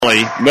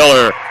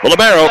Miller. The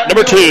libero,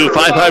 number 2,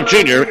 5'5"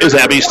 junior, is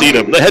Abby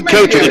Steedham. The head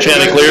coach of the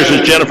Chanticleers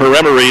is Jennifer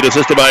Emery,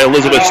 assisted by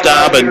Elizabeth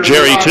Staub and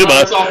Jerry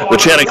Tuma. The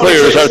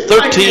Chanticleers are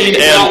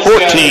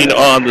 13-14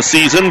 on the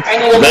season.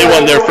 They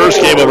won their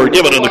first game over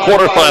Gibbon in the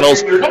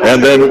quarterfinals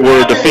and then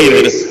were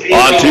defeated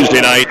on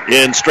Tuesday night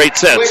in straight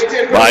sets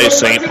by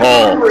St.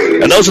 Paul.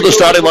 And those are the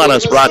starting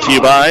lineups brought to you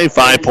by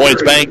 5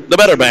 Points Bank, the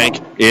better bank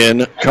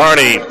in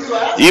Kearney.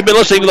 You've been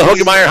listening to the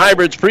Hoegemeyer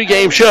Hybrids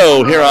pregame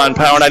show here on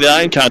Power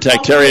 99.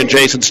 Contact Terry and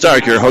Jason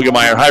Stark, your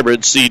Hoegemeyer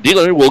Hybrids seed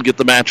dealer. We'll get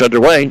the match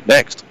underway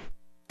next.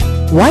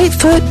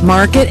 Whitefoot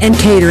Market and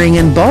Catering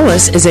in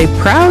Bolus is a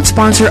proud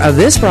sponsor of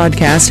this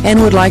broadcast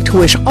and would like to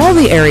wish all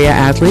the area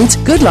athletes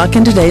good luck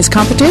in today's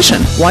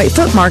competition.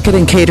 Whitefoot Market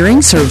and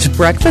Catering serves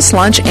breakfast,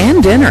 lunch,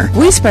 and dinner.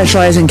 We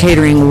specialize in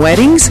catering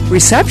weddings,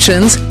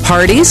 receptions,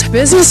 parties,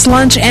 business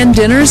lunch and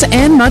dinners,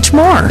 and much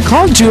more.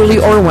 Call Julie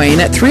or Wayne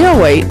at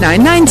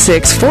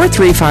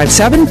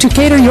 308-996-4357 to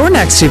cater your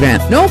next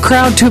event. No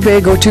crowd too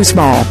big or too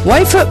small.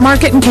 Whitefoot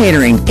Market and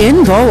Catering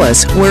in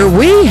Bolus, where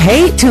we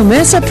hate to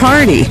miss a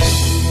party.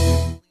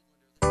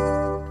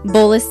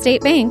 Bolus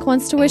State Bank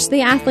wants to wish the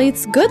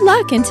athletes good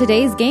luck in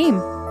today's game.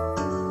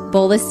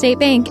 Bolus State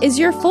Bank is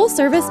your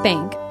full-service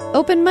bank,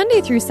 open Monday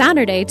through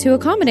Saturday to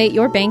accommodate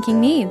your banking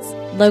needs.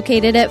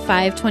 Located at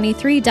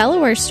 523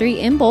 Delaware Street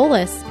in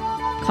Bolus.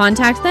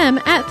 Contact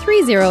them at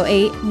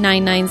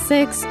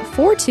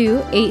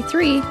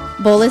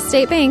 308-996-4283. Bolus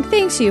State Bank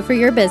thanks you for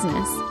your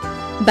business.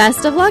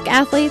 Best of luck,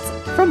 athletes,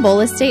 from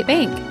Bolus State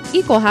Bank.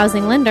 Equal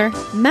housing lender.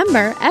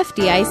 Member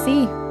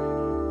FDIC.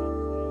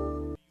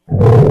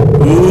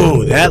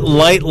 Ooh, that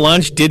light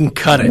lunch didn't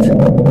cut it.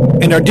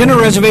 And our dinner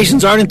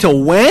reservations aren't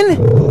until when?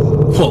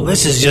 Well,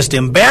 this is just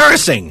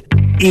embarrassing.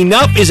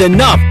 Enough is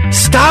enough.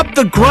 Stop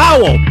the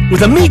growl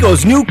with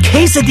Amigos' new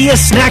Quesadilla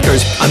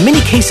Snackers. A mini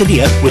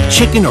quesadilla with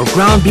chicken or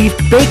ground beef,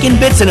 bacon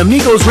bits, and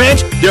Amigos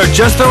Ranch. They're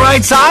just the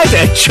right size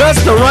at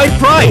just the right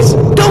price.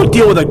 Don't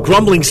deal with a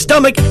grumbling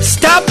stomach.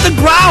 Stop the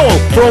growl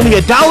for only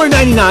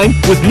 $1.99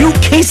 with new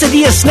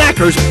Quesadilla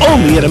Snackers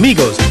only at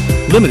Amigos.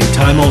 Limited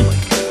time only.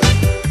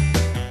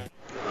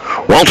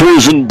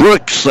 Walters and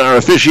Brooks, our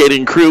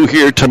officiating crew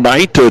here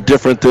tonight,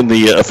 different than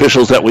the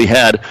officials that we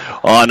had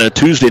on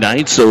Tuesday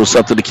night, so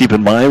something to keep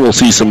in mind. We'll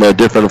see some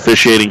different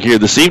officiating here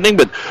this evening,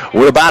 but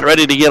we're about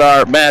ready to get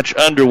our match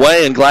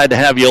underway, and glad to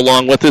have you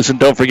along with us.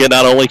 And don't forget,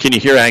 not only can you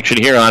hear action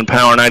here on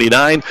Power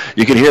 99,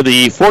 you can hear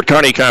the Fort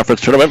Kearney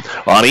Conference Tournament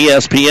on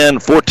ESPN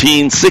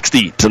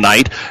 1460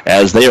 tonight,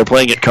 as they are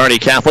playing at Kearney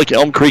Catholic.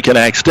 Elm Creek and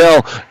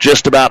Axtell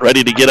just about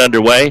ready to get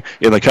underway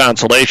in the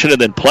consolation, and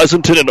then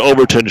Pleasanton and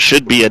Overton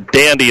should be a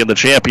dandy in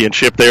the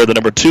championship. They are the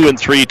number 2 and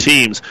 3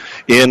 teams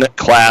in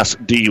Class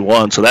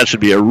D1, so that should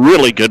be a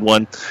really good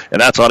one,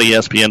 and that's on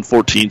ESPN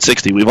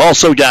 1460. We've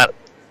also got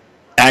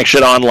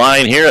action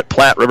online here at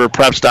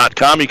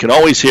PlatteRiverPreps.com. You can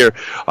always hear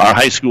our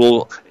high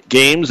school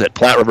games at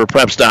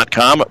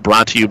PlatteRiverPreps.com,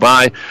 brought to you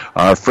by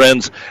our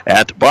friends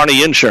at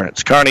Barney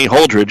Insurance, Kearney,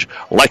 Holdridge,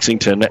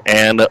 Lexington,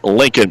 and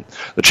Lincoln.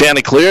 The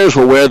Chanticleers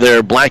will wear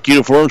their black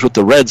uniforms with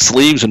the red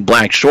sleeves and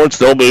black shorts.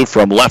 They'll move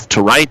from left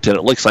to right, and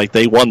it looks like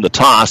they won the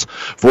toss.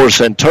 For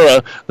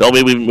Centura, they'll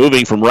be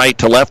moving from right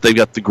to left. They've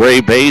got the gray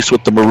base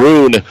with the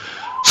maroon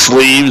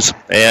sleeves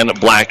and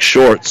black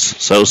shorts.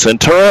 So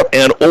Centura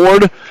and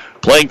Ord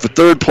playing for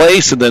third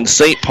place, and then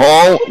St.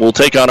 Paul will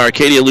take on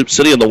Arcadia Loop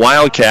City and the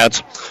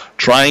Wildcats,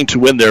 trying to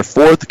win their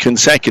 4th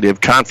consecutive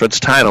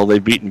conference title.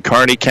 They've beaten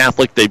Kearney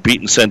Catholic, they've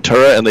beaten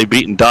Centura, and they've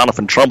beaten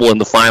Donovan Trumbull in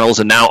the finals,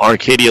 and now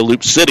Arcadia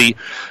Loop City.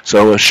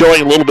 So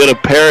showing a little bit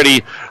of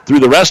parity through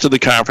the rest of the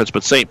conference,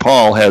 but St.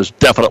 Paul has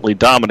definitely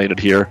dominated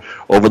here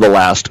over the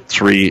last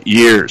 3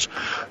 years.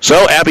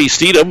 So Abby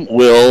Steedham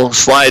will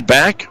slide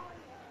back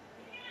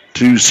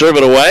to serve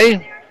it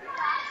away.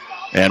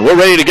 And we're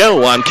ready to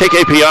go on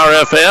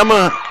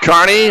KKPR-FM,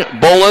 Kearney,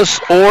 Bolus,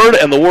 Ord,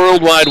 and the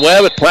World Wide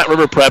Web at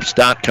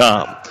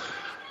PlatteRiverPreps.com.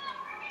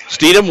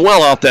 Steedham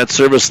well off that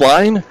service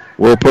line.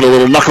 We'll put a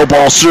little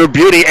knuckleball serve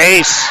beauty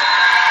ace.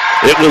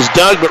 It was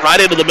dug, but right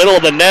into the middle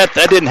of the net.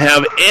 That didn't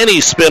have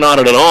any spin on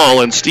it at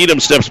all, and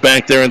Steedham steps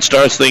back there and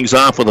starts things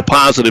off with a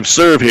positive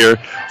serve here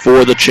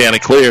for the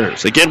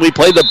Chanticleers. Again, we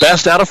played the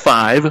best out of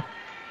 5.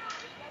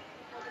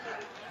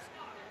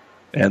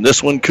 And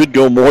this one could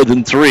go more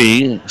than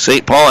 3.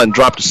 St. Paul hadn't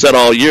dropped a set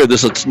all year.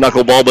 This is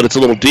knuckleball, but it's a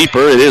little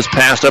deeper. It is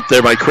passed up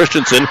there by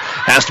Christensen.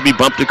 Has to be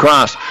bumped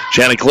across.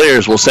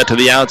 Chanticleers will set to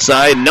the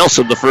outside.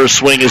 Nelson, the first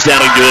swing is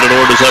down and good, and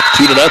Ord is up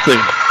 2-0.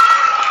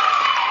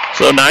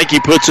 So Nike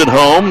puts it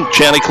home.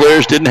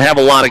 Chanticleers didn't have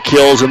a lot of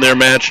kills in their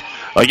match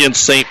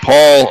against St.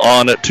 Paul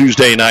on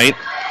Tuesday night.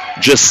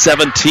 Just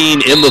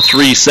 17 in the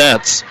 3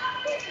 sets.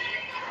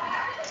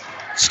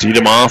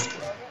 Steedham off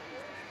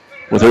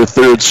with her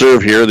 3rd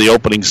serve here, the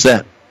opening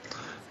set.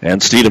 And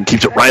Steedham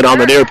keeps it right on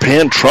the near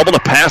pin. Trouble to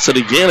pass it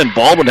again, and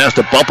Baldwin has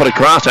to bump it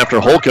across after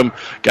Holcomb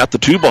got the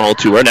 2-ball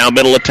to her. Now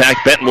middle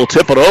attack, Benton will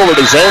tip it over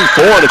to zone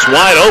 4, and it's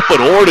wide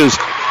open. Ord has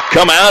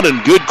come out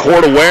in good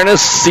court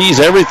awareness, sees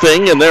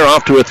everything, and they're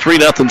off to a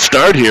 3-0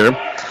 start here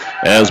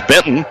as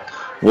Benton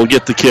will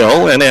get the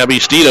kill, and Abby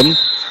Steedham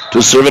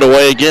to serve it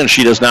away again.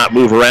 She does not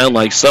move around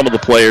like some of the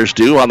players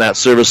do on that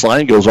service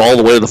line. Goes all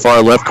the way to the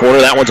far left corner.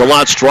 That one's a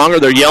lot stronger.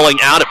 They're yelling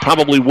out. It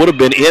probably would have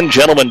been in.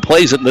 Gentleman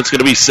plays it, and it's going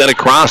to be sent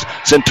across.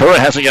 Centura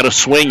hasn't got a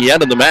swing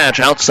yet in the match.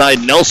 Outside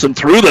Nelson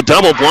through the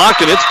double block,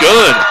 and it's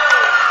good.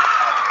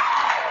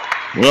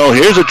 Well,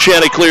 here's a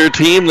Chanticleer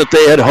team that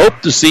they had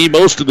hoped to see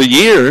most of the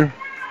year.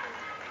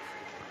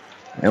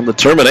 And the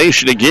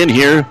termination again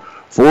here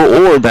for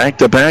Orr,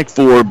 back-to-back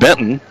for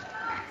Benton.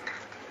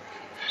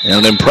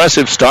 And an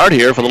impressive start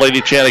here for the Lady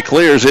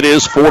Chanticleers. It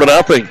is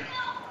 4-0.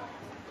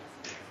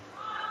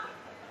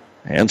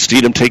 And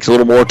Steedham takes a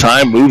little more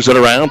time, moves it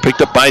around,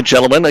 picked up by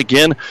Gentleman.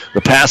 Again,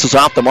 the pass is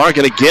off the mark,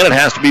 and again it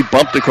has to be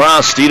bumped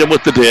across. Steedham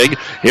with the dig.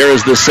 Here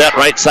is the set,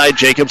 right side,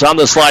 Jacobs on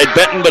the slide.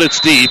 Benton, but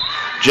it's deep.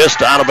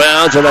 Just out of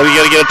bounds. And are we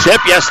going to get a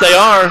tip? Yes, they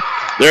are.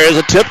 There is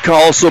a tip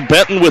call, so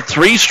Benton with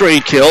 3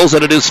 straight kills,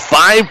 and it is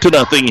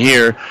 5-0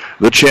 here,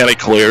 the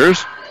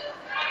Chanticleers.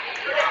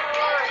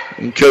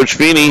 And Coach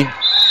Feeney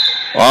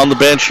on the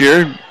bench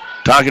here,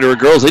 talking to her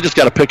girls. They just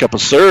got to pick up a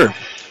serve.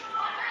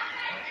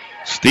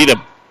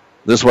 Steedham,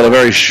 this one a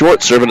very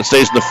short serve, and it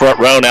stays in the front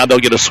row. Now they'll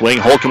get a swing.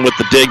 Holcomb with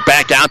the dig,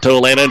 back out to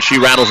Elena, and she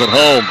rattles it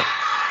home.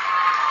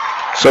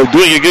 So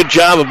doing a good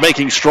job of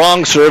making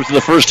strong serves.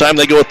 The first time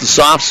they go with the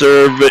soft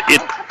serve,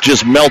 it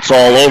just melts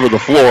all over the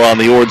floor on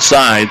the Ord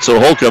side. So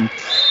Holcomb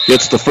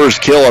gets the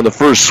first kill on the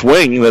first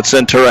swing that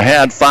Centura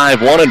had,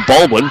 5-1, and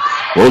Baldwin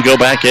will go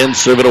back in,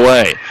 serve it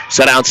away.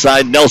 Set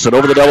outside Nelson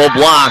over the double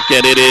block,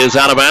 and it is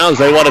out of bounds.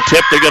 They want a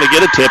tip. They're going to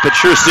get a tip. It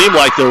sure seemed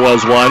like there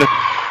was one.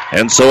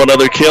 And so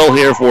another kill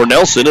here for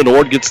Nelson, and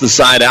Ord gets the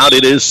side out.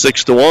 It is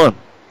 6-1.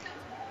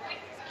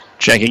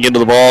 Checking into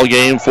the ball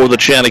game for the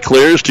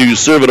Chanticleers to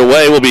serve it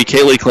away will be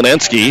Kaylee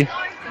Klinensky.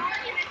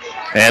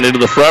 And into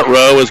the front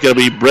row is going to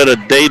be Britta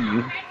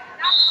Dayton.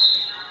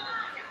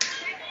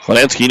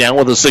 Klinensky now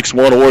with a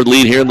 6-1 Ord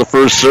lead here in the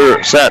first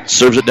set.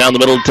 Serves it down the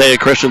middle to Taya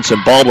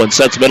Christensen. Baldwin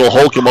sets middle.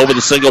 Holcomb over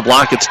the single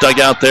block. It's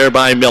dug out there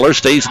by Miller.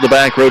 Stays in the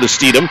back row to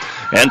Steedham.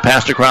 And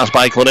passed across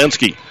by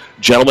Klinensky.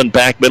 Gentleman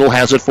back middle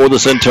has it for the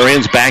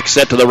Centurions. Back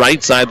set to the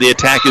right side. The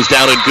attack is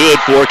down and good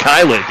for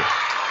Kylig.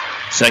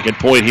 Second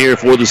point here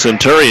for the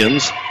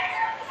Centurions.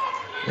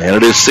 And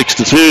it is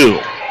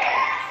 6-2.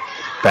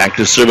 Back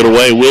to serve it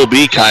away will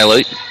be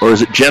Kylie. Or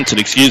is it Jensen?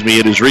 Excuse me.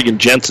 It is Regan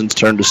Jensen's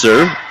turn to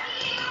serve.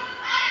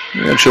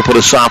 And she'll put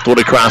a soft one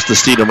across to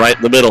Steedham right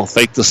in the middle.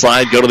 Fake the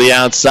slide, go to the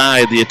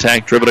outside. The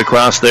attack driven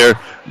across there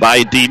by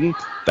Deaton.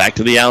 Back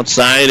to the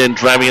outside and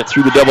driving it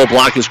through the double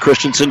block is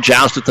Christensen.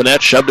 Joust at the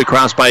net, shoved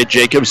across by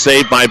Jacobs.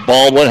 Saved by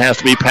Baldwin. Has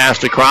to be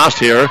passed across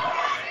here.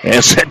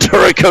 And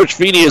Centura Coach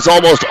Feeney is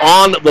almost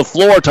on the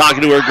floor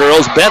talking to her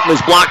girls. Benton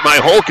is blocked by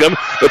Holcomb,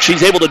 but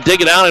she's able to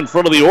dig it out in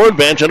front of the Ord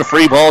bench, and a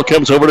free ball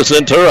comes over to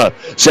Centura.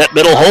 Set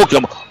middle,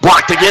 Holcomb.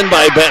 Blocked again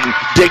by Benton.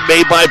 Dig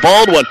made by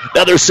Baldwin.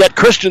 Another set,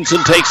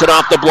 Christensen takes it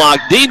off the block.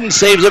 Deaton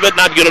saves it, but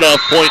not good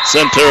enough. Point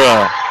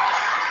Centura.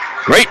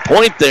 Great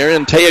point there,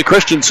 and Taya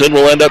Christensen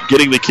will end up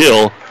getting the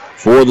kill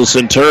for the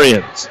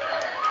Centurions.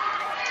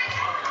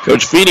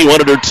 Coach Feeney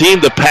wanted her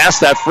team to pass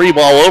that free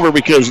ball over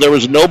because there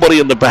was nobody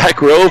in the back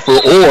row for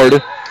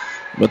Ord,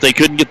 but they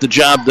couldn't get the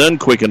job done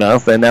quick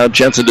enough, and now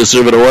Jensen to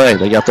serve it away.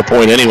 They got the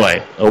point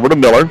anyway. Over to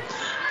Miller.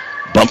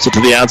 Bumps it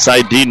to the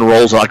outside. Deaton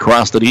rolls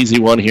across that easy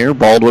one here.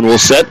 Baldwin will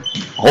set.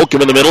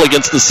 Holcomb in the middle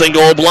against the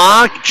single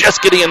block.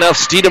 Just getting enough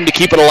Steedham to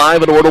keep it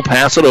alive, and Ord will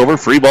pass it over.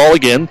 Free ball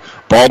again.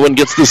 Baldwin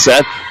gets the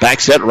set. Back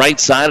set right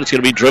side. It's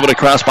going to be driven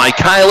across by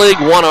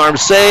Kylig. One-arm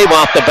save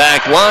off the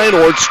back line.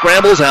 Ord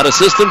scrambles out of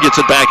system. Gets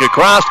it back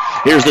across.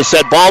 Here's the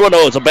set. Baldwin.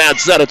 Oh, it's a bad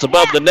set. It's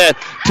above the net.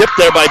 Tipped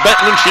there by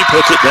Benton, and she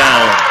puts it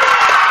down.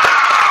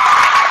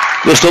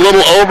 Just a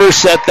little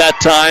overset that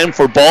time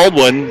for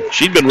Baldwin.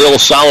 She'd been real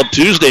solid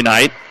Tuesday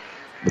night,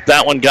 but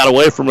that one got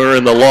away from her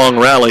in the long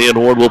rally, and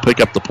Ord will pick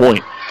up the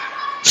point.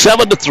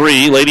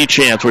 7-3, Lady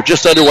Chance. We're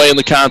just underway in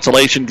the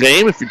consolation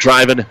game. If you're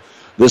driving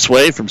this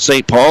way from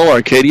St. Paul,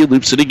 Arcadia,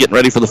 Loop City, getting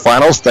ready for the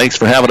finals. Thanks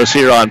for having us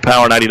here on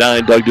Power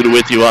 99. Doug Duda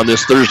with you on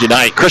this Thursday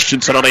night.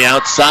 Christensen on the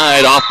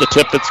outside, off the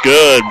tip, it's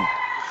good.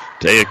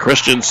 Taya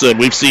Christensen,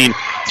 we've seen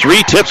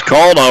 3 tips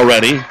called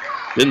already.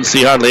 Didn't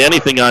see hardly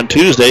anything on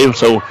Tuesday,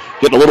 so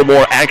getting a little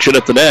more action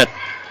at the net.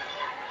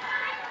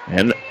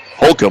 And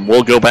Holcomb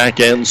will go back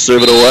and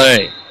serve it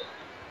away.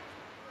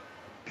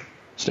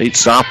 State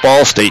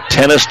softball, state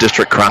tennis,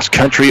 district cross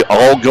country,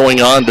 all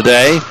going on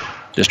today.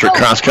 District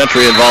cross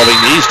country involving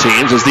these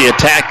teams is the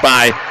attack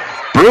by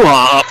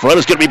Bruja up front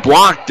is going to be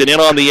blocked, and in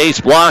on the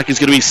ace block is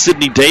going to be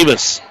Sydney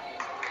Davis.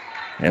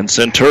 And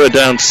Centura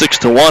down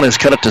 6-1 has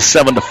cut it to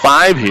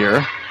 7-5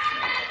 here.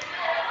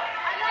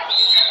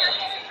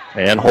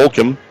 And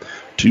Holcomb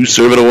to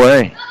serve it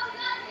away.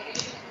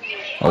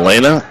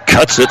 Elena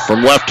cuts it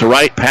from left to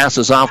right,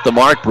 passes off the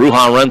mark.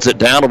 Bruja runs it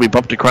down. It'll be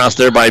bumped across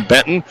there by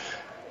Benton.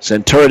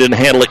 Centura didn't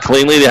handle it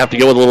cleanly. They have to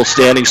go with a little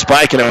standing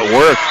spike, and it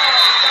worked.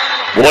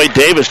 Boyd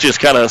Davis just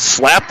kind of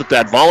slapped at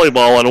that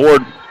volleyball, and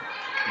Ord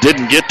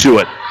didn't get to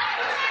it.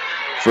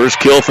 First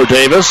kill for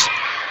Davis.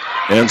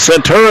 And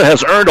Centura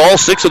has earned all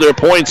 6 of their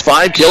points,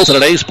 5 kills and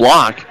an ace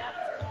block.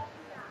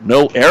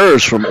 No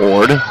errors from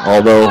Ord,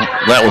 although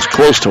that was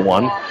close to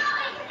one.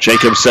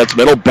 Jacobs sets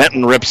middle.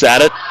 Benton rips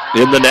at it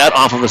in the net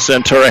off of a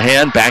Centura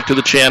hand. Back to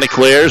the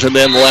Chanticleers, and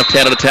then the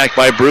left-handed attack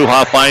by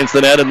Bruja finds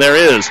the net, and there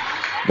is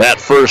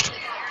that first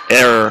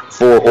error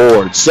for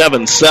Ord.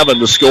 7-7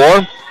 to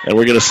score, and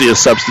we're going to see a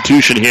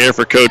substitution here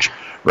for Coach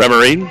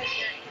Remery.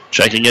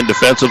 Checking in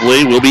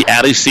defensively will be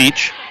Addie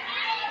Seach.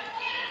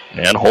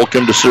 And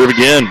Holcomb to serve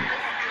again.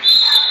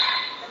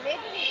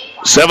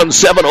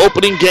 7-7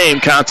 opening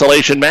game,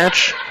 consolation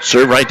match.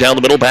 Serve right down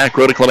the middle, back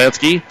row to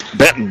Klemetsky.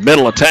 Benton,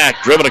 middle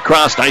attack, driven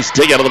across. Nice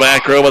dig out of the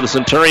back row by the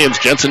Centurions.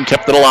 Jensen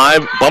kept it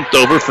alive, bumped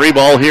over. Free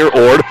ball here,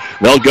 Ord.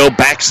 They'll go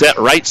back set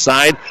right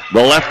side.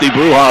 The lefty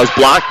Bruja is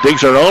blocked,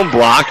 digs her own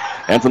block.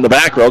 And from the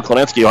back row,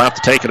 Klemetsky will have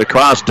to take it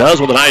across. Does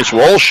with a nice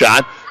roll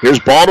shot. Here's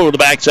Baldwin with the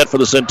back set for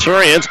the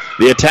Centurions.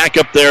 The attack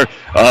up there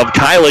of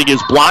Kylie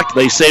is blocked.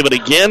 They save it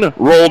again.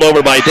 Rolled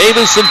over by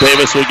Davis, and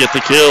Davis will get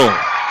the kill.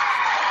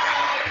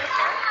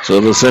 So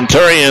the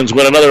Centurions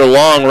win another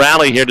long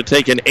rally here to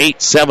take an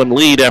 8-7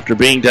 lead after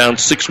being down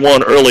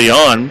 6-1 early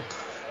on.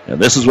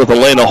 And this is with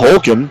Elena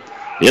Holcomb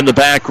in the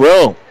back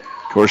row.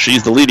 Of course,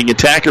 she's the leading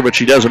attacker, but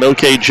she does an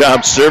okay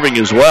job serving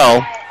as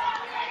well.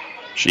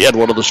 She had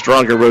one of the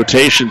stronger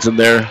rotations in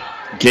their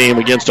game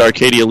against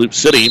Arcadia Loop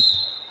City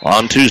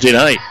on Tuesday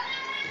night.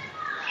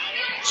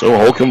 So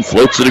Holcomb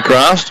floats it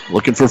across,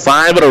 looking for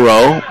 5 in a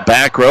row.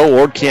 Back row,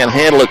 Ord can't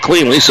handle it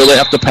cleanly, so they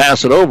have to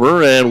pass it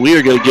over, and we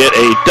are going to get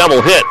a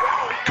double hit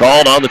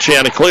called on the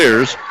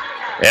Chanticleers.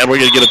 And we're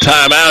going to get a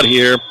timeout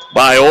here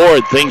by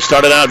Ord. Things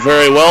started out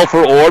very well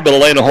for Ord, but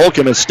Elena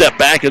Holcomb has stepped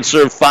back and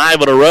served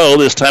 5 in a row.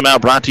 This timeout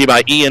brought to you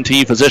by ENT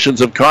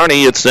Physicians of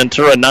Kearney. It's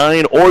Centura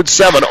 9, Ord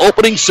 7,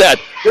 opening set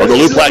of the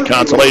Loup Platte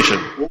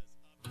Consolation.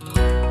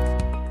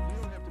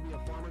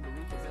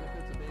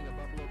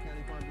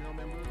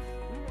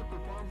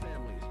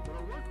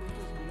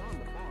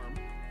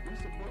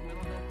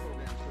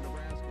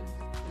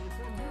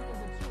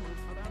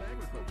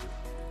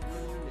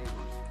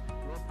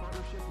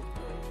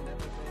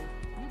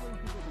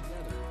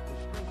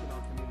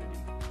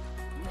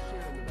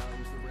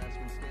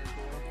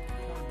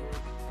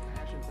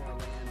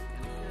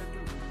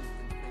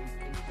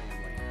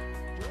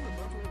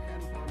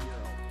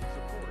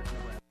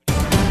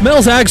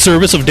 Mel's Ag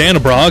Service of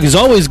Dannebrog is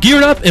always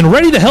geared up and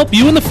ready to help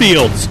you in the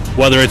fields.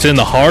 Whether it's in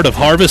the heart of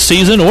harvest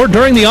season or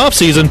during the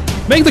off-season,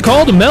 make the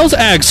call to Mel's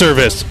Ag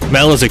Service.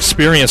 Mel is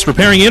experienced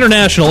repairing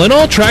international and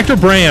all tractor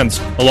brands,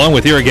 along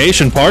with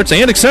irrigation parts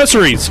and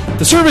accessories.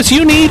 The service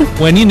you need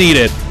when you need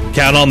it.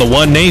 Count on the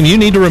one name you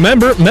need to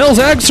remember, Mel's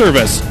Ag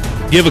Service.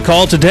 Give a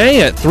call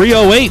today at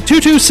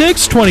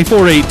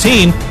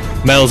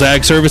 308-226-2418. Mel's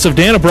Ag Service of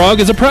Dannebrog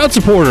is a proud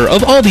supporter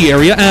of all the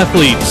area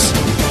athletes.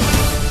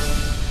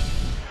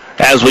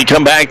 As we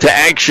come back to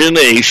action,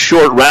 a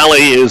short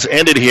rally is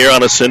ended here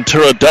on a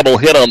Centura double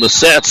hit on the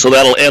set, so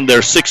that'll end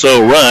their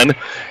 6-0 run.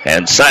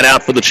 And side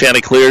out for the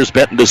Chanticleers.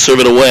 Benton to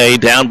serve it away,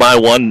 down by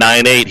 1,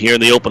 9-8 here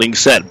in the opening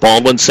set.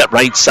 Baldwin set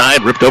right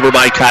side, ripped over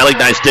by Kylie.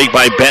 Nice dig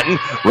by Benton.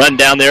 Run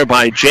down there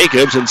by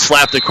Jacobs and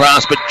slapped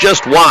across, but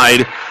just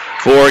wide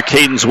for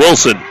Cadence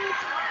Wilson.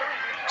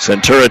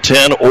 Centura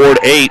 10, Ord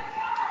 8.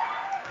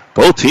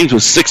 Both teams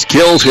with 6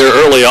 kills here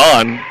early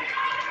on.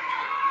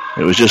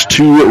 It was just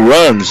 2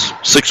 runs,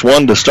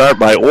 6-1 to start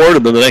by Ord,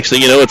 and then the next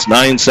thing you know, it's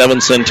 9-7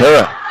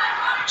 Centura.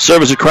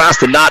 Service across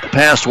the knot,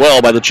 passed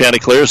well by the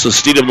Chanticleers, so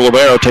Steedham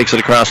Libero takes it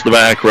across the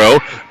back row.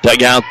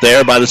 Dug out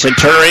there by the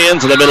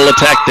Centurions, and the middle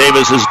attack,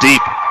 Davis is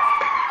deep.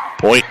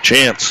 Point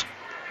chance.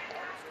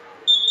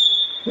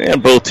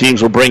 And both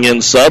teams will bring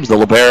in subs. The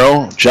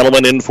Libero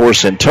gentleman in for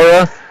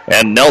Centura,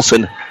 and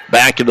Nelson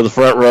back into the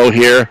front row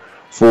here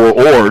for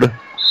Ord.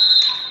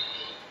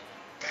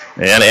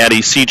 And Addie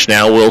Seach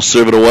now will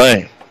serve it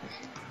away.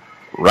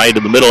 Right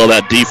in the middle of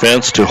that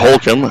defense to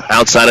Holcomb.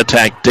 Outside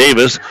attack,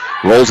 Davis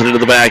rolls it into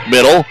the back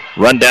middle.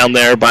 Run down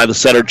there by the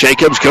center.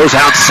 Jacobs goes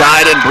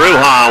outside, and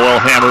Bruja will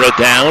hammer it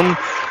down.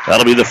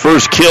 That'll be the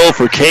first kill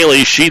for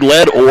Kaylee. She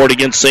led Ord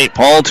against St.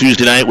 Paul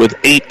Tuesday night with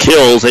 8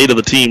 kills, 8 of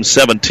the team's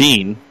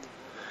 17.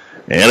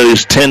 And it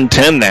is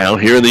 10-10 now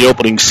here in the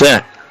opening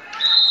set.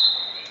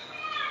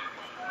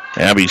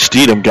 Abby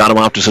Steedham got him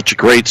off to such a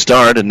great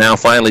start, and now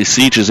finally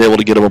Seach is able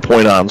to get him a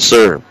point on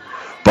serve.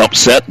 Bump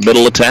set,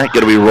 middle attack,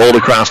 going to be rolled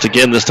across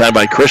again, this time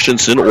by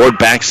Christensen. Ord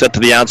back set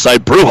to the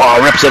outside.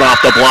 Bruja rips it off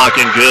the block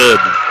and good.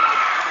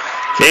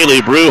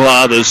 Kaylee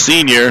Bruja, the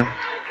senior.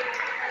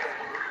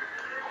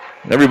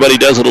 Everybody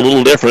does it a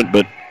little different,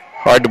 but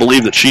hard to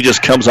believe that she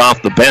just comes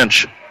off the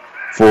bench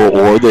for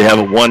Ord. They have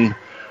a 1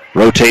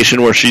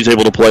 rotation where she's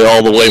able to play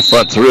all the way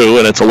front through,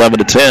 and it's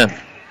 11-10.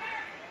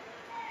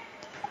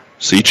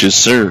 Seach's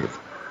serve.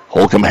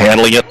 Holcomb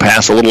handling it,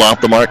 pass a little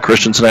off the mark.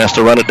 Christensen has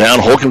to run it down.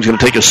 Holcomb's going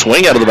to take a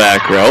swing out of the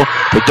back row.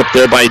 Picked up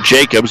there by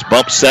Jacobs.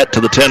 Bump set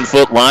to the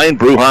 10-foot line.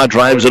 Bruja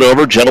drives it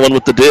over. Gentleman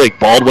with the dig.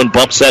 Baldwin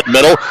bump set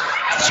middle.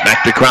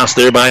 Smacked across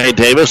there by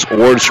Davis.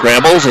 Ord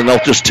scrambles, and they'll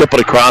just tip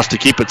it across to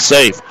keep it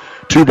safe.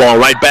 2-ball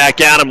right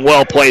back at him.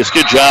 Well placed.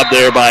 Good job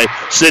there by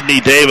Sydney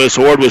Davis.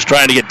 Ord was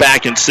trying to get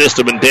back in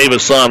system, and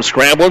Davis saw him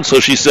scrambling, so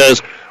she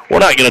says, we're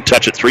not going to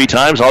touch it 3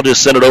 times. I'll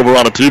just send it over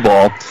on a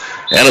 2-ball.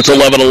 And it's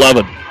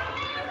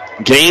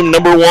 11-11. Game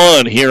number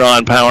 1 here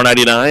on Power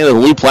 99, the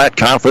Loup Platte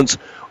Conference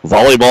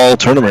Volleyball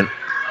Tournament.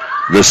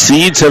 The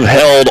seeds have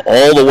held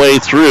all the way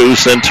through.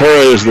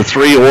 Centura is the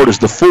 3, Ord is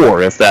the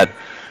 4, if that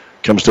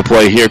comes to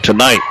play here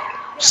tonight.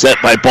 Set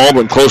by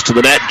Baldwin close to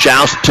the net.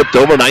 Joust tipped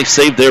over. Nice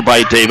save there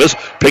by Davis.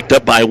 Picked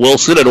up by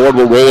Wilson, and Ord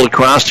will roll it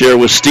across here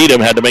with Steedham.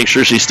 Had to make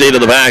sure she stayed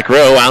in the back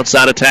row.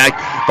 Outside attack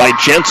by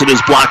Jensen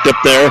is blocked up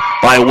there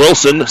by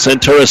Wilson.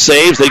 Centura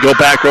saves. They go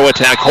back row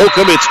attack.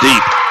 Holcomb, it's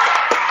deep.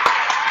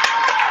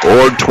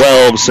 Ord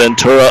 12,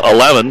 Centura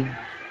 11.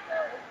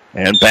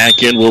 And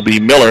back in will be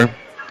Miller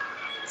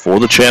for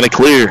the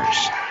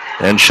Chanticleers.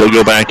 And she'll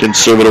go back and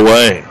serve it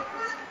away.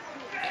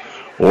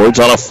 Ord's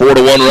on a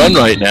 4-1 run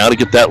right now to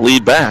get that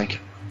lead back.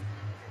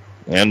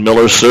 And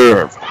Miller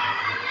serve.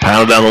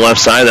 Pounded down the left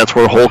side. That's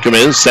where Holcomb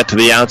is. Set to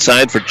the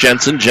outside for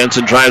Jensen.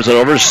 Jensen drives it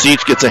over.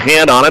 Seach gets a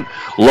hand on it.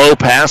 Low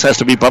pass has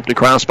to be bumped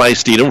across by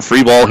Steedham.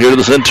 Free ball here to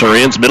the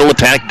Centurions. Middle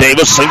attack.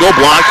 Davis single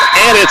block.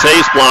 And it's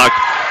ace block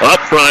up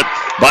front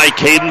by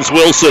Cadence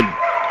Wilson.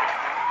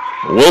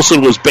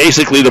 Wilson was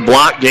basically the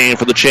block game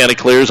for the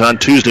Chanticleers on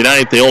Tuesday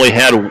night. They only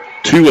had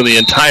 2 in the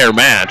entire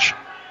match.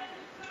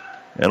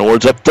 And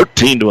Ord's up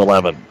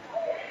 13-11.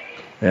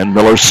 And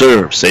Miller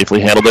serves. Safely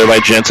handled there by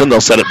Jensen.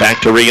 They'll set it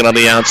back to Regan on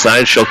the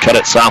outside. She'll cut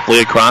it softly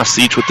across.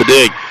 Seach with the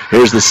dig.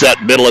 Here's the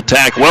set. Middle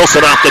attack.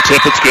 Wilson off the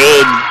tip. It's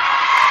good.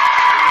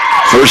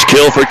 First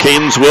kill for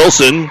Cadence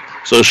Wilson.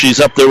 So she's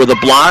up there with a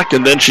block,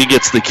 and then she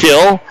gets the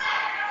kill.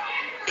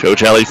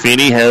 Coach Allie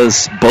Feeney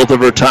has both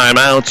of her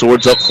timeouts.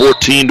 Ord's up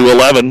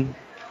 14-11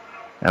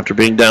 after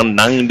being down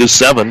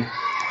 9-7.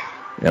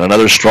 And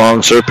another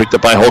strong serve picked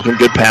up by Holcomb.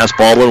 Good pass.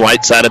 Baldwin,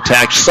 right side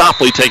attack.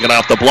 Softly taken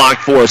off the block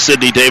for a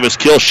Sydney Davis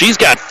kill. She's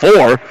got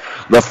 4.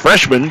 The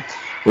freshman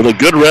with a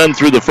good run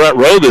through the front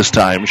row this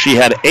time. She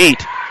had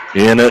 8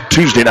 in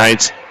Tuesday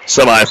night's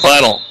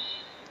semifinal.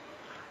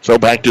 So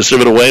back to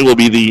serve it away will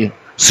be the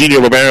senior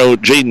libero,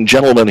 Jaden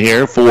Gentleman,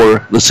 here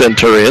for the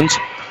Centurions.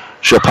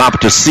 She'll pop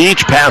it to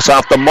Seach. Pass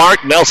off the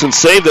mark. Nelson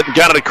saved it and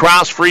got it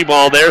across. Free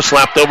ball there.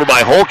 Slapped over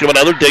by Holcomb.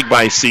 Another dig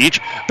by Seach.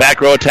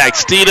 Back row attack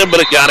Steedham, but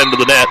it got into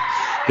the net.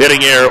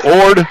 Hitting air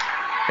Ord,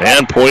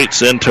 and point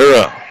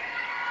Centura.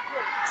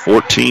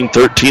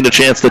 14-13, a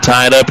chance to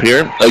tie it up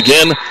here.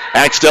 Again,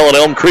 Axtell and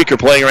Elm Creek are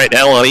playing right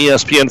now on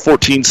ESPN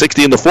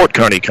 1460 in the Fort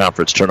Kearney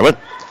Conference Tournament.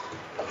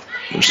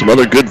 There's some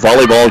other good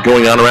volleyball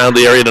going on around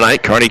the area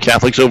tonight. Kearney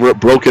Catholics over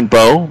at Broken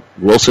Bow.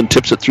 Wilson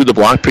tips it through the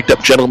block, picked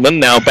up Gentleman.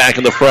 Now back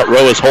in the front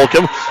row is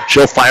Holcomb.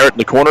 She'll fire it in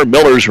the corner.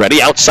 Miller's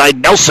ready.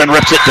 Outside, Nelson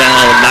rips it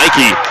down.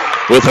 Nike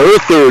with her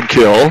 3rd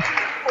kill.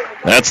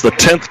 That's the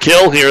 10th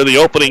kill here in the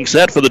opening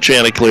set for the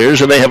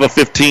Chanticleers, and they have a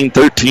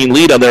 15-13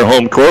 lead on their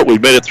home court.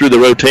 We've made it through the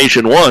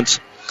rotation once,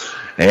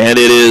 and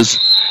it is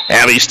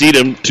Abby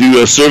Steedham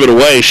to serve it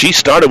away. She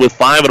started with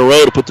 5 in a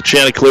row to put the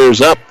Chanticleers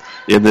up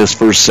in this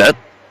first set.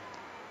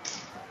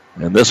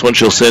 And this one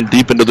she'll send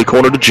deep into the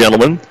corner to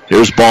Gentleman.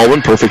 Here's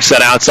Baldwin, perfect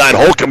set outside.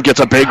 Holcomb gets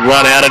a big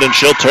run at it, and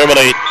she'll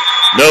terminate.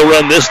 No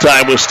run this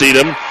time with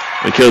Steedham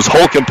because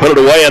Holcomb put it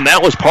away, and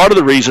that was part of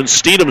the reason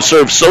Steedham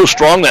served so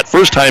strong that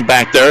first time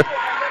back there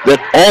that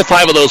all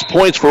 5 of those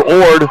points for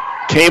Ord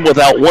came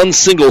without one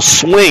single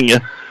swing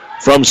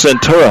from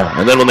Centura.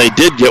 And then when they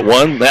did get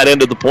one, that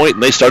ended the point,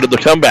 and they started the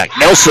comeback.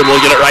 Nelson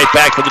will get it right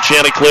back for the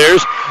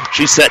Chanticleers.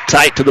 She set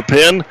tight to the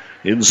pin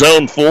in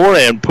zone 4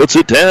 and puts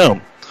it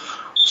down.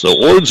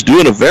 So Ord's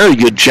doing a very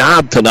good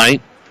job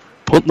tonight,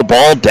 putting the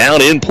ball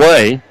down in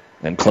play.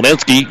 And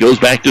Klenensky goes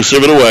back to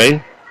serve it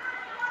away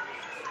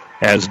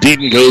as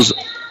Deaton goes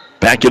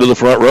back into the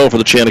front row for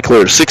the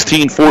Chanticleers.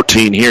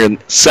 16-14 here in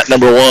set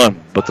number 1.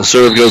 But the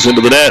serve goes into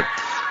the net.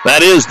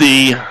 That is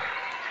the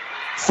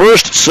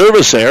first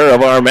service error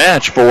of our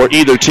match for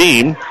either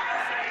team.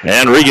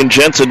 And Regan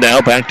Jensen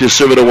now back to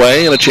serve it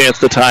away and a chance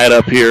to tie it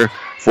up here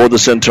for the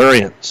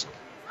Centurions.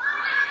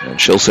 And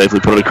she'll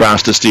safely put it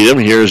across to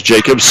Steedham. Here's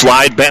Jacobs.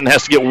 Slide. Benton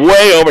has to get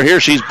way over here.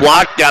 She's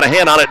blocked. Got a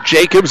hand on it.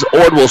 Jacobs.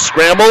 Ord will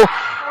scramble.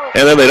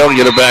 And then they don't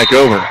get it back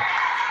over.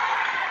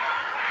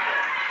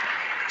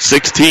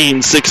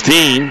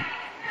 16-16.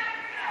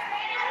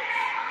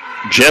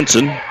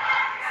 Jensen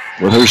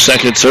with her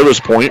second service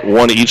point,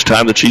 1 each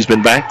time that she's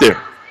been back there.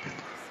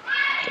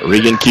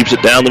 Regan keeps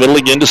it down the middle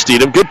again to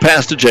Steedham. Good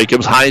pass to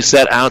Jacobs. High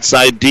set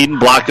outside. Deaton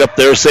blocked up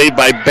there. Saved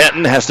by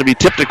Benton. Has to be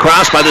tipped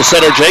across by the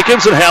center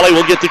Jacobs, and Hallie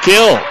will get the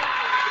kill.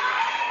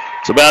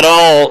 It's about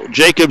all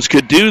Jacobs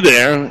could do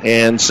there,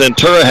 and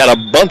Centura had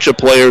a bunch of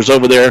players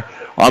over there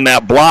on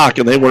that block,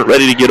 and they weren't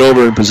ready to get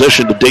over in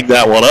position to dig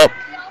that one up.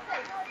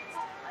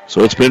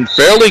 So it's been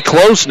fairly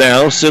close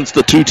now since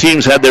the 2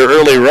 teams had their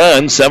early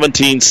run,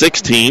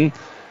 17-16.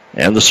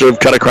 And the serve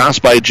cut across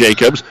by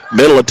Jacobs.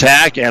 Middle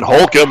attack, and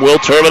Holcomb will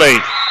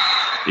terminate.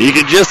 You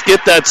can just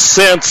get that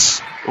sense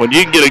when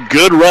you can get a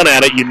good run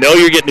at it, you know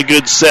you're getting a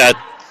good set.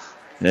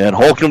 And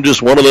Holcomb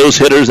just one of those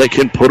hitters that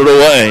can put it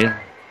away.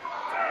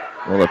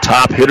 One of the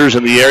top hitters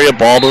in the area,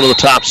 Baldwin one of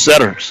the top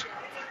setters.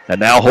 And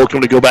now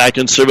Holcomb to go back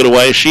and serve it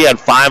away. She had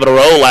 5 in a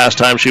row last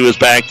time she was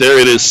back there.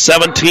 It is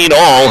 17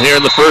 all here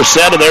in the first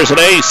set, and there's an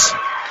ace.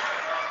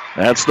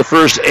 That's the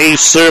first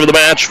ace serve of the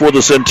match for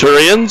the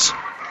Centurions.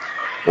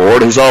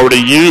 Ord has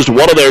already used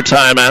one of their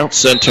timeouts.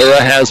 Centura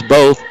has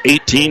both.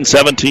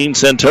 18-17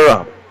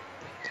 Centura.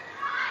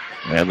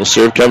 And the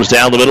serve comes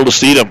down the middle to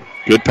Steedham.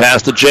 Good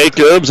pass to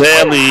Jacobs,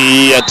 and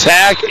the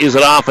attack, is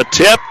it off a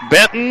tip?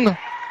 Benton.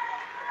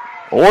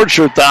 Ord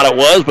sure thought it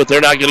was, but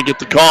they're not going to get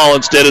the call.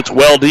 Instead, it's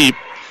well deep.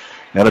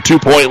 And a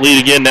 2-point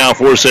lead again now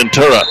for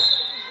Centura.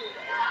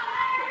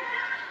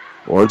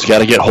 Ord's got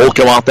to get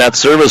Holcomb off that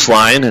service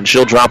line, and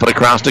she'll drop it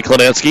across to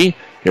Klinetsky.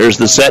 Here's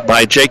the set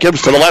by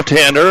Jacobs to the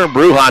left-hander.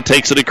 Bruja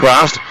takes it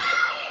across.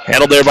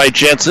 Handled there by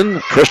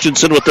Jensen.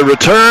 Christensen with the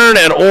return,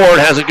 and Ord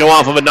has it go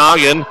off of a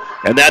noggin,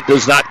 and that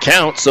does not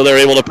count, so they're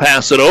able to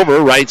pass it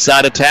over. Right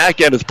side attack,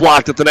 and it's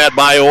blocked at the net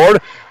by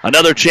Ord.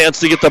 Another chance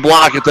to get the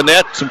block at the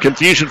net. Some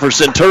confusion for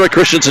Centura.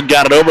 Christensen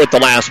got it over at the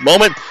last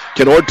moment.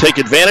 Can Ord take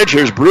advantage?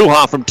 Here's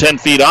Bruja from 10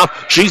 feet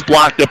off. She's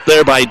blocked up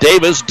there by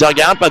Davis, dug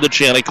out by the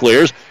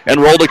Chanticleers,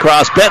 and rolled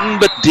across Benton,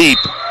 but deep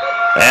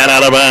and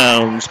out of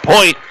bounds.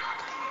 Point,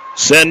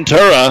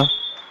 Centura.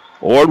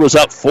 Ord was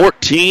up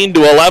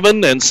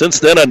 14-11, and since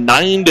then a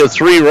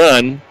 9-3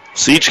 run.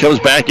 Seach comes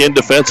back in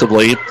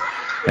defensively,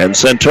 and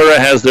Centura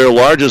has their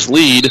largest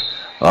lead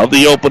of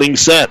the opening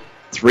set.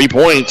 3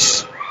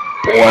 points.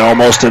 Boy,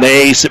 almost an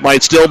ace. It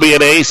might still be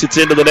an ace. It's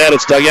into the net.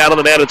 It's dug out of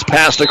the net. It's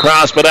passed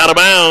across, but out of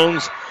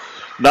bounds.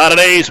 Not an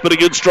ace, but a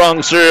good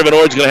strong serve, and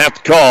Ord's going to have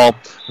to call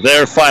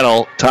their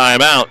final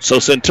timeout. So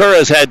Centura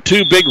has had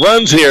 2 big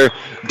runs here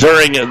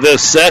during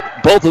this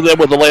set, both of them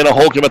with Elena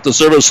Holcomb at the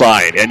service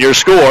line. And your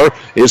score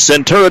is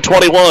Centura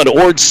 21,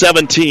 Ord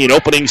 17.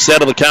 Opening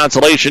set of the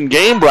consolation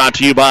game brought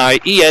to you by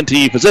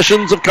ENT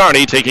Physicians of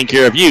Kearney, taking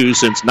care of you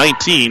since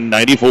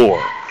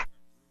 1994.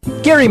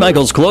 Gary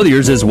Michaels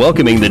Clothiers is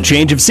welcoming the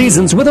change of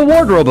seasons with a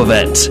wardrobe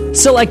event.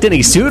 Select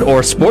any suit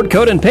or sport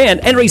coat and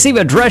pant and receive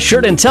a dress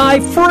shirt and tie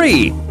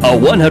free. A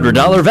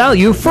 $100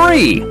 value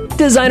free.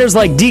 Designers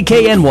like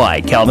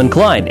DKNY, Calvin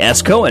Klein,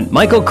 S. Cohen,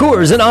 Michael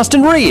Kors, and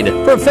Austin Reed.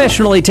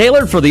 Professionally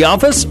tailored for the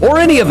office or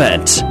any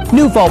event.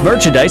 New fall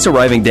merchandise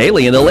arriving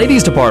daily in the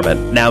ladies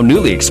department, now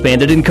newly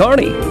expanded in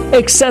Kearney.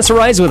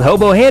 Accessorize with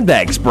Hobo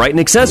handbags, Brighton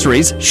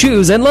accessories,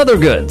 shoes, and leather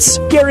goods.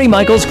 Gary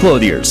Michaels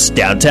Clothiers,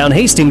 downtown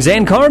Hastings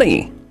and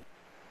Kearney.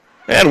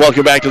 And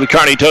welcome back to the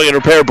Kearney Towing and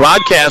Repair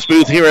broadcast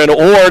booth here in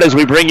Ord as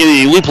we bring you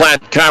the Loup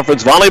Platte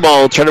Conference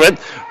Volleyball Tournament.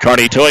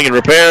 Kearney Towing and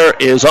Repair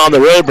is on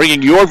the road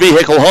bringing your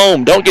vehicle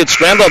home. Don't get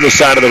stranded on the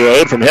side of the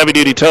road. From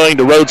heavy-duty towing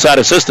to roadside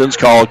assistance,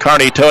 call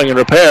Kearney Towing and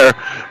Repair.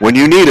 When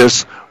you need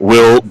us,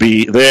 we'll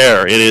be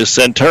there. It is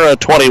Centura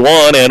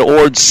 21 and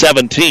Ord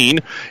 17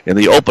 in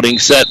the opening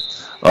set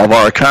of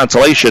our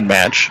consolation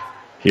match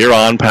here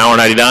on Power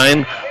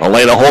 99.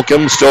 Elena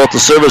Holcomb still at the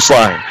service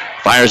line.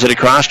 Fires it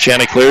across.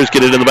 Chanticleers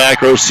get it in the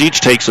back row. Seach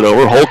takes it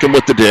over. Holcomb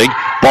with the dig.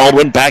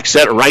 Baldwin back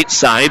set right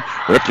side.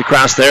 Ripped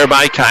across there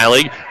by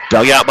Kylie.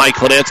 Dug out by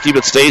Klinetsky,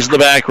 but stays in the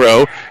back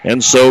row.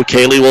 And so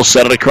Kaylee will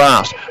set it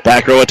across.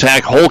 Back row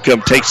attack.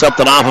 Holcomb takes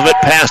something off of it.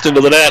 Passed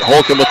into the net.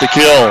 Holcomb with the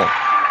kill.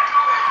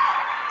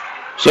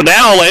 So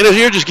now, Elena,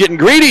 you're just getting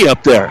greedy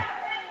up there.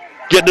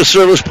 Getting a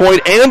service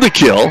point and the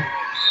kill.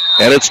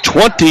 And it's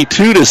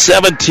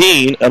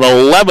 22-17, an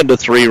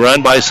 11-3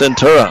 run by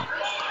Centura.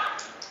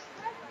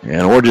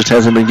 And Ord just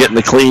hasn't been getting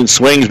the clean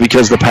swings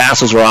because the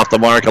passes are off the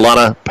mark. A lot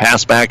of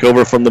pass back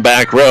over from the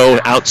back row.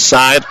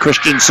 Outside,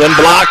 Christensen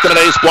blocked, and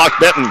an ace block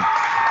Benton.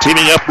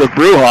 Teaming up with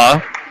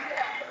Bruja.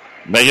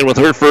 Megan with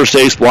her first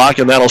ace block,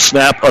 and that'll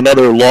snap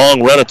another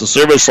long run at the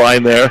service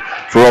line there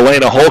for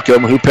Elena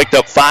Holcomb, who picked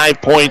up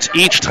 5 points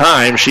each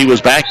time she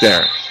was back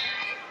there.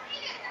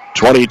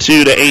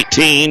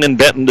 22-18, and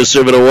Benton to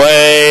serve it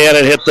away, and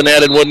it hit the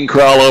net and wouldn't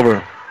crawl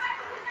over.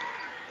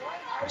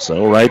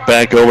 So right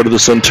back over to the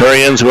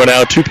Centurions, who are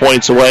now 2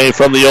 points away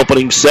from the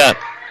opening set.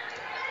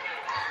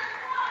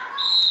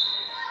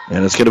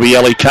 And it's going to be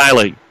Ellie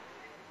Kylie.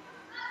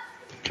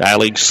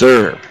 Kylie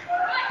serve.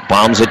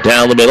 Bombs it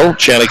down the middle.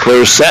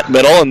 Chanticleer set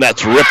middle, and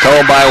that's ripped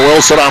home by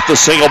Wilson off the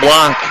single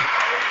block.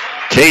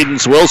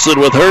 Cadence Wilson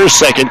with her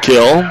second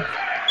kill.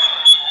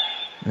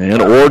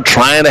 And Ord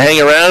trying to hang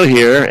around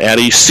here.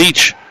 Addie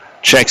Seach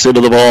checks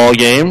into the ball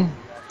game.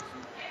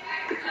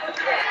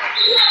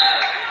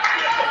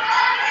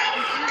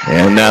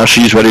 And now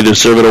she's ready to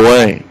serve it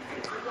away.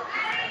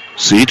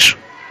 Seach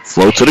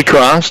floats it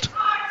across.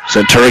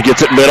 Centura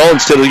gets it middle.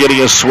 Instead of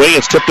getting a swing,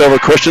 it's tipped over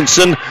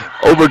Christensen.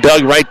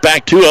 Overdug right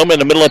back to him.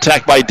 And the middle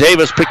attack by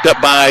Davis, picked up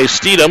by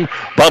Steedham.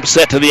 Bump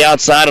set to the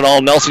outside, and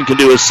all Nelson can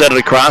do is set it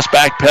across.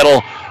 Back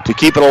pedal to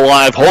keep it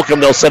alive. Holcomb,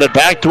 they'll send it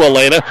back to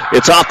Elena.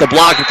 It's off the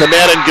block at the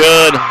net and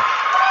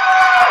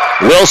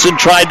good. Wilson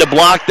tried to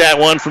block that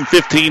one from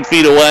 15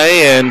 feet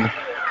away and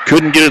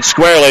couldn't get it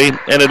squarely.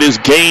 And it is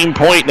game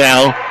point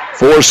now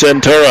for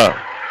Centura.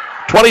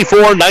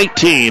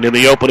 24-19 in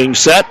the opening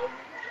set.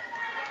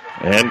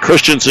 And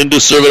Christensen to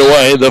serve it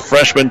away. The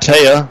freshman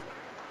Taya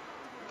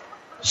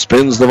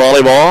spins the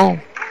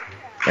volleyball.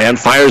 and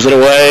fires it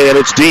away, and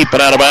it's deep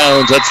and out of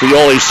bounds. That's the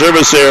only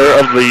service error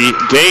of the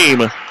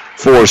game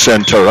for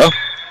Centura.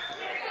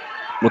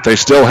 But they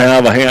still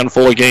have a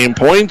handful of game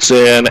points,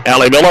 and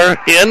Allie Miller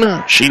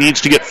in. She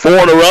needs to get 4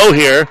 in a row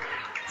here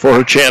for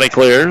her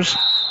Chanticleers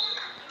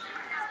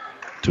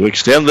to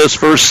extend this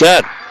first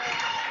set.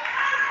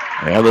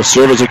 And the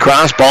serve is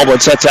across. Baldwin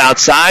sets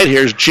outside.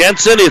 Here's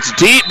Jensen. It's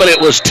deep, but it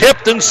was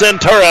tipped, and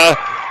Centura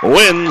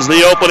wins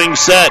the opening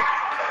set.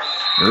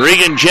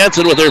 Regan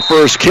Jensen with her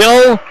first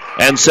kill,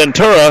 and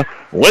Centura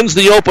wins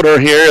the opener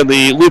here in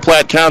the Lou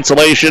Platte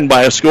Consolation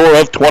by a score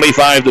of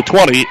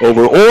 25-20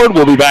 over Ord.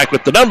 We'll be back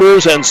with the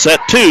numbers and set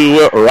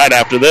 2 right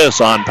after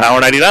this on Power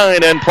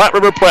 99 and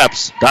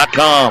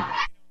PlatteRiverPreps.com.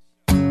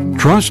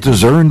 Trust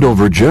is earned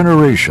over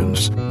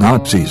generations,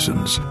 not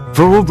seasons.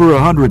 For over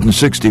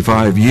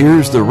 165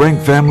 years, the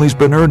Rank family's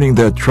been earning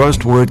that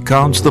trust where it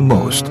counts the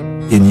most,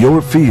 in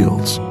your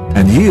fields.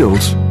 And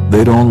yields,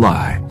 they don't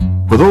lie.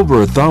 With over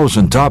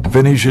 1,000 top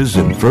finishes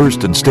in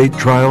first and state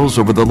trials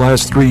over the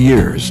last 3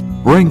 years,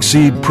 Rank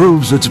Seed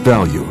proves its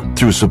value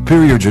through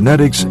superior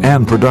genetics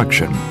and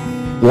production.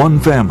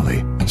 One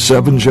family,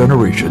 7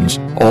 generations,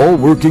 all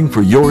working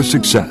for your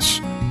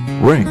success.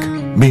 Rank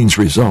means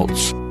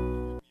results.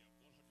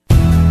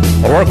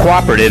 Aurora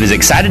Cooperative is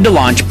excited to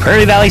launch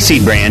Prairie Valley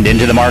Seed Brand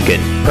into the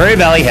market. Prairie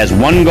Valley has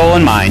one goal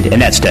in mind,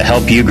 and that's to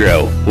help you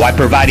grow. While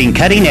providing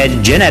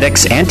cutting-edge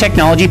genetics and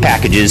technology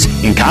packages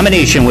in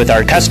combination with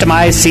our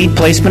customized seed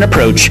placement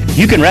approach,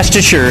 you can rest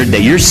assured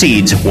that your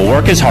seeds will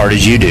work as hard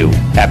as you do.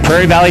 At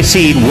Prairie Valley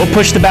Seed, we'll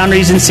push the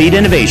boundaries in seed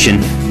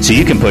innovation so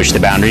you can push the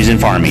boundaries in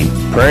farming.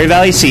 Prairie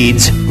Valley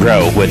Seeds,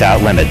 grow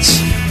without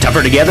limits.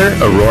 Tougher together,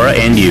 Aurora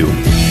and you.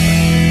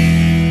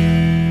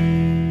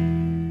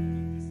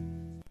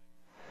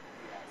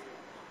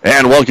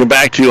 And welcome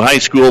back to high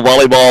school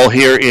volleyball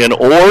here in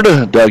Ord.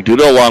 Doug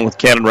Duda along with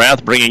Cannon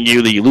Rath bringing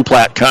you the Lou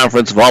Platte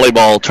Conference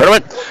Volleyball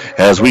Tournament.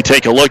 As we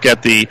take a look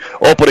at the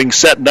opening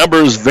set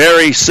numbers,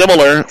 very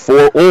similar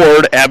for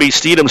Ord. Abby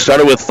Steedham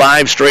started with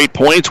 5 straight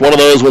points. One of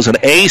those was an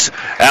ace.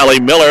 Allie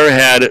Miller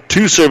had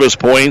 2 service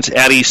points.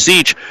 Addie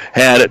Seach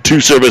had 2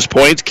 service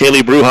points.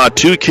 Kaylee Bruja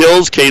 2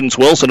 kills. Cadence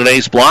Wilson an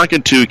ace block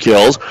and 2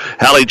 kills.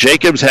 Hallie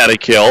Jacobs had a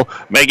kill.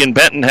 Megan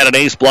Benton had an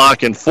ace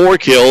block and 4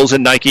 kills.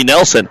 And Nike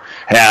Nelson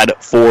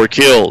had 4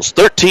 kills.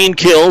 13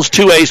 kills,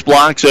 2 ace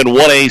blocks, and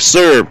 1 ace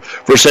serve.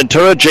 For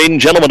Centura, Jaden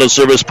Gentleman a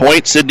service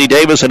point. Sydney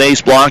Davis an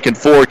ace block and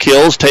 4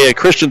 kills. Taya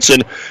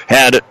Christensen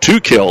had 2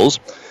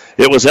 kills.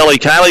 It was Ellie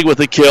Kiley with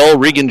a kill.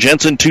 Regan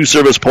Jensen 2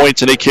 service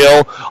points and a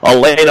kill.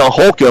 Elena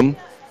Holcomb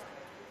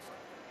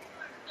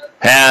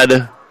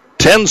had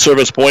 10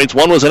 service points.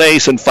 1 was an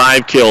ace and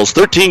 5 kills.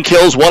 13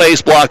 kills, 1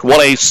 ace block,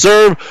 1 ace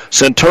serve.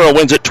 Centura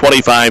wins it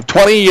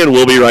 25-20, and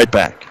we'll be right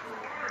back.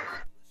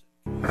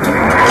 Oh,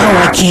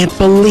 I can't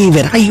believe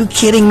it. Are you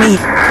kidding me?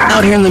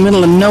 Out here in the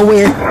middle of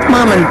nowhere,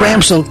 Mom and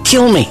Bramps will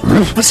kill me.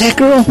 What's that,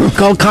 girl?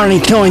 Call Carney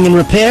Towing and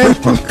Repair?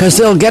 Because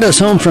they'll get us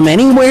home from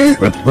anywhere?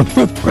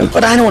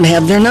 But I don't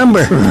have their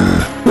number.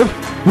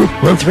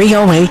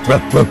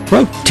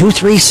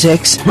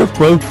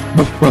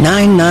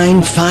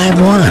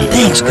 308-236-9951.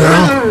 Thanks,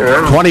 girl.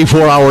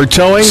 24-hour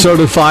towing,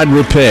 certified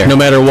repair. No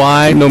matter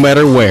why, no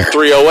matter where.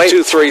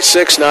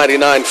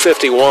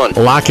 308-236-9951.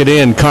 Lock it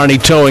in, Carney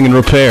Towing and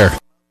Repair.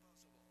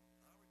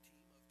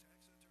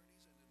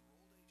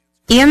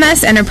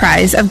 EMS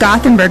Enterprise of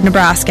Gothenburg,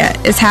 Nebraska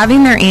is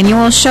having their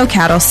annual show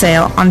cattle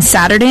sale on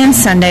Saturday and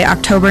Sunday,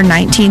 October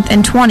 19th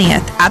and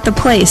 20th at the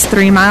place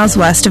 3 miles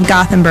west of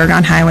Gothenburg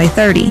on Highway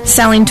 30,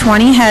 selling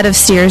 20 head of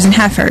steers and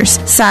heifers.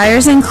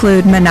 Sires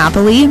include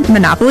Monopoly,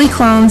 Monopoly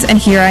Clones, and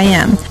Here I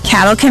Am.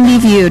 Cattle can be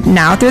viewed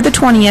now through the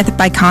 20th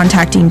by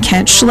contacting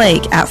Kent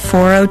Schlake at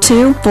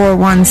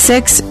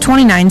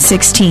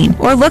 402-416-2916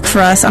 or look for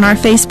us on our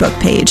Facebook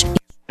page.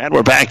 And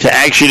we're back to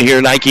action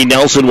here. Nike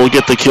Nelson will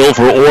get the kill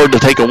for Ord to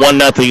take a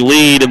 1-0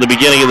 lead in the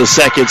beginning of the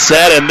second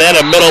set. And then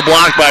a middle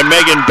block by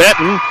Megan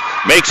Benton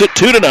makes it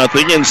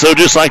 2-0. And so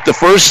just like the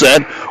first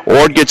set,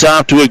 Ord gets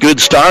off to a good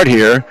start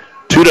here,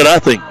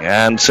 2-0.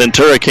 And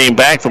Centura came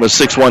back from a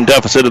 6-1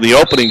 deficit in the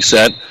opening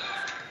set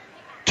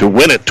to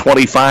win it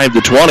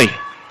 25-20.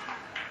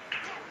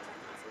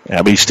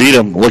 Abby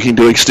Steedham looking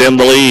to extend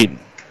the lead.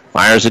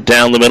 Fires it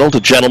down the middle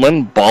to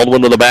Gentleman.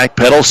 Baldwin to the back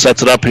pedal.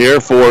 Sets it up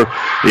here for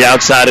the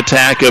outside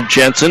attack of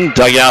Jensen.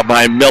 Dug out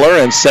by Miller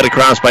and set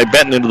across by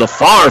Benton into the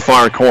far,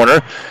 far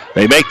corner.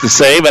 They make the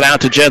save and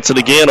out to Jensen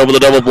again over the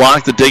double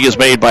block. The dig is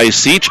made by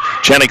Seach.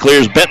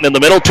 Chanticleers Benton in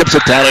the middle. Tips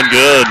it down and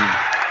good.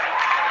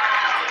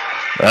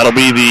 That'll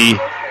be the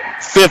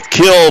 5th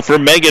kill for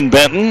Megan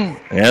Benton.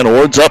 And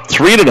Ord's up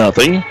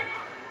 3-0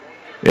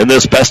 in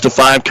this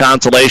best-of-5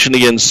 consolation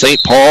against St.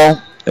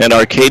 Paul and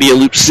Arcadia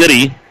Loop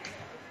City.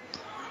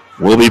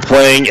 We'll be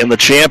playing in the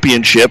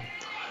championship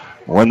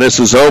when this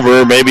is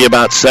over, maybe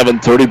about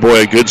 7:30.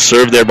 Boy, a good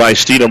serve there by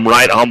Steedham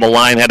right on the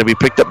line. Had to be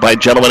picked up by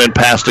Gentleman and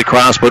passed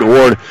across, but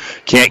Ord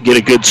can't get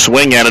a good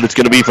swing at it. It's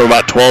going to be from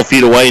about 12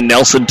 feet away.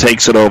 Nelson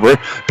takes it over.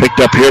 Picked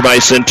up here by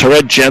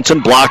Centura. Jensen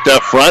blocked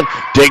up front.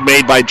 Dig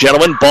made by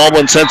Gentleman.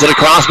 Baldwin sends it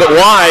across, but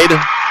wide.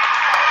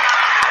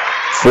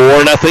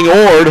 4-0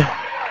 Ord.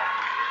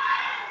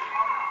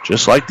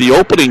 just like the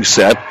opening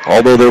set,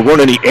 although there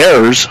weren't any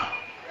errors.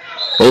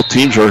 Both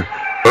teams were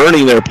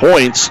earning their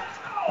points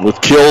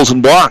with kills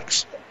and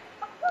blocks.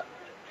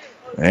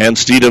 And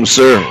Steedham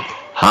serve.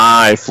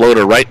 High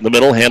floater right in the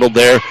middle, handled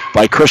there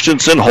by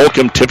Christensen.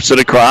 Holcomb tips it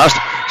across.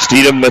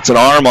 Steedham gets an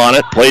arm on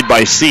it, played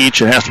by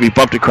Seach, and has to be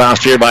bumped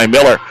across here by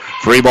Miller.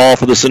 Free ball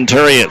for the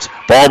Centurions.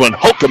 Baldwin,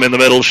 Holcomb in the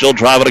middle. She'll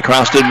drive it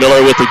across to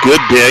Miller with a good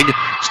dig.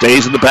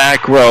 Stays in the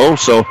back row,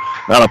 so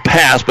not a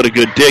pass, but a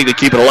good dig to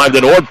keep it alive.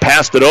 Then Ord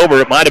passed it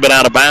over. It might have been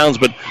out of bounds,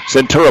 but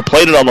Centura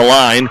played it on the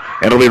line,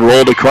 and it'll be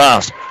rolled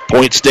across.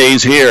 Point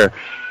stays here.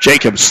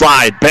 Jacobs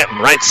slide. Benton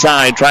right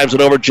side. Drives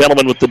it over.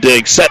 Gentleman with the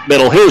dig. Set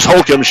middle. Here's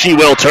Holcomb. She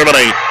will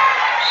terminate.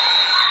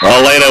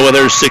 Elena with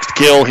her 6th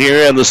kill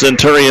here, and the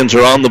Centurions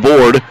are on the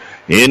board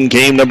in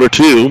game number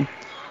 2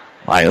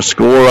 by a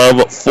score of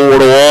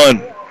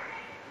 4-1.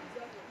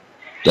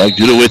 Doug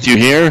Duda with you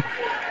here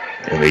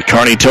in the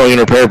Kearney Towing and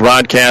Repair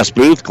broadcast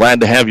booth. Glad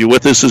to have you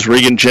with us as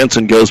Regan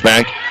Jensen goes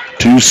back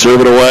to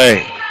serve it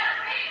away.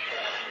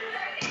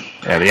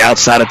 And the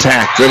outside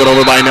attack driven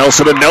over by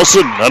Nelson, and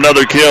Nelson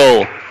another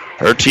kill.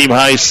 Her team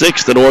high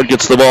 6th, and Ord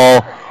gets the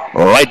ball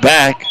right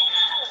back.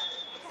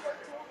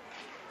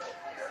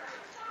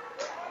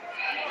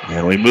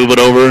 And we move it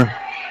over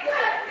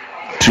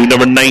to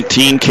number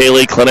 19,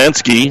 Kaylee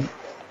Klenensky,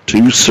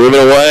 to serve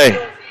it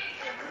away.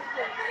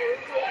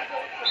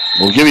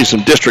 We'll give you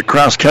some district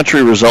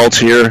cross-country results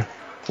here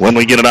when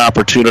we get an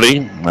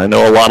opportunity. I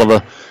know a lot of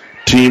the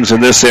teams in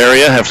this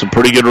area have some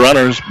pretty good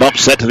runners. Bump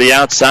set to the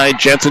outside.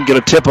 Jensen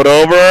going to tip it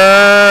over,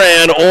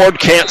 and Ord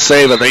can't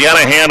save it. They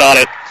got a hand on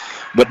it,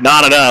 but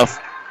not enough.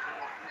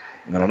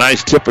 And a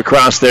nice tip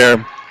across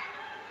there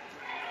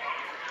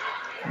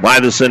by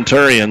the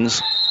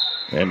Centurions.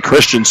 And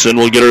Christensen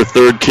will get her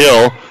 3rd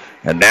kill.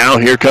 And now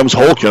here comes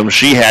Holcomb.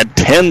 She had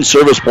 10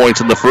 service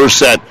points in the first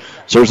set.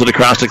 Serves it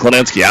across to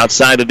Klenensky.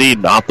 Outside to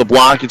Eden. Off the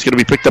block. It's going to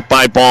be picked up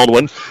by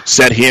Baldwin.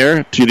 Set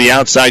here to the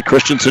outside.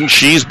 Christensen.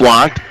 She's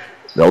blocked.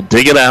 They'll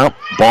dig it out.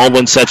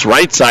 Baldwin sets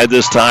right side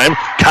this time.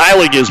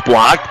 Kylig is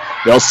blocked.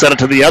 They'll set it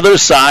to the other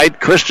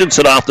side.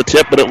 Christensen off the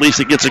tip, but at least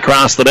it gets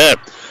across the net.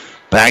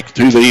 Back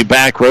to the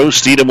back row.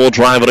 Steedham will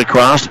drive it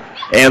across,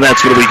 and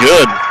that's going to be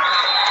good.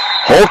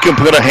 Holcomb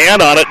put a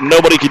hand on it, and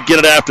nobody could get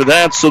it after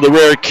that, so the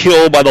rare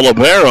kill by the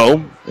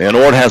libero, and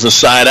Ord has a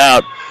side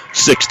out,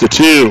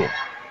 6-2.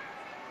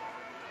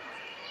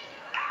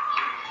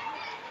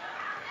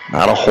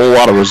 Not a whole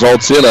lot of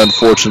results in,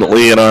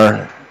 unfortunately, in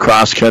our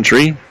cross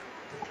country,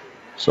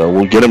 so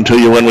we'll get them to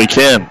you when we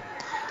can.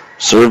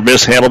 Serve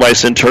mishandled by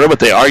Centura, but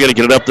they are going to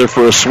get it up there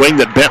for a swing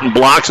that Benton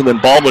blocks, and then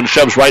Baldwin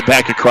shoves right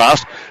back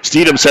across.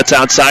 Steedham sets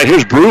outside.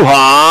 Here's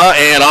Bruja,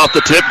 and off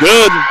the tip,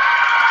 good.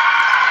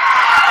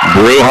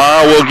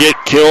 Bruja will get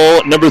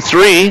kill number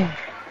 3,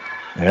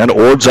 and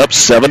Ord's up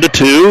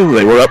 7-2.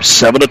 They were up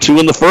 7-2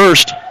 in the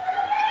first.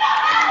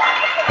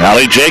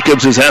 Allie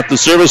Jacobs is at the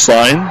service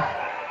line.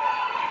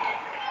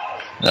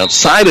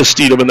 Outside of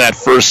Steedham in that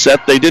first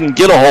set, they didn't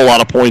get a whole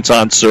lot of points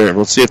on serve.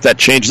 Let's see if that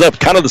changes up.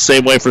 Kind of the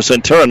same way for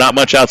Centura, not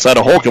much outside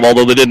of Holcomb,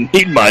 although they didn't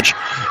need much,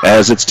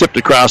 as it's tipped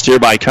across here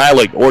by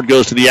Kylig. Ord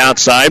goes to the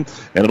outside,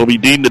 and it'll be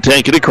Dean to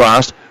take it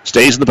across.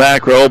 Stays in the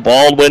back row.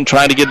 Baldwin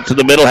trying to get it to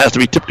the middle. Has to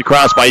be tipped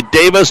across by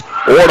Davis.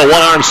 Ord a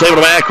one-arm save in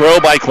the back row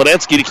by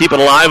Klenensky to keep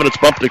it alive, and it's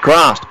bumped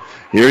across.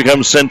 Here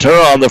comes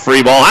Centura on the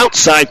free ball.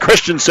 Outside,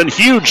 Christensen,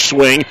 huge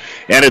swing,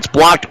 and it's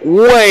blocked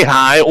way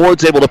high.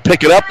 Ord's able to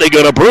pick it up. They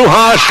go to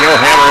Bruja. She'll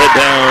hammer it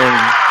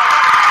down.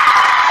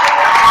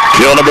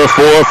 Kill number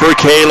 4 for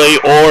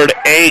Kaylee. Ord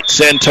 8,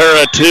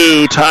 Centura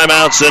 2.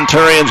 Timeout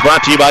Centurions,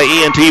 brought to you by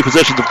ENT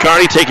Physicians of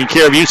Kearney, taking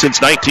care of you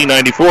since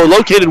 1994.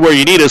 Located where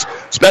you need us,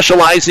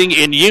 specializing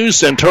in you.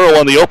 Centura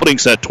won the opening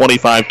set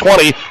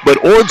 25-20,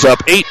 but Ord's up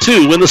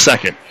 8-2 in the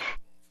second.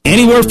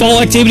 Anywhere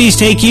fall activities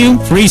take you,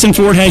 Friesen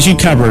Ford has you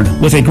covered.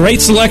 With a great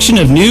selection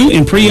of new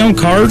and pre-owned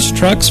cars,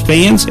 trucks,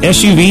 vans,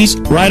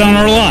 SUVs, right on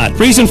our lot.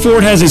 Friesen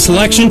Ford has a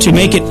selection to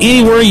make it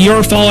anywhere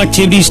your fall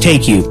activities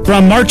take you.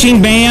 From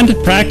marching band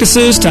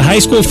practices to high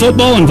school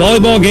football and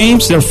volleyball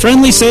games, their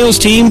friendly sales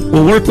team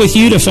will work with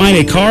you to find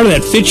a car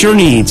that fits your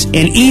needs.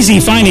 And easy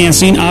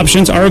financing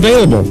options are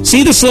available.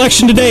 See the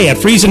selection today at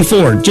Friesen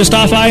Ford, just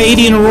off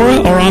I-80 in Aurora,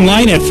 or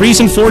online at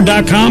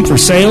FriesenFord.com for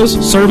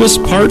sales, service,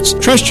 parts.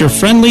 Trust your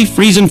friendly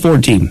Friesen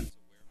Ford team.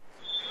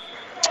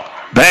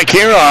 Back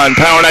here on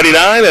Power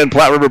 99 and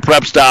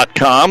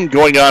PlatteRiverPreps.com.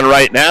 Going on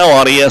right now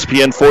on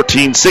ESPN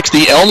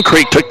 1460. Elm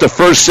Creek took the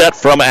first set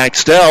from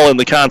Axtell in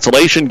the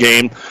consolation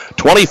game,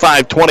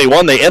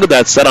 25-21. They ended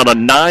that set on a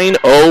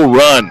 9-0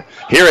 run.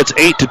 Here it's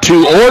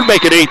 8-2, or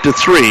make it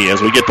 8-3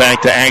 as we get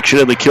back to action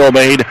in the kill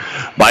made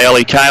by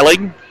Ellie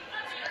Kylig.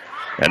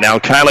 And now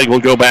Kylig will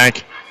go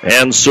back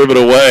and serve it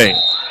away.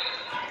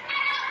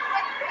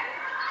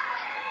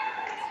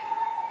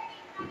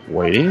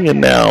 Waiting, and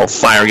now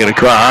firing it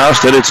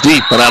across, and it's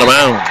deep and out of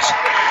bounds.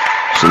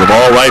 So the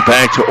ball right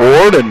back to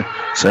Ord, and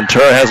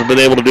Centura hasn't been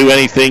able to do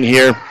anything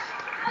here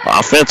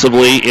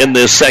offensively in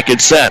this second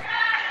set.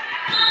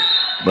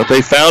 But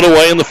they found a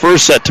way in the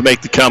first set to make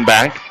the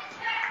comeback.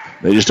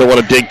 They just don't want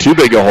to dig too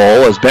big a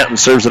hole as Benton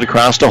serves it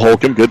across to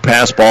Holcomb. Good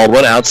pass,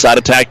 Baldwin. Outside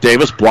attack,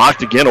 Davis.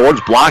 Blocked again.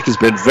 Ord's block has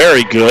been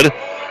very good.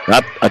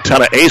 Not a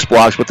ton of ace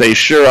blocks, but they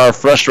sure are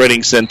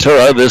frustrating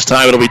Centura. This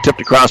time it'll be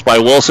tipped across by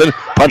Wilson.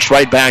 Punched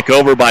right back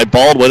over by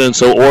Baldwin, and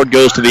so Ord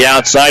goes to the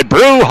outside.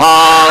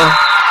 Bruja!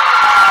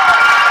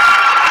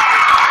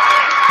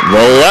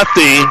 The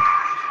lefty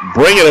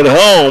bringing it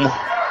home.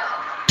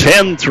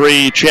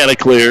 10-3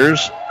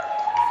 Chanticleers.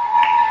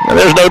 And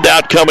there's no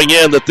doubt coming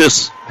in that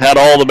this had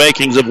all the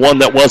makings of one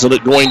that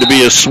wasn't going to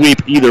be a sweep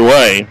either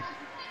way.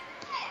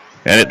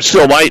 And it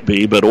still might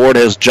be, but Ord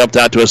has jumped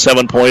out to a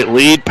 7-point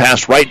lead.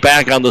 Passed right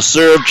back on the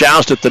serve,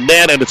 joust at the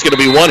net, and it's going to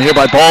be won here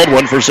by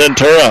Baldwin for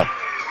Centura.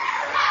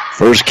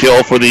 First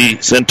kill for the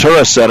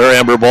Centura setter,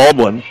 Amber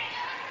Baldwin.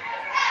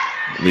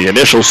 The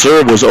initial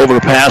serve was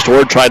overpassed.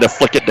 Ord tried to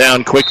flick it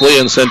down quickly,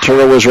 and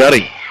Centura was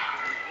ready.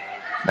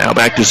 Now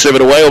back to serve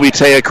it away will be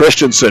Taya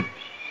Christensen.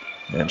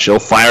 And she'll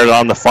fire it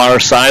on the far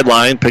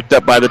sideline. Picked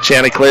up by the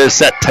Chanticleers,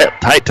 set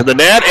tight to the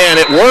net, and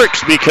it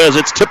works because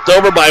it's tipped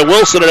over by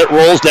Wilson, and it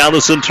rolls down the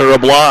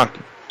Centura block.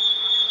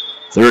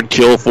 Third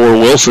kill for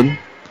Wilson.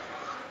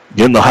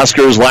 Again, the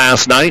Huskers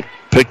last night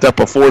picked up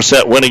a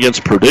 4-set win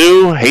against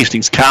Purdue.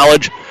 Hastings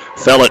College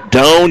fell at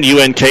Doane.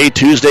 UNK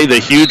Tuesday, the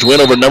huge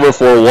win over number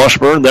 4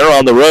 Washburn. They're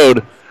on the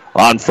road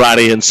on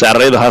Friday and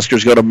Saturday. The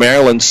Huskers go to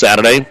Maryland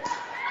Saturday.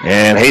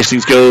 And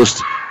Hastings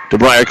goes to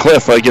Briar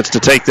Cliff, gets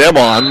to take them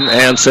on.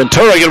 And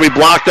Centura going to be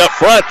blocked up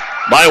front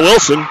by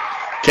Wilson.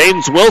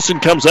 Cadence Wilson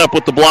comes up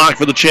with the block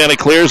for the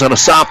Chanticleers on a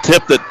soft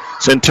tip that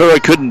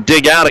Centura couldn't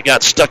dig out. It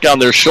got stuck on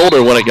their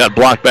shoulder when it got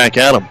blocked back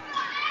at him.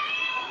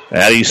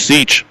 Addie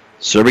Seach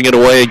serving it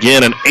away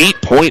again. An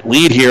 8-point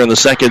lead here in the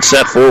second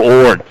set for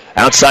Ord.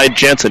 Outside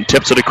Jensen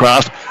tips it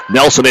across.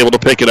 Nelson able to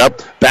pick it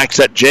up. Back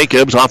set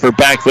Jacobs off her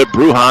back foot.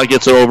 Bruja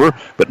gets over,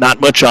 but not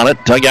much on it.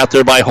 Dug out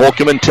there by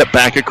Holcomb and tipped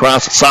back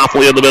across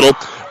softly in the middle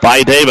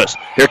by Davis.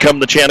 Here come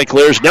the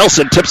Chanticleers.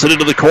 Nelson tips it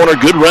into the corner.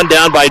 Good run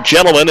down by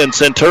Gentleman, and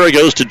Centura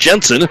goes to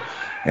Jensen.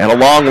 And a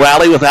long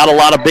rally without a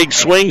lot of big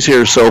swings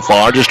here so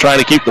far. Just trying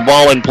to keep the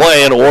ball in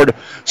play, and Ord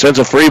sends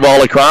a free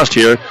ball across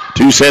here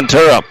to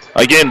Centura.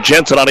 Again,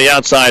 Jensen on the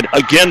outside.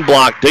 Again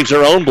blocked. Digs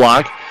her own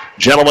block.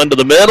 Gentleman to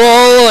the middle,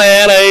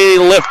 and a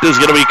lift is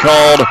going to be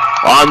called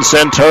on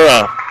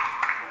Centura.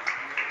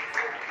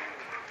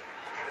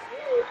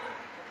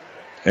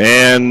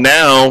 And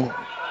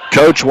now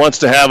Coach wants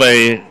to have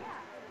a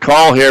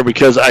call here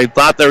because I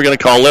thought they were going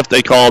to call lift.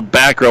 They called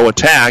back row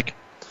attack.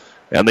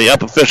 And the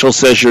up official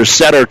says your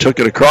setter took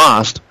it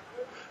across.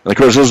 And of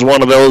course, this is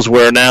one of those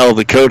where now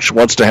the coach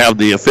wants to have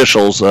the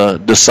officials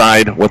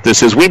decide what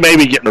this is. We may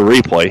be getting a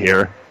replay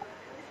here.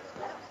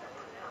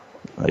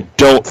 I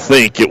don't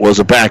think it was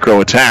a back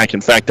row attack.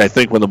 In fact, I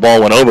think when the ball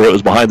went over, it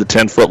was behind the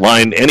 10-foot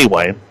line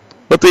anyway.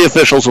 But the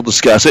officials will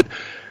discuss it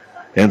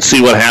and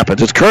see what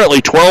happens. It's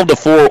currently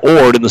 12-4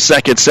 Ord in the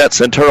second set.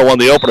 Centura won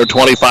the opener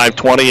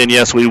 25-20, and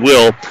yes, we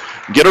will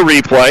get a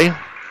replay.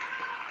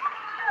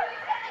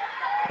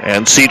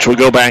 And Seach will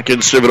go back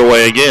and serve it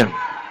away again.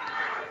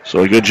 So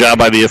a good job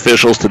by the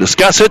officials to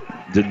discuss it.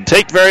 Didn't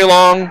take very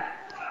long.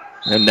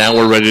 And now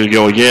we're ready to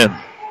go again.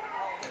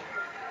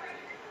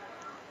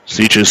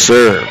 Seach's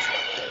serve.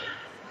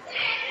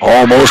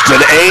 Almost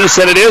an ace,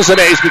 and it is an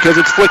ace because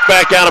it's flicked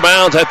back out of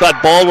bounds. I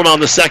thought Baldwin on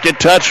the second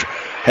touch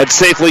had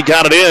safely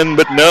got it in,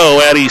 but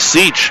no, Addie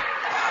Seach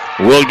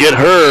will get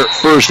her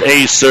first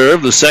ace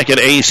serve, the second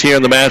ace here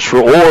in the match for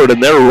Ord,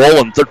 and they're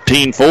rolling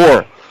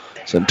 13-4.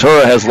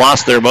 Centura has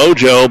lost their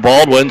mojo.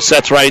 Baldwin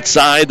sets right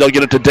side. They'll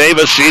get it to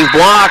Davis. She's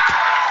blocked.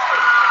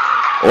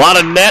 A lot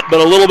of net, but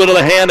a little bit of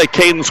the hand of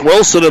Cadence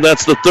Wilson, and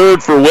that's the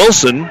third for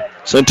Wilson.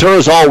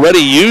 Centura's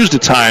already used a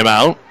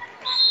timeout.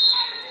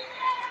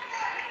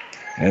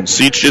 And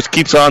Seach just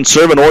keeps on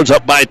serving. Ord's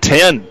up by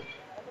 10.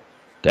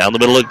 Down the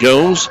middle it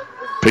goes.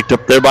 Picked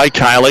up there by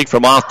Kylie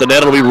from off the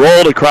net. It'll be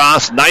rolled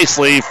across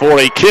nicely for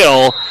a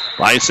kill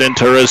by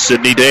Centura's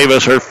Sydney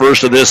Davis, her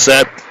first of this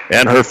set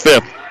and her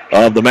fifth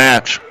of the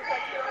match.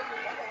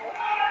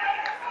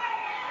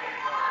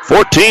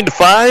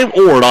 14-5,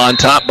 Ord on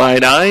top by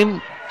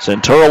 9.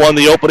 Centura won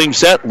the opening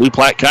set. Blue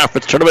Platte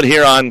Conference Tournament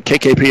here on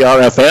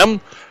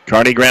KKPR-FM.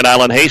 Kearney, Grand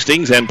Island,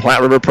 Hastings, and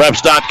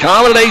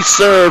PlatteRiverPreps.com. And an ace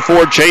serve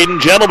for Jaden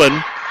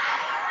Gentleman.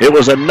 It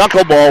was a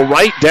knuckleball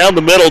right down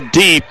the middle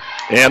deep.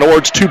 And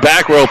Ord's two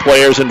back row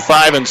players in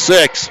 5 and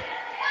 6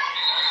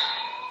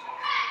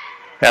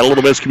 had a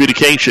little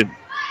miscommunication.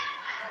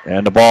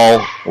 And the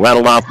ball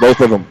rattled off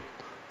both of them.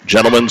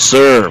 Gentleman's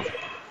serve.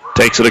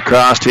 Takes it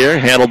across here.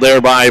 Handled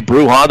there by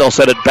Bruja. They'll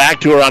set it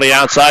back to her on the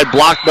outside.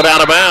 Blocked but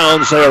out of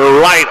bounds. They're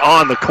right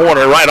on the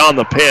corner, right on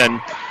the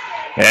pin.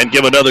 And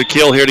give another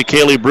kill here to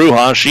Kaylee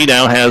Bruja. She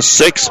now has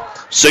 6.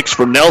 6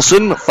 for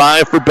Nelson,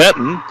 5 for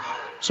Benton.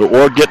 So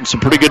Ord getting some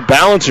pretty good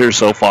balance here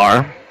so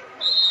far.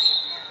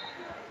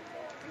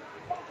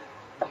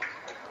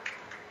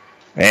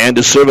 And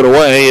to serve it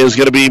away is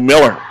going to be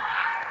Miller.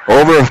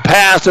 Over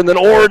pass, and then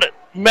Ord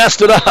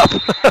messed it up.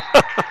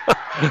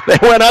 They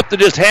went up to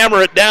just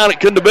hammer it down. It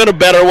couldn't have been a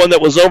better one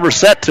that was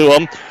overset to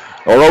them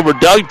or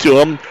overdug to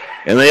them,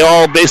 and they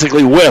all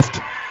basically whiffed.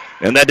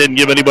 and that didn't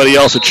give anybody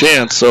else a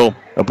chance. So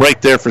a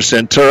break there for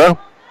Centura,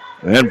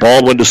 and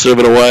Baldwin to serve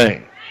it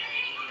away.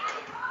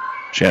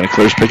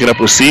 Chanticleer's picking up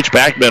with Seach,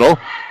 back middle.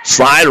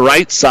 Slide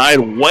right side,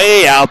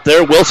 way out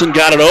there. Wilson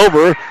got it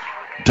over.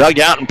 Dug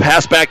out and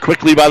passed back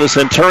quickly by the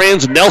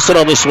Centurions. Nelson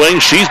on the swing.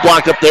 She's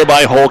blocked up there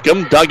by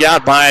Holcomb. Dug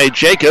out by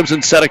Jacobs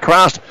and set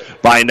across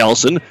by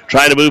Nelson.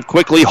 Trying to move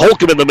quickly.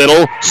 Holcomb in the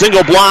middle.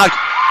 Single block.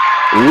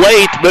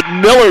 Late, but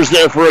Miller's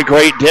there for a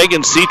great dig,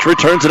 and Seach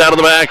returns it out of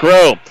the back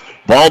row.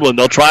 Baldwin,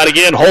 they'll try it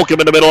again. Holcomb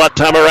in the middle that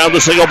time around the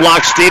single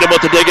block. Steedham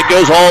with the dig. It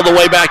goes all the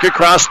way back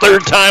across.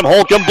 Third time,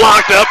 Holcomb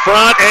blocked up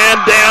front and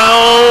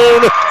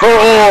down for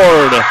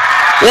Ord.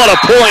 What a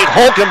point.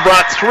 Holcomb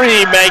brought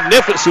 3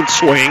 magnificent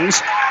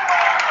swings.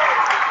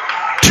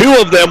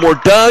 2 of them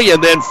were dug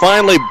and then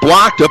finally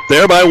blocked up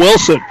there by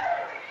Wilson.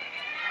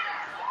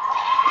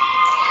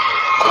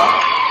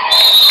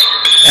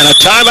 And a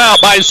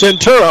timeout by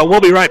Centura. We'll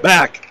be right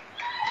back.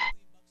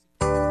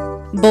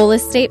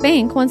 Bolus State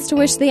Bank wants to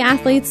wish the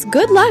athletes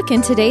good luck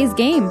in today's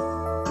game.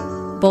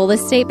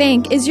 Bolus State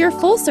Bank is your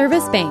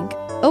full-service bank,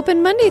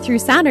 open Monday through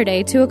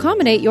Saturday to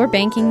accommodate your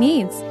banking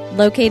needs.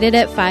 Located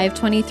at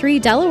 523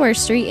 Delaware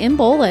Street in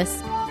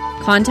Bolus.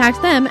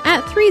 Contact them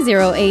at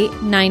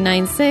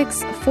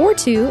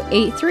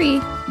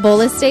 308-996-4283.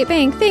 Bolus State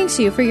Bank thanks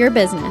you for your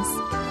business.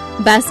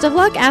 Best of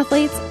luck,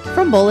 athletes,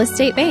 from Bolus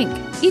State Bank.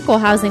 Equal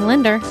housing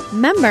lender,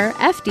 member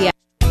FDIC.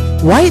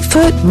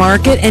 Whitefoot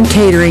Market and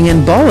Catering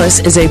in Bolus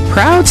is a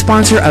proud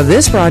sponsor of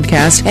this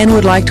broadcast and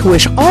would like to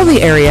wish all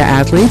the area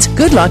athletes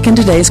good luck in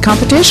today's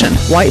competition.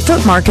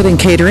 Whitefoot Market and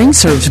Catering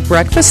serves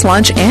breakfast,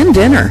 lunch, and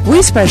dinner.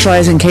 We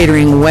specialize in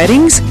catering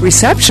weddings,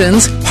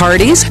 receptions,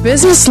 parties,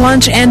 business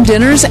lunch and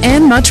dinners,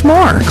 and much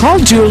more. Call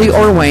Julie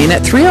or Wayne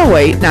at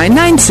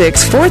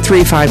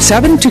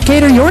 308-996-4357 to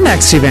cater your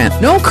next event.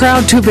 No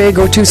crowd too big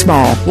or too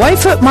small.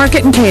 Whitefoot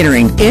Market and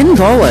Catering in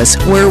Bolus,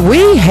 where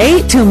we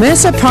hate to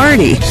miss a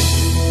party.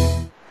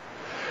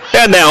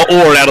 And now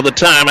Ord out of the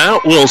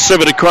timeout. We'll serve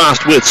it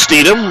across with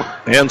Steedham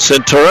and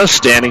Centura.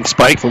 Standing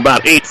spike from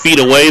about 8 feet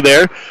away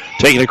there.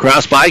 Taken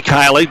across by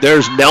Kylie.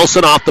 There's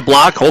Nelson off the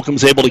block.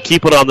 Holcomb's able to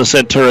keep it on the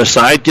Centura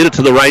side. Get it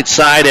to the right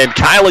side, and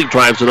Kylie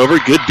drives it over.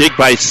 Good dig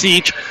by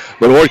Seach,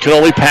 but Ord can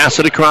only pass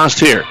it across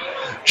here.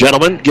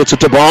 Gentleman gets it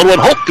to Baldwin.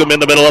 Holcomb in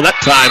the middle, and that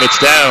time it's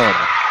down.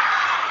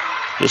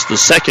 Just the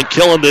second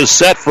kill in this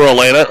set for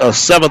Elena, a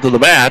 7th of the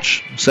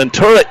match.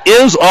 Centura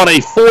is on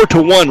a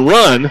 4-1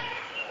 run.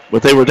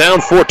 But they were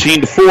down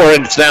 14-4,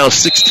 and it's now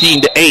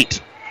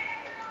 16-8.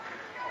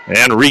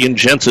 And Regan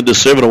Jensen to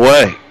serve it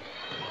away.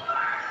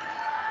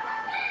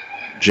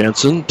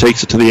 Jensen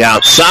takes it to the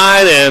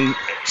outside and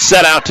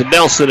set out to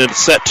Nelson, and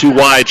set too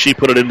wide. She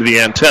put it into the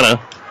antenna.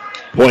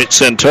 Point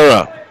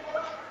Centura.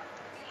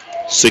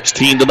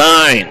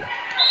 16-9.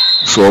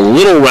 So a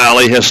little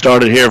rally has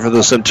started here for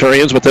the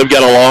Centurions, but they've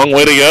got a long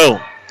way to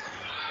go.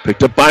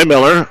 Picked up by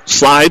Miller.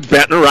 Slides,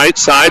 Benton right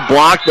side,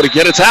 blocked, but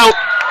again it's out.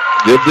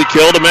 Give the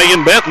kill to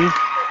Megan Benton.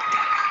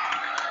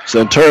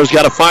 Centura's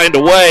got to find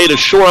a way to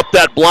shore up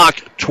that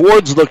block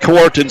towards the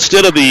court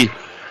instead of the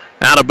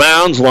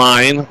out-of-bounds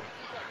line.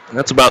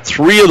 That's about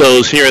 3 of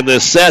those here in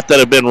this set that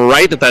have been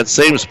right at that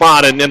same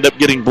spot and end up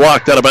getting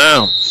blocked out of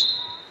bounds.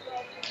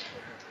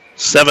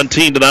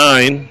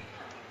 17-9.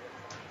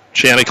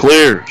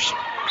 Chanticleers.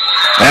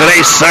 And an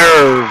ace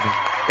serve.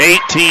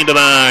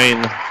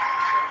 18-9.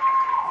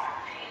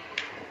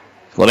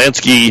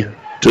 Klenensky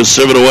to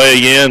serve it away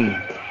again.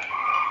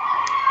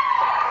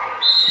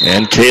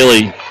 And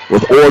Kaylee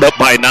with Ord up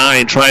by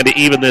 9, trying to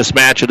even this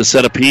match at a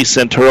set apiece.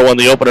 Centura won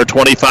the opener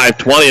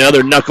 25-20.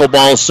 Another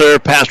knuckleball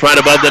serve passed right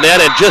above the net,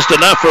 and just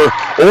enough for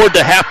Ord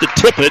to have to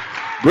tip it.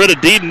 Britta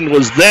Deaton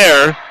was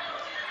there,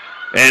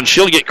 and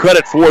she'll get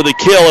credit for the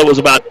kill. It was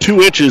about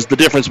 2 inches, the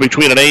difference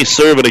between an ace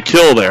serve and a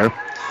kill there.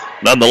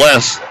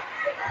 Nonetheless,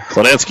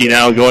 Klenensky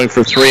now going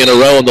for 3 in a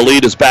row, and the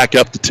lead is back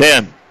up to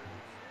 10.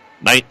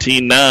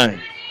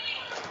 19-9.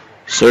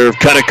 Serve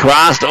cut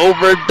across,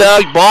 over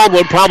Doug.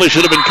 Baldwin probably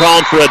should have been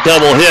called for a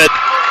double hit,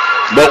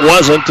 but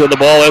wasn't, and the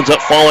ball ends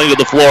up falling to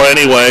the floor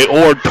anyway.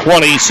 Ord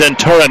 20,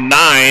 Centura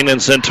 9,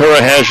 and Centura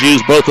has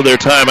used both of their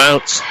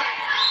timeouts.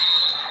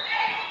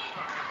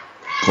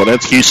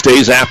 Klenensky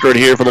stays after it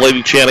here for the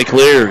Lady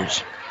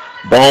Chanticleers.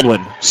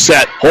 Baldwin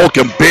set.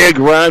 Holcomb, big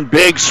run,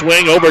 big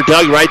swing over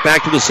Doug, right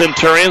back to the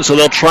Centurions, so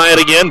they'll try it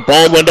again.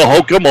 Baldwin to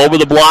Holcomb, over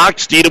the block.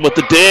 Steedham with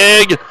the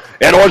dig,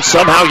 and Ord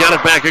somehow got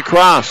it back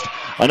across.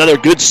 Another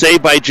good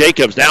save by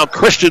Jacobs. Now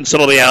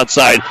Christensen on the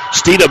outside.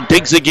 Steedham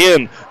digs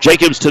again.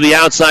 Jacobs to the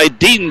outside.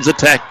 Deaton's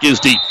attack is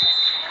deep.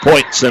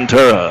 Point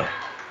Centura.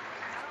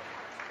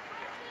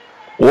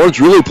 Ord's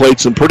really played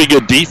some pretty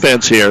good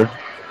defense here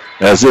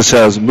as this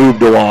has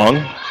moved along.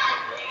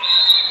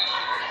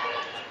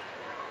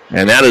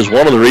 And that is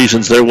one of the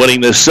reasons they're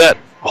winning this set.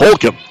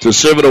 Holcomb to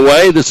serve it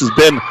away. This has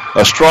been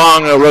a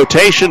strong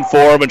rotation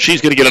for him, and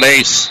she's going to get an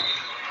ace.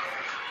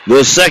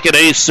 The second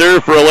ace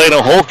serve for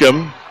Elena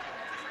Holcomb.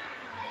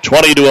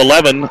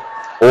 20-11,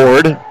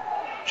 Ord.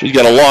 She's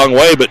got a long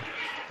way, but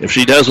if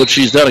she does what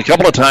she's done a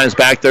couple of times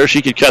back there,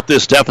 she could cut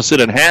this deficit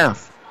in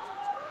half.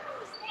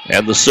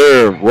 And the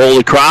serve, roll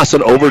across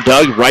and over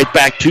dug, right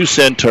back to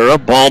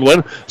Centura.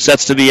 Baldwin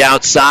sets to the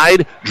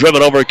outside,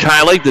 driven over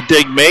Kylie. The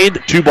dig made,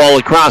 2-ball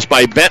across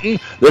by Benton.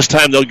 This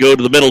time they'll go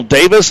to the middle.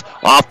 Davis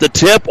off the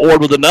tip, Ord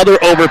with another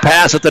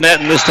overpass at the net,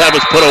 and this time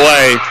it's put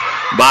away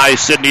by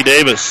Sydney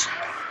Davis.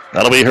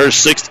 That'll be her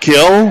 6th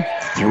kill,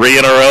 3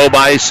 in a row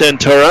by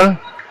Centura.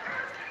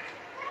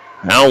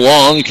 How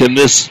long can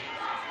this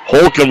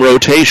Holcomb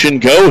rotation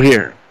go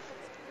here?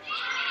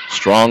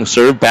 Strong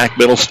serve, back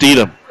middle,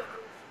 Steedham.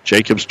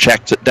 Jacobs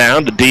checks it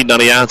down to Deaton on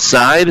the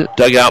outside.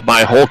 Dug out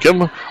by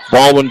Holcomb.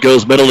 Baldwin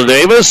goes middle to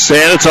Davis,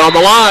 and it's on the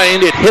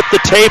line. It hit the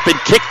tape and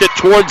kicked it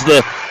towards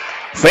the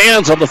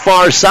fans on the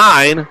far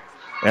side. And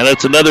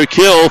it's another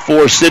kill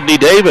for Sydney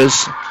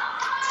Davis.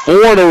 4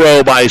 in a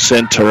row by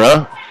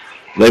Centura.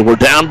 They were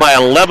down by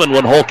 11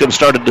 when Holcomb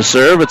started to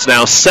serve. It's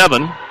now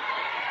 7.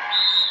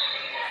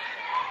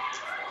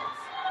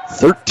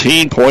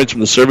 13 points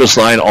from the service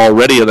line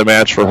already in the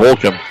match for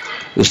Holcomb.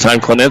 This time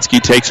Klenensky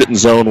takes it in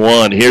zone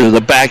 1. Here's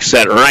the back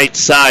set, right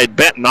side.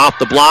 Benton off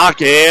the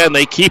block, and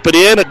they keep it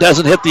in. It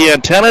doesn't hit the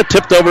antenna.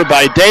 Tipped over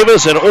by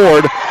Davis, and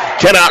Ord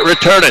cannot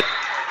return it.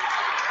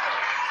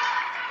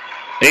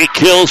 8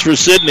 kills for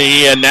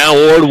Sydney, and now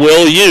Ord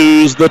will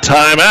use the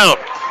timeout.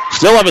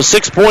 Still have a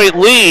 6-point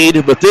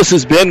lead, but this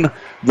has been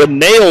the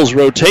nails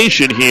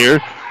rotation here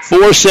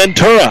for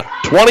Centura.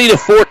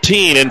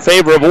 20-14 in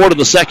favor of Ord in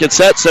the second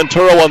set.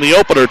 Centura won the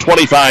opener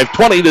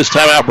 25-20. This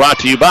timeout brought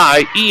to you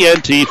by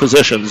ENT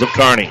Physicians of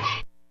Kearney.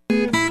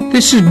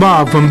 This is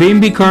Bob from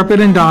B&B Carpet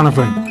and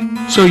Donovan.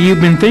 So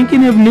you've been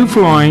thinking of new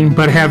flooring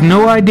but have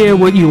no idea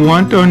what you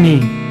want or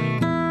need.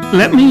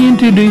 Let me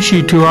introduce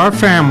you to our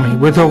family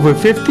with over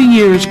 50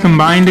 years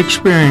combined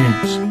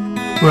experience.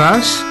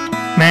 Russ,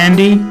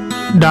 Mandy,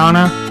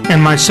 Donna,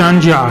 and my son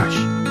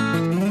Josh.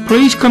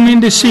 Please come in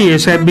to see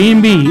us at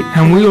B&B,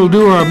 and we will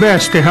do our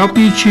best to help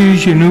you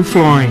choose your new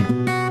flooring.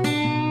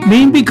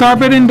 B&B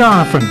Carpet and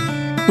Donovan,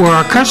 where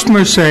our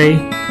customers say,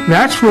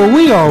 that's where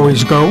we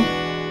always go.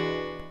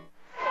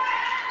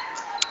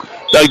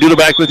 Doug Duda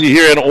back with you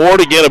here in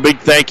Ord. Again, a big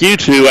thank you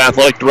to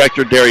Athletic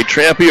Director Derry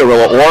Trampy,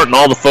 Arilla Ort, and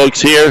all the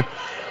folks here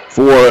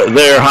for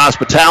their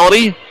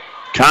hospitality.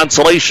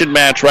 Consolation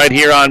match right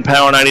here on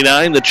Power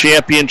 99. The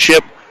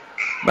championship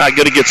not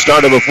going to get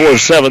started before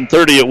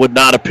 7:30, it would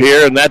not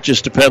appear, and that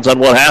just depends on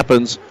what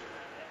happens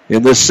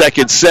in this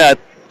second set.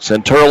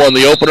 Centura won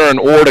the opener, and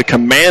Ord a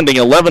commanding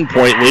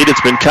 11-point lead.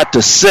 It's been cut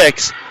to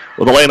 6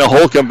 with Elena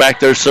Holcomb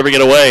back there serving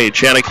it away.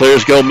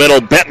 Chanticleers go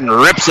middle. Benton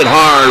rips it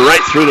hard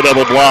right through the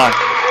double block.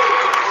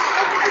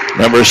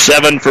 Number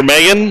 7 for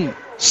Megan.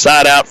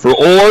 Side out for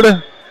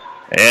Ord.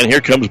 And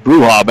here comes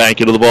Bruja back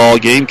into the ball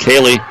game.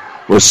 Kaylee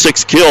with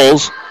 6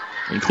 kills,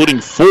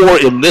 including 4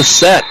 in this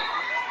set.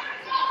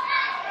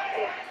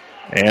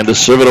 And to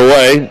serve it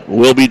away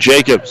will be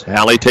Jacobs.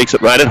 Hallie takes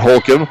it right at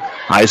Holcomb.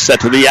 High set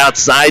to the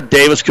outside.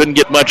 Davis couldn't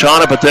get much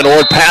on it, but then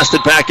Ord passed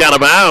it back out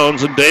of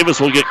bounds, and Davis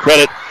will get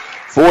credit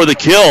for the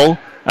kill.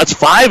 That's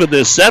 5 in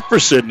this set for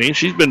Sydney.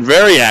 She's been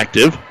very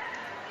active.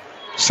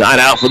 Side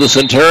out for the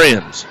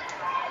Centurions.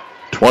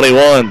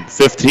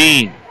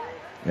 21-15.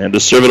 And to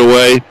serve it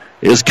away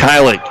is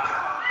Kylie.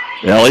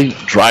 Ellie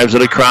drives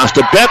it across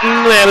to Benton,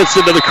 and it's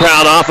into the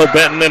crowd off of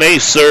Benton, an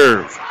ace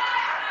serve.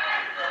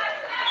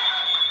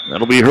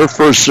 That'll be her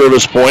first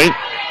service point.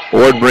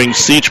 Ord brings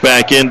Seach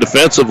back in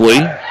defensively.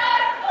 And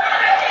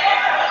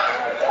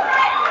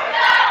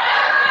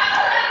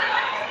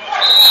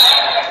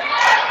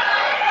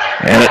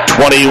at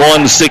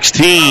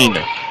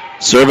 21-16,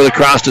 serve it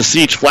across to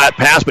Seach, flat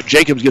pass, but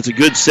Jacobs gets a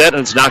good set,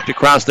 and it's knocked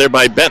across there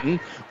by Benton.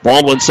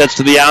 Baldwin sets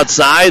to the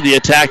outside. The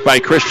attack by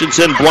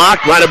Christensen,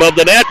 blocked right above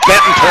the net.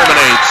 Benton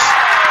terminates.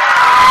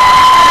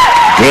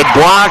 Good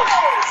block,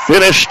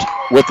 finished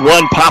with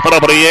one popping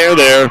up in the air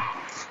there.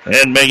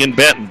 And Megan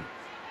Benton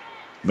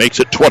makes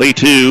it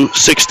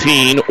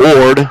 22-16,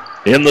 Ord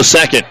in the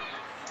second.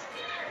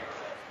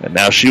 And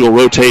now she will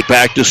rotate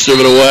back to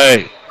serve it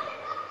away.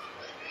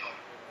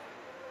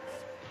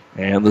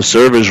 And the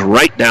serve is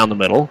right down the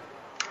middle.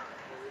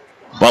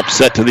 Bump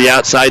set to the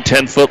outside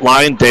 10-foot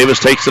line. Davis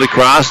takes it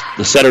across.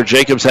 The setter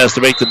Jacobs has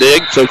to make the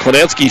dig. So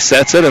Klenensky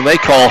sets it, and they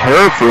call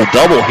her for a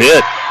double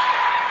hit.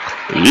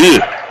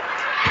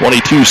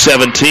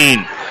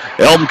 22-17.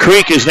 Elm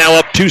Creek is now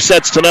up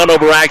 2-0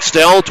 over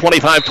Axtell,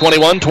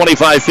 25-21,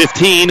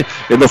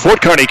 25-15 in the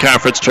Fort Kearney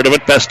Conference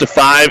Tournament. Best of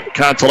 5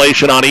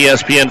 consolation on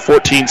ESPN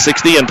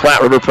 1460 and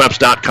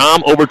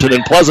PlatteRiverPreps.com. Overton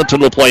and Pleasanton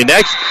will play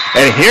next.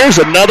 And here's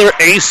another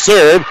ace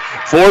serve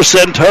for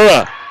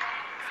Centura.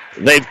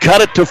 They've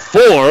cut it to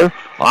 4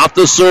 off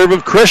the serve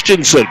of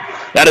Christensen.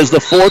 That is the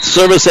 4th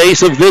service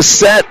ace of this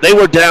set. They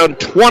were down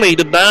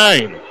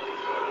 20-9.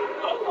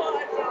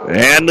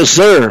 And the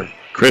serve.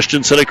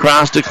 Christensen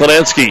across to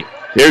Klenensky.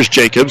 Here's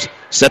Jacobs,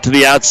 set to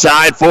the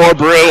outside for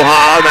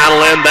Bruja.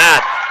 That'll end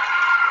that.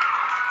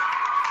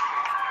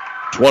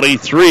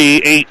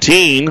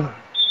 23-18.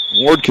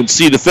 Ward can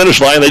see the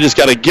finish line. They just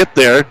got to get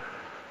there.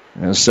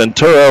 And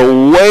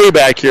Centura way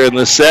back here in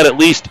this set. At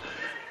least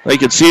they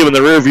could see him in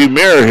the rearview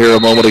mirror here a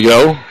moment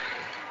ago.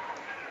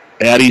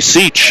 Addie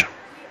Seach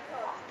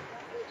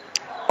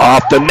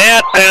Off the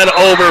net and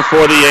over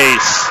for the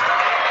ace.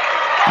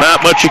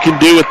 Not much you can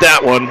do with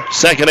that one.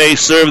 Second ace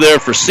serve there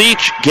for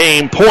Seach.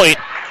 Game point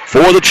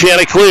for the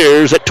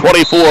Chanticleers at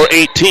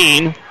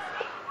 24-18.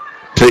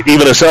 To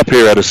even us up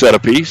here at a set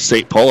apiece,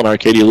 St. Paul and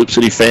Arcadia Loop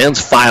City fans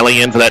filing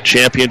in for that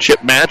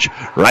championship match.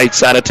 Right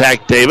side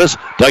attack Davis,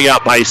 dug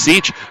out by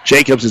Seach.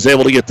 Jacobs is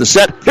able to get the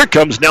set. Here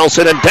comes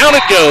Nelson, and down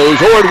it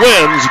goes. Ord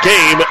wins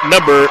game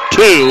number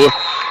 2,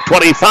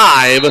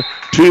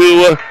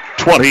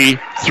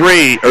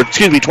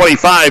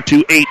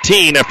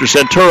 25-18 after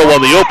Centura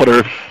won the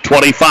opener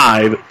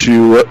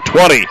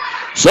 25-20.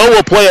 So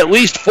we'll play at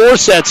least 4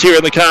 sets here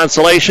in the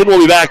consolation. We'll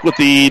be back with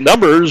the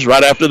numbers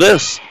right after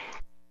this.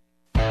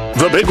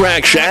 The Big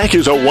Rack Shack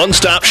is a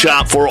one-stop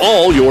shop for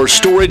all your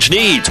storage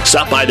needs.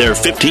 Stop by their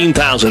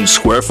 15,000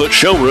 square foot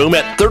showroom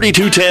at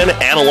 3210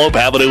 Antelope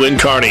Avenue in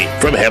Kearney.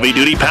 From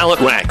heavy-duty pallet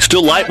racks to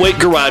lightweight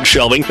garage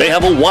shelving, they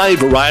have a wide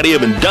variety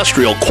of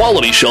industrial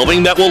quality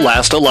shelving that will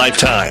last a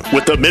lifetime.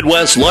 With the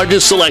Midwest's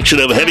largest selection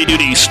of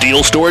heavy-duty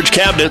steel storage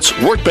cabinets,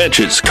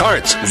 workbenches,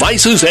 carts,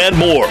 vices, and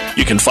more.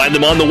 You can find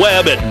them on the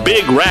web at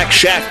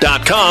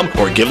BigRackShack.com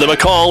or give them a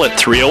call at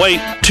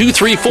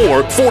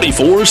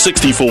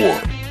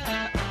 308-234-4464.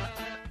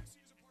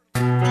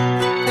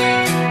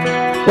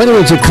 Whether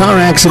it's a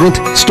car accident,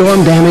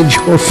 storm damage,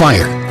 or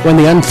fire, when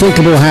the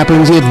unthinkable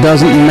happens, it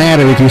doesn't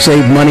matter if you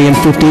save money in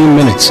 15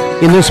 minutes.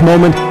 In this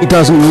moment, it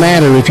doesn't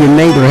matter if your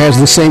neighbor has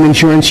the same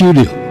insurance you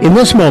do. In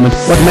this moment,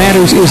 what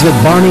matters is that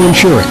Barney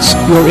Insurance,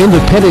 your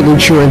independent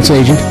insurance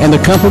agent, and the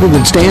company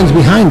that stands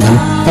behind them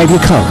have you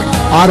covered.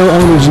 Auto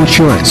Owners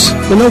Insurance,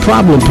 the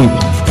no-problem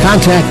people.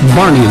 Contact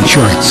Barney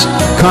Insurance,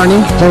 Kearney,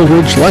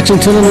 Holdridge,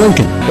 Lexington, and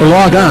Lincoln, or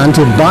log on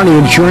to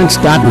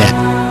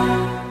barneyinsurance.net.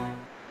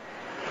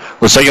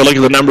 Let's take a look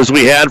at the numbers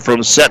we had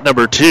from set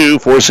number 2.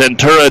 For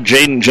Centura,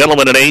 Jaden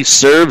Gentleman an ace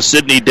serve.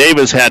 Sydney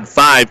Davis had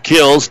 5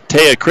 kills.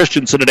 Taya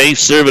Christensen an ace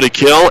serve and a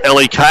kill.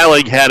 Ellie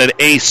Kylig had an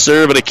ace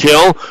serve and a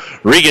kill.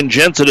 Regan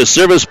Jensen a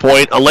service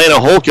point. Elena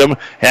Holcomb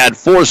had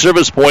 4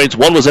 service points.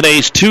 1 was an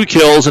ace, 2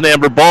 kills, and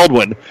Amber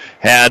Baldwin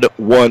had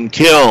 1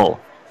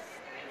 kill.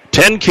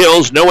 10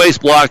 kills, no ace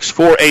blocks,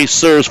 4 ace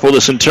serves for the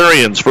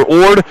Centurions. For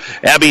Ord,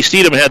 Abby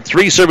Steedham had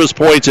 3 service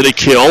points and a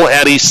kill.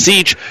 Addie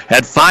Seach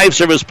had 5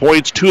 service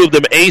points, 2 of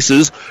them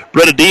aces.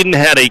 Britta Deaton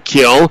had a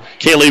kill.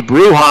 Kaylee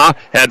Bruja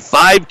had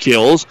 5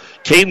 kills.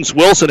 Cadence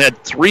Wilson had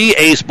 3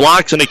 ace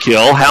blocks and a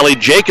kill. Hallie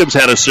Jacobs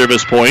had a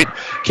service point.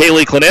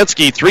 Kaylee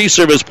Klinetsky, 3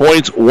 service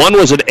points. 1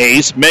 was an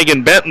ace.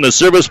 Megan Benton, a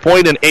service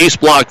point and ace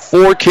block,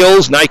 4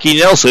 kills. Nike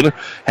Nelson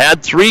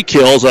had 3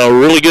 kills. A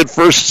really good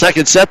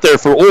second set there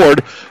for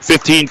Ord.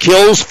 15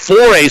 kills,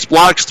 4 ace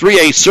blocks, 3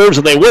 ace serves,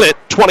 and they win it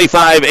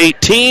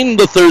 25-18.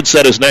 The third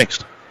set is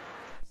next.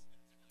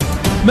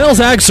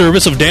 Mel's Ag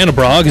Service of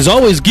Dannebrog is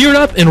always geared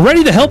up and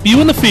ready to help you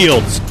in the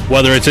fields.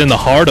 Whether it's in the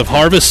heart of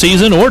harvest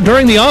season or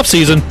during the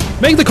off-season,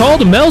 make the call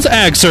to Mel's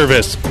Ag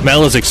Service.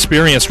 Mel is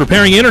experienced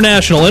repairing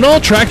international and all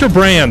tractor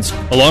brands,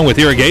 along with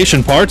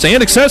irrigation parts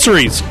and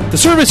accessories. The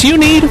service you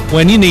need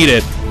when you need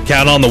it.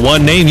 Count on the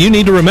one name you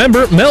need to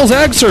remember, Mel's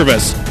Ag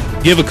Service.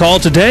 Give a call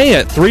today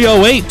at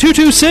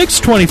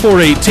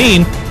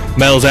 308-226-2418.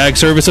 Mel's Ag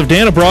Service of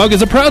Dannebrog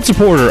is a proud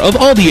supporter of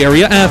all the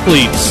area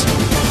athletes.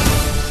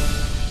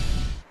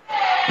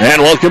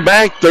 And welcome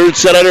back. Third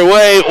set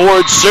underway.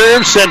 Ord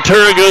serves.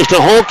 Centura goes to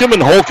Holcomb,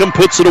 and Holcomb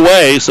puts it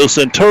away. So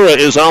Centura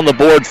is on the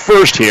board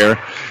first here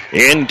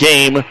in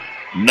game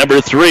number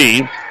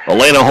 3.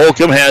 Elena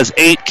Holcomb has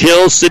 8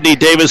 kills. Sydney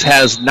Davis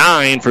has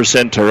 9 for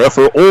Centura.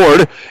 For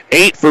Ord,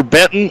 8 for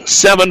Benton,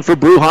 7 for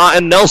Bruja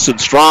and Nelson.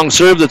 Strong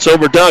serve that's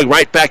over Doug.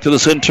 Right back to the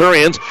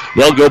Centurions.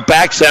 They'll go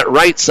back set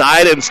right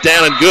side, and it's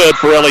down and good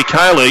for Ellie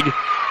Kylig.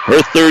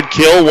 Her third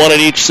kill, 1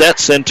 in each set.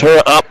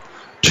 Centura up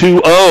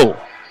 2-0.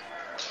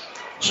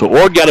 So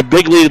Ord got a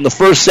big lead in the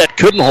first set,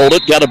 couldn't hold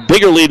it. Got a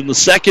bigger lead in the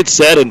second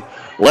set and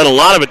let a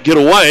lot of it get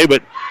away,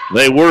 but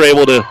they were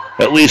able to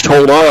at least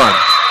hold on.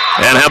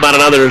 And how about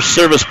another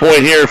service point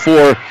here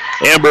for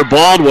Amber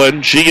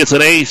Baldwin? She gets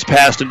an ace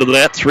passed into the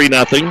net,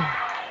 3-0.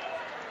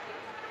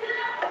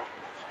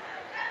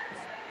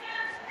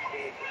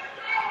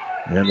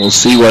 And we'll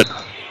see what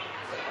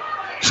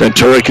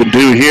Centura can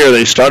do here.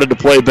 They started to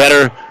play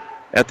better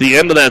at the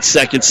end of that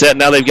second set.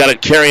 Now they've got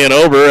it carrying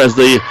over as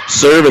the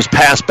serve is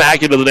passed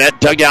back into the net.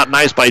 Dug out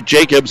nice by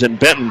Jacobs, and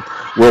Benton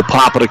will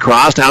pop it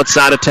across.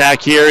 Outside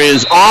attack here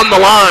is on the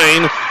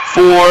line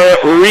for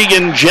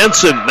Regan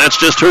Jensen. That's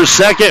just her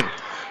second.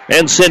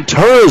 And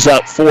Centura's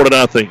up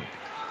 4-0.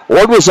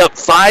 Ord was up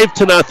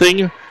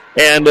 5-0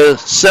 and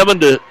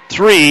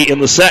 7-3 in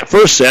the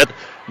first set.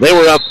 They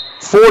were up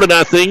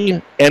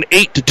 4-0 and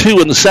 8-2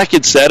 in the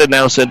second set, and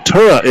now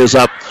Centura is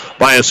up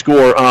by a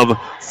score of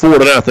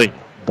 4-0.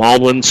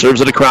 Baldwin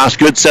serves it across.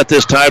 Good set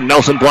this time.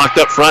 Nelson blocked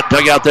up front.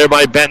 Dug out there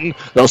by Benton.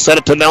 They'll set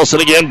it to Nelson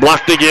again.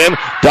 Blocked again.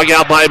 Dug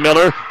out by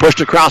Miller.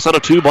 Pushed across on a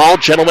 2-ball.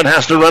 Gentleman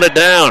has to run it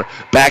down.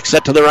 Back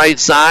set to the right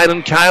side,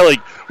 and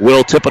Kylie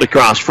will tip it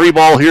across. Free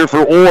ball here for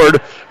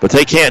Ord, but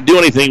they can't do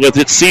anything with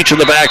it. Seach in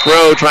the back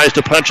row tries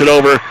to punch it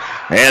over,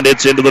 and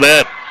it's into the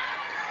net.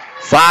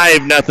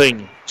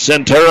 5-0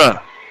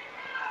 Centura.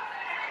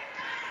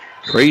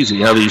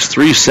 Crazy how these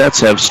 3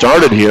 sets have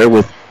started here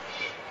with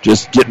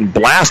just getting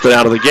blasted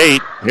out of the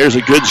gate. Here's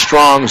a good,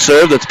 strong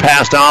serve that's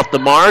passed off the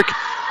mark.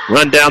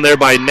 Run down there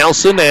by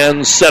Nelson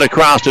and set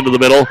across into the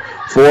middle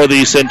for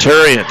the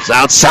Centurions.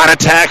 Outside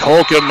attack,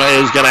 Holcomb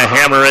is going to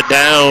hammer it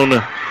down.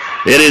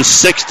 It is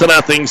 6-0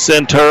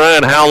 Centura,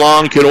 and how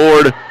long can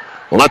Ord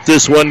let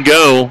this one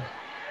go?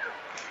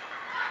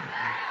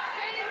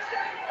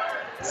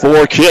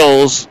 4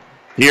 kills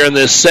here in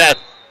this set,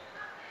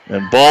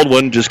 and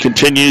Baldwin just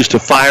continues to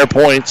fire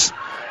points.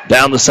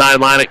 Down the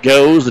sideline it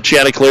goes. The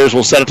Chanticleers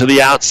will set it to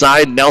the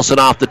outside. Nelson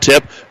off the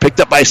tip.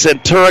 Picked up by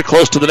Centura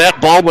close to the net.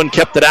 Baldwin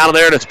kept it out of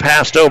there, and it's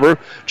passed over.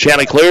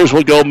 Chanticleers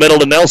will go middle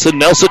to Nelson.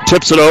 Nelson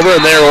tips it over,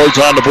 and there Ord's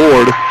on the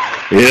board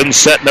in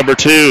set number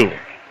 2.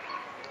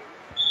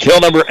 Kill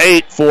number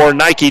 8 for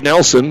Nike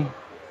Nelson.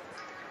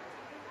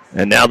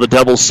 And now the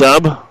double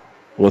sub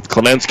with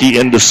Klemensky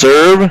in to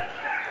serve.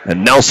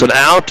 And Nelson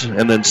out,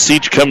 and then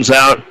Seach comes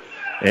out,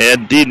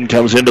 and Deeden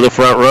comes into the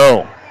front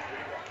row.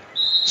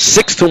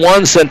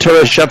 6-1,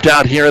 Centura jumped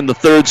out here in the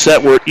 3rd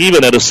set. We're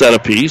even at a set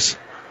apiece.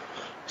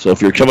 So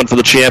if you're coming for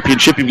the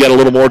championship, you've got a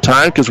little more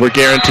time because we're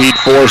guaranteed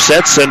 4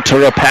 sets.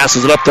 Centura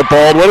passes it up to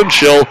Baldwin, and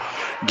she'll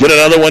get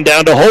another one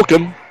down to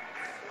Holcomb.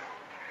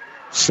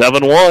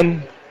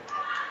 7-1.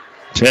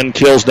 10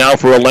 kills now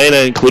for Elena,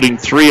 including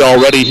 3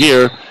 already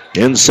here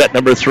in set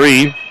number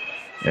 3.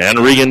 And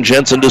Regan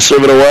Jensen to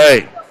serve it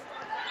away.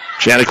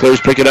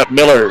 Chanticleers pick it up.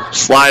 Miller,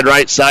 slide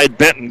right side.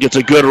 Benton gets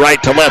a good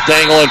right to left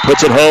angle and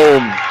puts it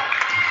home.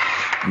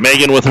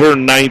 Megan with her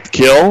 9th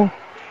kill.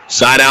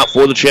 Side out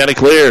for the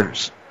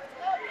Chanticleers.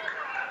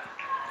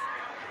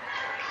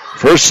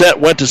 First set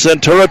went to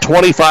Centura,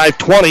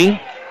 25-20.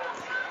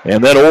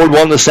 And then Ord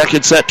won the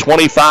second set,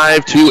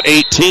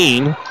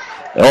 25-18.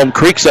 Elm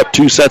Creek's up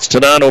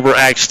 2-0 over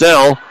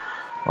Axtell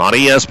on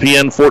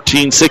ESPN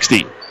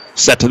 1460.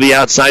 Set to the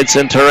outside.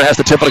 Centura has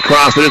to tip it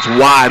across, but it's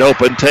wide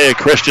open. Taya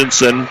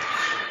Christensen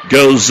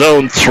goes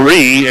zone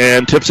 3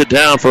 and tips it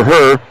down for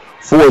her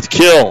 4th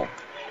kill.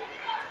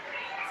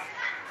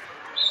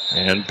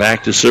 And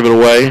back to serve it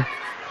away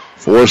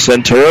for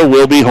Centura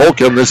will be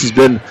Holcomb. This has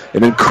been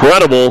an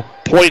incredible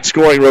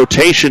point-scoring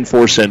rotation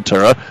for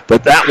Centura,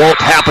 but that won't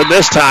happen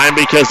this time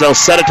because they'll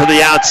set it to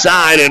the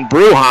outside, and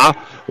Bruja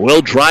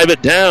will drive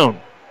it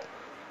down.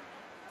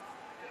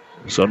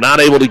 So not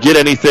able to get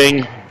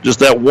anything, just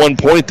that 1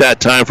 point that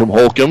time from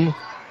Holcomb.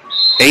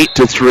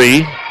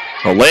 8-3.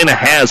 Elena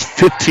has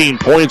 15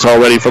 points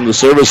already from the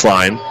service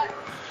line.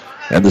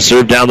 And the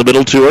serve down the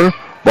middle to her.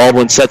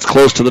 Baldwin sets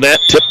close to the net.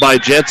 Tipped by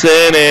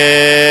Jensen.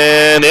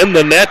 And in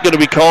the net, going to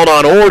be called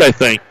on Ord, I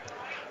think.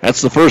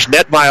 That's the first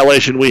net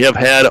violation we have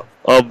had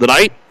of the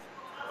night.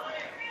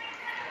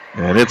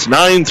 And it's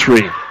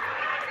 9-3.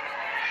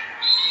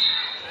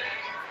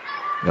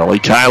 Ellie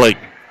Kylie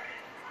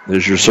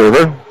is your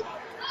server.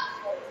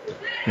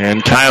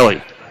 And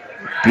Kylie,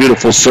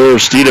 beautiful serve.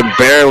 Steedham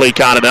barely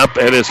caught it up,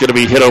 and it's going to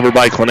be hit over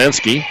by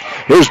Klemensky.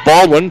 Here's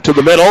Baldwin to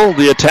the middle.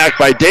 The attack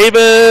by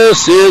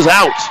Davis is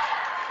out.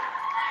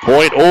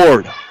 Point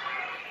Ord.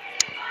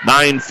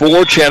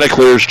 9-4,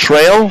 Chanticleers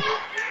trail.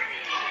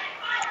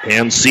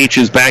 And Seach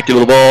is back into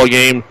the ball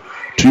game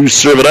to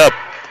serve it up.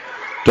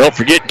 Don't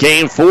forget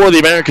Game 4 of the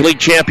American League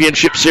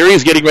Championship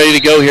Series getting ready to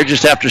go here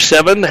just after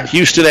 7.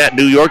 Houston at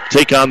New York to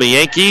take on the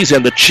Yankees,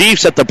 and the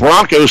Chiefs at the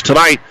Broncos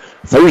tonight.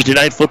 Thursday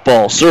night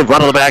football. Serve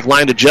right on the back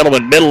line to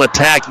Gentleman. Middle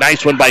attack.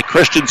 Nice one by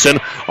Christensen.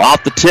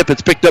 Off the tip.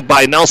 It's picked up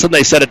by Nelson.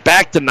 They set it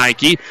back to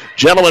Nike.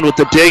 Gentleman with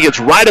the dig. It's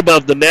right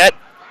above the net.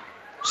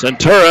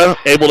 Centura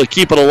able to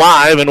keep it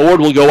alive, and Ord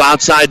will go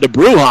outside to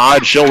Bruja,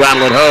 and she'll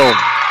rattle it home.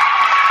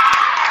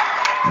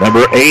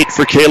 Number 8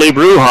 for Kaylee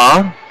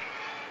Bruja.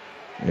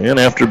 And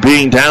after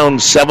being down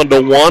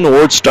 7-1,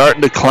 Ord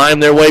starting to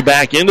climb their way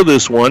back into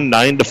this one,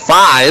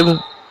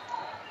 9-5.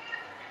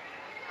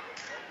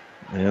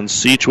 And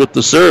Seach with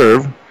the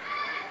serve. And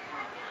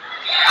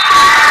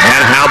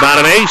how about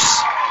an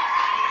ace?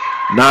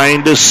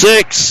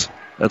 9-6.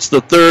 That's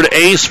the 3rd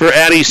ace for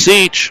Addie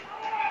Seach.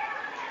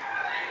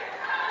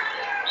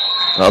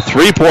 A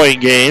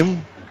 3-point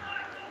game.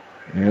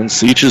 And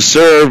Seach's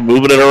serve,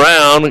 moving it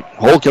around.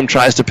 Holcomb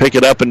tries to pick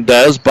it up and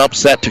does. Bump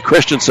set to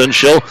Christensen.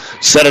 She'll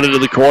set it into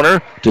the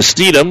corner to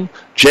Steedham.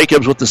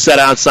 Jacobs with the set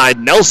outside.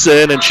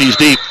 Nelson, and she's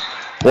deep.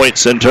 Point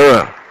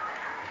Centura.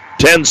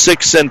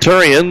 10-6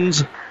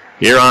 Centurions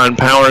here on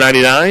Power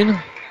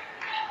 99.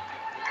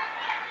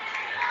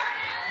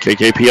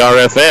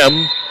 KKPR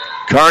FM.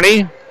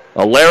 Kearney,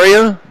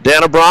 Elaria,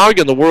 Dannebrog,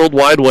 and the World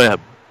Wide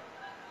Web.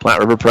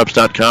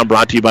 PlatteRiverPreps.com,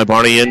 brought to you by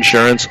Barney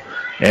Insurance.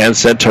 And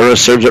Centura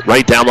serves it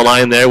right down the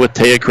line there with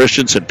Taya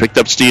Christensen. Picked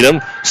up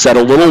Steedham, set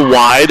a little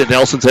wide, and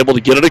Nelson's able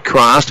to get it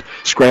across.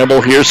 Scramble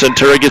here.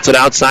 Centura gets it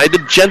outside to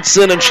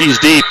Jensen, and she's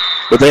deep.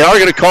 But they are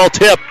going to call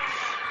tip,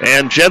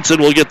 and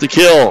Jensen will get the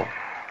kill.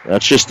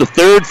 That's just the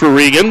 3rd for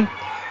Regan.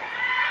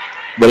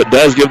 But it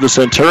does give the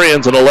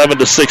Centurions an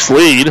 11-6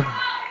 lead.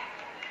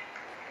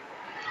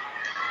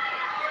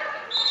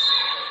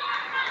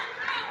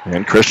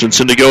 And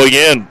Christensen to go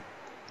again.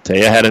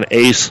 Taya had an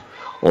ace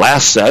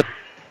last set.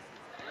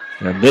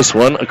 And this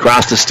one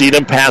across to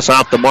Steedham, pass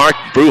off the mark.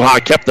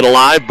 Bruja kept it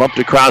alive, bumped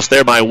across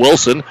there by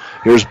Wilson.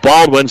 Here's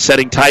Baldwin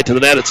setting tight to the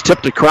net. It's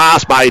tipped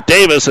across by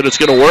Davis, and it's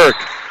going to work.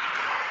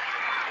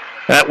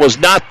 That was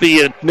not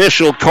the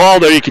initial call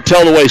there. You could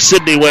tell the way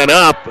Sydney went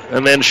up,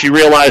 and then she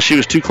realized she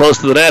was too close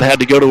to the net, had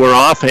to go to her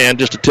offhand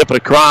just to tip it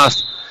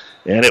across,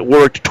 and it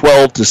worked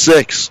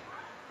 12-6.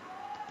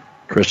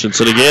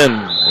 Christensen again,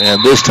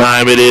 and this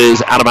time it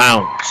is out of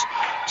bounds.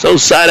 So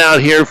side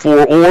out here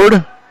for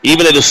Ord.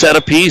 Even at a set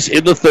apiece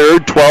in the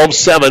third,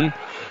 12-7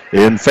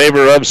 in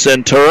favor of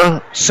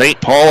Centura.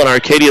 St. Paul and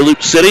Arcadia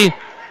Loop City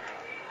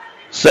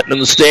sitting in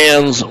the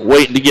stands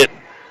waiting to get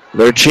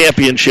their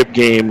championship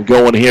game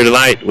going here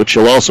tonight, which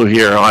you'll also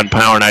hear on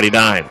Power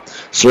 99.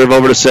 Serve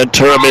over to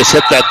Centura, miss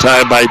hit that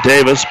time by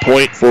Davis.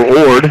 Point for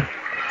Ord.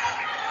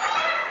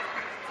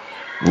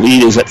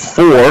 Lead is at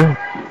 4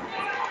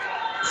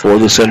 for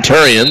the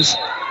Centurions.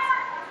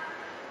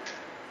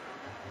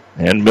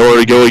 And Miller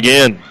to go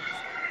again.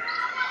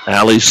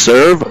 Alley's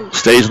serve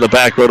stays in the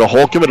back row to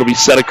Holcomb. It'll be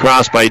set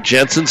across by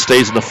Jensen.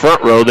 Stays in the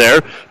front row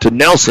there to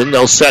Nelson.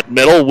 They'll set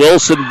middle.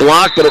 Wilson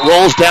blocked, but it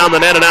rolls down the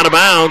net and out of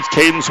bounds.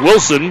 Cadence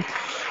Wilson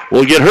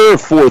will get her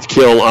 4th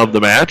kill of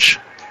the match.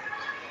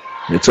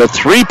 It's a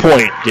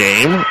 3-point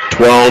game,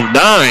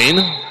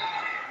 12-9.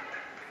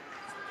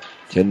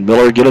 Can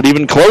Miller get it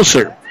even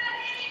closer?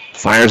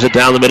 Fires it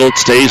down the middle. It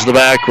stays in the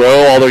back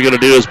row. All they're going to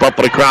do is bump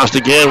it across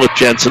again with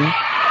Jensen,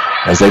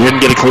 as they didn't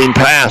get a clean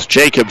pass.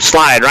 Jacobs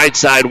slide right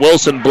side.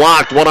 Wilson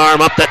blocked. One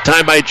arm up that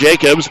time by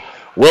Jacobs.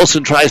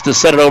 Wilson tries to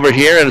set it over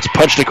here, and it's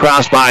punched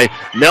across by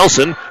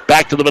Nelson.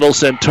 Back to the middle,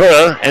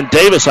 Centura, and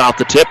Davis off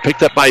the tip,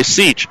 picked up by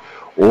Seach.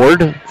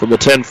 Ord from the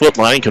 10-foot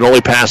line can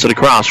only pass it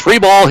across. Free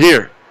ball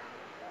here.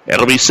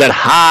 It'll be set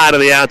high to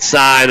the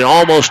outside and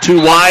almost too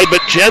wide,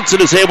 but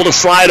Jensen is able to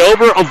slide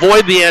over,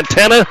 avoid the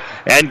antenna,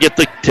 and get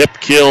the tip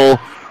kill.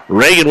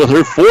 Reagan with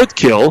her 4th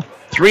kill.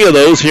 3 of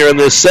those here in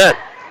this set.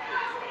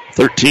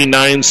 13-9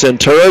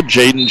 Centura.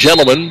 Jaden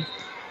Gentleman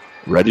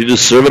ready to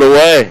serve it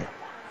away.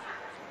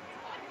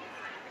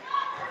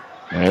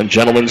 And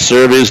Gentleman's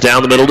serve is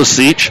down the middle to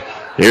Seach.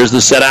 Here's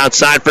the set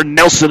outside for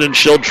Nelson, and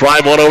she'll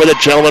drive one over that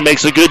Gentleman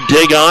makes a good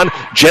dig on.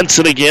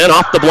 Jensen again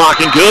off the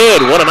block, and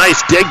good. What a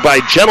nice dig by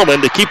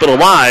Gentleman to keep it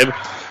alive.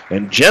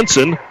 And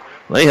Jensen,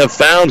 they have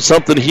found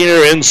something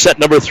here in set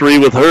number 3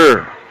 with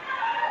her.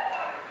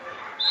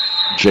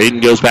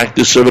 Jaden goes back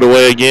to serve it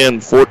away again,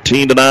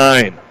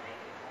 14-9.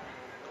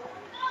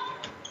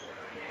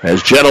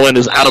 As Gentleman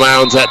is out of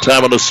bounds that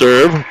time on the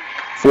serve,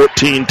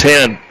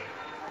 14-10.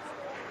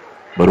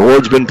 But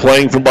Ord's been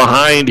playing from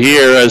behind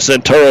here as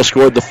Centura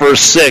scored the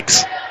first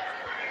 6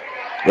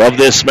 of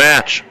this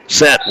match.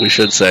 Set, we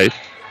should say.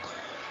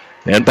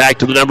 And back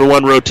to the number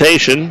 1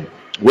 rotation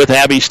with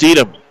Abby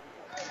Steedham.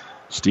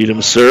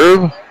 Steedham's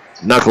serve,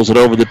 knuckles it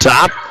over the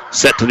top,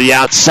 set to the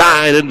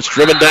outside, and it's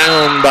driven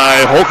down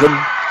by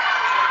Holcomb.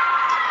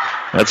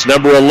 That's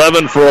number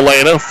 11 for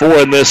Elena, 4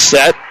 in this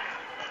set.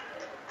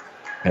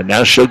 And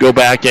now she'll go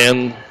back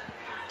and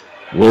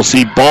we'll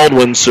see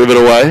Baldwin serve it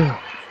away.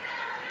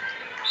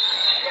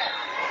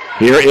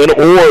 Here in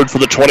Ord for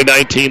the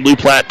 2019 Lou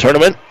Platte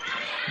tournament.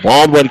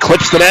 Baldwin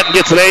clips the net and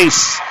gets an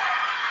ace.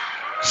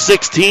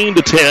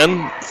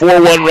 16-10.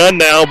 4-1 run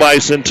now by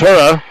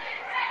Centura.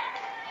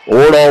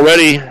 Ord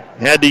already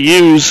had to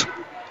use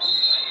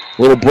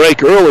a little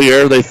break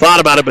earlier. They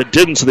thought about it but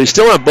didn't, so they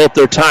still have both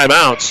their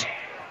timeouts.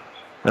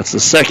 That's the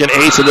second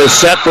ace of this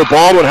set for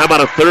Baldwin. How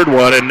about a third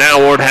one? And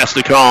now Ord has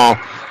to call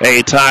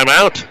a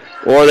timeout.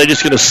 Or are they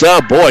just going to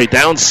sub? Boy,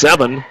 down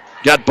 7.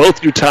 Got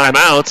both your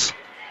timeouts.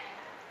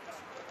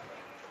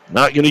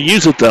 Not going to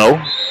use it,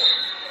 though.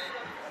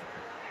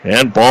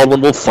 And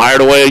Baldwin will fire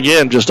it away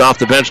again, just off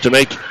the bench to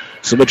make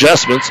some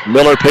adjustments.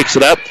 Miller picks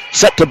it up,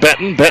 set to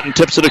Benton. Benton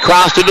tips it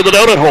across into the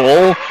donut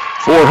hole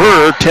for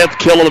her 10th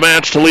kill of the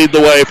match to lead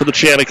the way for the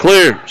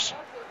Chanticleers.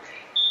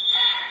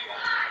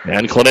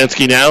 And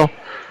Klininsky now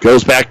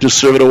goes back to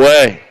serve it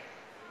away.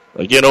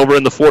 Again, over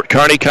in the Fort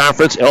Kearney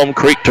Conference, Elm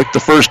Creek took the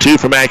first 2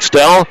 from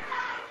Axtell.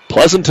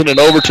 Pleasanton and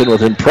Overton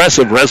with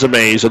impressive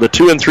resumes are the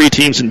 2 and 3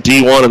 teams in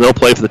D1, and they'll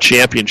play for the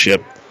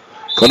championship.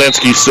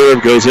 Klininsky's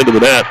serve goes into the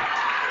net.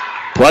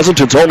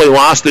 Pleasanton's only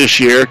loss this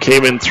year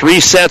came in 3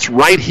 sets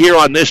right here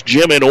on this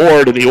gym in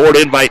Ord in the Ord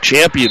Invite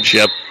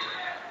Championship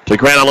to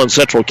Grand Island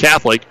Central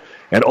Catholic.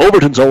 And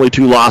Overton's only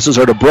 2 losses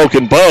are to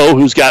Broken Bow,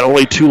 who's got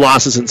only 2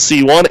 losses in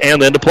C1,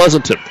 and then to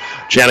Pleasanton.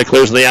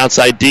 Chanticleers on the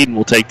outside. Deedon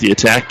will take the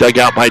attack. Dug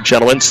out by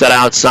Gentleman. Set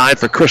outside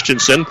for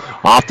Christensen.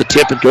 Off the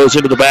tip, it goes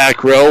into the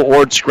back row.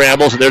 Ord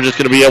scrambles, and they're just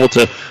going to be able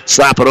to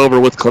slap it over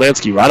with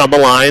Klininsky. Right on the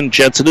line.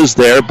 Jensen is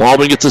there.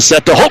 Baldwin gets a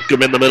set to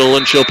Holcomb in the middle,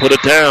 and she'll put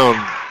it down.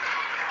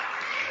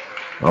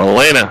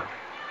 Elena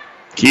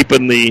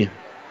keeping the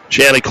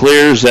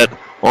Chanticleers at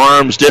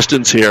arm's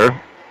distance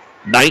here.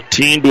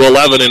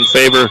 19-11 in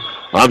favor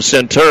of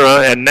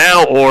Centura, and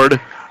now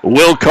Ord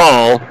will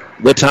call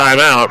the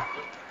timeout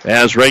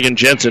as Reagan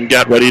Jensen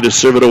got ready to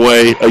serve it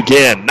away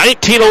again.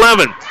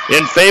 19-11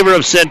 in favor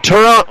of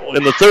Centura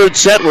in the third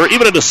set. We're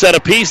even at a set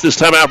apiece. This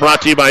timeout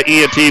brought to you by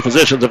ENT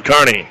Physicians of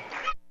Kearney.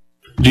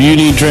 Do you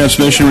need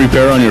transmission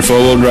repair on your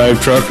four-wheel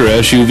drive truck or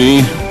SUV?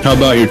 How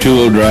about your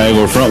two-wheel drive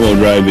or front-wheel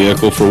drive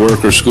vehicle for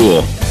work or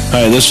school?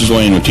 Hi, this is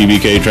Wayne with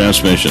TBK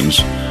Transmissions.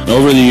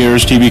 Over the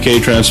years,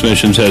 TBK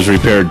Transmissions has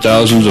repaired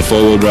thousands of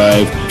four-wheel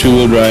drive,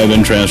 two-wheel drive,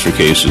 and transfer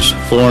cases,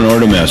 foreign or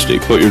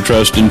domestic. Put your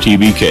trust in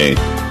TBK.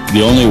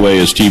 The only way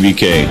is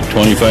TBK,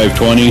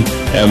 2520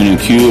 Avenue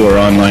Q, or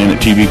online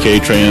at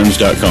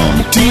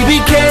tbktrans.com.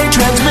 TBK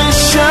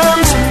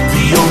Transmissions,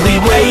 the only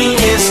way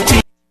is TBK.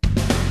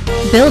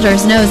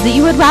 Builders knows that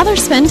you would rather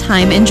spend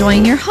time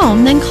enjoying your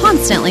home than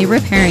constantly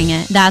repairing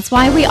it. That's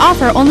why we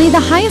offer only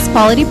the highest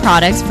quality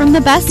products from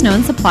the best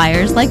known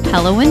suppliers like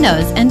Pella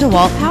Windows and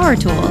DeWalt Power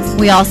Tools.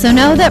 We also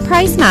know that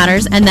price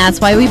matters, and that's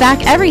why we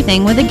back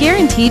everything with a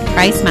guaranteed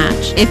price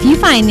match. If you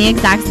find the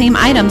exact same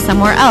item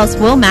somewhere else,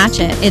 we'll match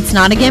it. It's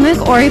not a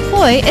gimmick or a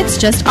ploy, it's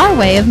just our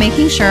way of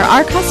making sure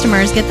our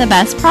customers get the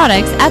best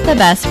products at the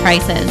best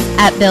prices.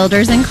 At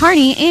Builders in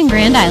Kearney and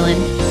Grand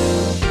Island.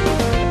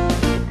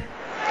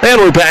 And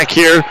we're back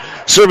here.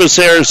 Service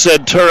error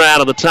Centura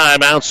out of the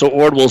timeout, so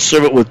Ord will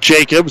serve it with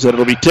Jacobs, and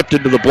it'll be tipped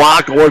into the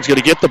block. Ord's going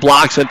to get the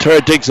block. Centura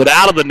digs it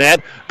out of the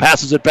net,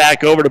 passes it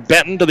back over to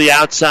Benton to the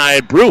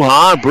outside.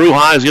 Bruja.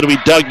 Bruja is going to be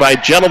dug by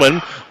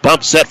Gentleman.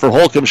 Bump set for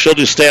Holcomb. She'll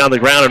just stay on the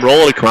ground and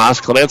roll it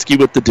across. Klonetsky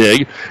with the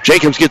dig.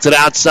 Jacobs gets it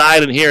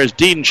outside, and here is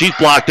Deaton. She's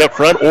blocked up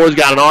front. Ord's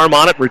got an arm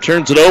on it,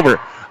 returns it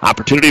over.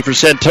 Opportunity for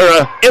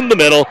Centura in the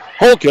middle.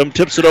 Holcomb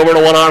tips it over to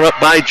one arm up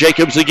by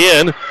Jacobs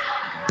again.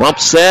 Bump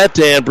set,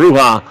 and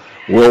Bruja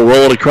will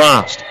roll it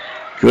across.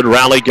 Good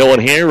rally going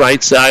here.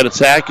 Right side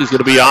attack is going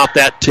to be off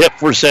that tip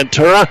for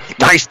Centura.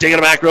 Nice dig in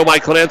the back row by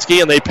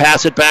Klonetsky, and they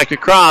pass it back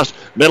across.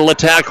 Middle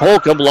attack,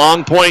 Holcomb.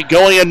 Long point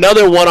going.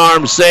 Another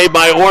one-arm save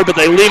by Ord, but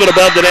they leave it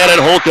above the net, and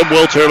Holcomb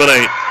will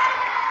terminate.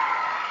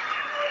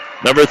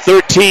 Number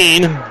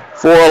 13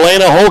 for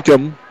Elena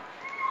Holcomb.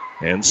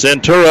 And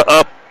Centura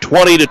up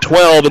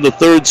 20-12 in the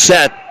third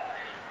set,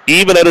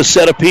 even at a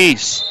set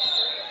apiece.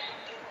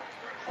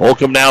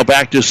 Holcomb now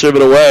back to serve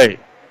it away.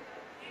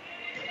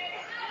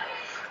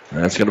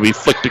 That's going to be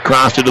flicked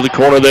across into the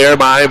corner there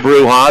by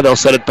Bruja. They'll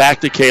set it back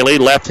to Kaylee.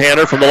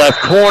 Left-hander from the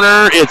left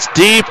corner. It's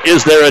deep.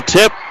 Is there a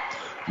tip?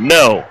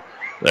 No.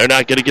 They're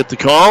not going to get the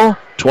call.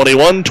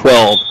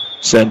 21-12,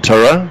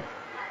 Centura.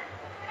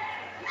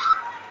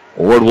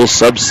 Ord will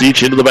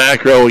sub-seach into the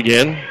back row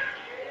again.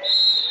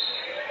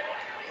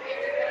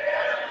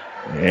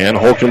 And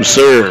Holcomb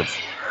serve.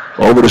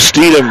 Over to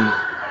Steedham.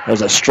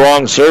 Has a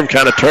strong serve,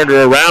 kind of turned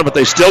her around, but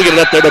they still get it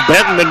up there to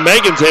Benton, and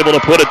Megan's able to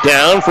put it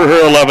down for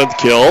her 11th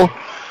kill.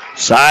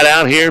 Side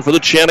out here for the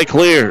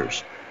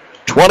Chanticleers.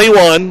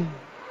 21-13,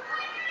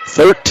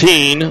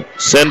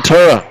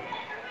 Centura.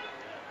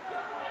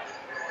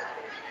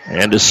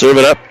 And to serve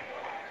it up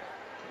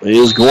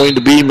is going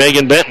to be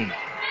Megan Benton.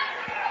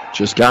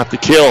 Just got the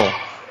kill.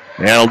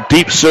 Now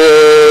deep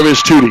serve is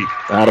Tootie,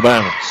 out of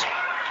bounds.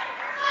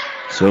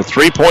 So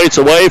 3 points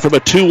away from a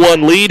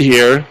 2-1 lead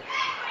here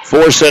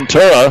for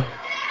Centura.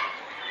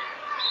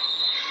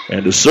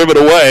 And to serve it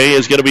away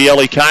is going to be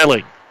Ellie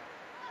Kyling.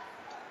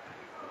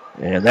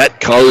 And that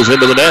goes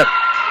into the net.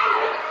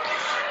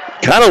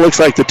 Kind of looks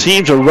like the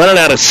teams are running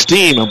out of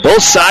steam on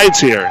both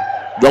sides here.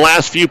 The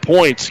last few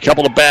points, a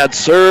couple of bad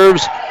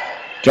serves,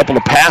 a couple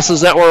of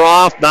passes that were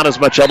off, not as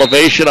much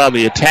elevation on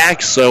the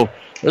attacks, so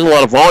there's a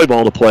lot of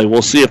volleyball to play.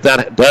 We'll see if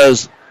that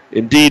does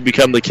indeed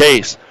become the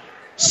case.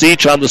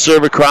 Seach on the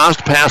serve across,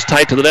 pass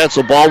tight to the net,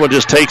 so Baldwin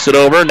just takes it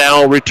over.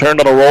 Now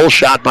returned on a roll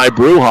shot by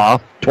Bruja.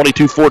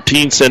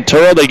 22-14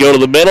 Centura. They go to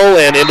the middle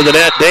and into the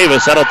net.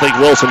 Davis, I don't think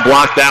Wilson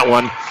blocked that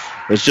one.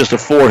 It's just a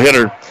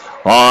 4-hitter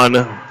on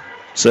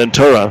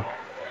Centura.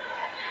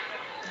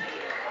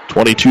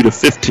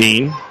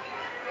 22-15.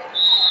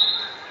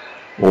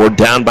 Ord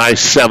down by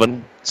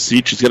 7.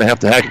 Seach is going to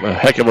have a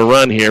heck of a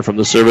run here from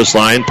the service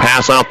line.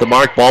 Pass off the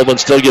mark. Baldwin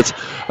still gets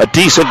a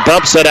decent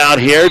bump set out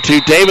here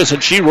to Davis,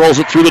 and she rolls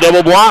it through the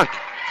double block.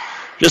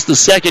 Just the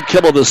second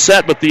kill of the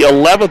set, but the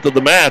 11th of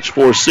the match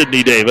for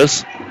Sydney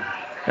Davis.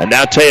 And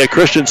now Taya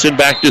Christensen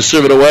back to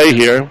serve it away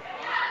here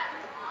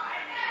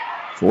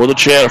for the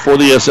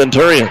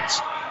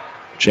Centurions.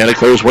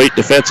 Chanticleers wait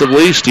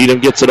defensively. Steedham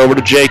gets it over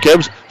to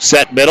Jacobs.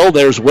 Set middle.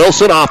 There's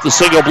Wilson off the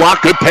single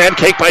block. Good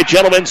pancake by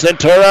Gentleman.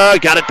 Centura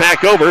got it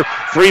back over.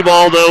 Free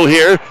ball, though,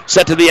 here.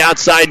 Set to the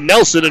outside.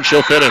 Nelson, and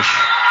she'll finish.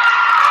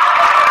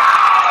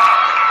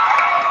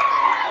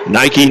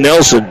 Nike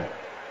Nelson.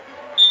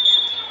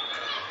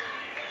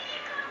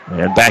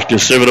 And back to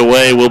serve it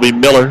away will be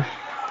Miller.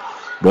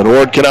 But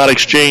Ord cannot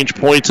exchange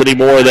points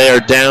anymore. They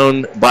are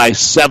down by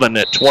 7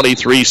 at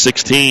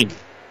 23-16.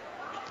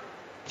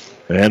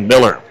 And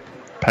Miller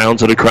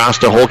pounds it across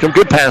to Holcomb.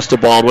 Good pass to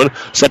Baldwin.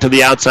 Set to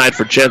the outside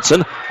for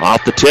Jensen.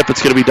 Off the tip.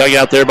 It's going to be dug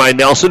out there by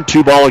Nelson.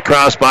 2-ball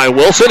across by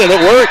Wilson, and it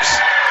works.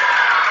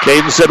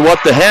 Caden said, what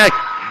the heck?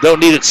 Don't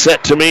need it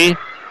set to me.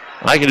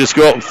 I can just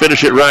go out and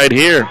finish it right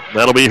here.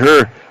 That'll be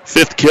her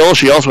 5th kill.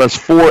 She also has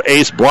 4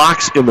 ace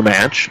blocks in the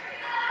match.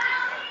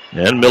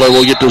 And Miller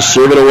will get to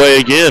serve it away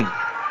again.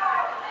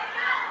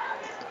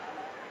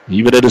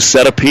 Even at a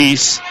set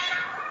apiece.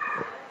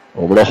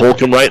 Over to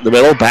Holcomb right in the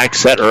middle. Back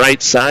set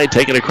right side.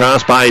 Taken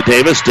across by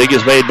Davis. Dig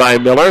is made by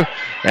Miller.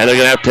 And they're going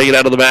to have to take it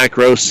out of the back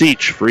row.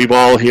 Seach. Free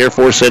ball here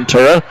for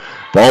Centura.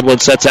 Baldwin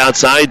sets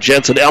outside.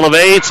 Jensen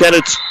elevates. And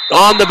it's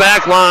on the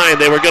back line.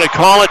 They were going to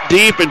call it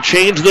deep and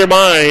change their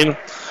mind.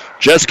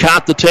 Just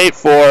caught the tape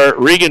for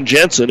Regan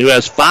Jensen, who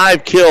has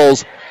 5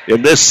 kills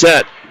in this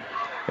set.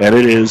 And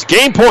it is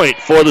game point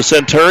for the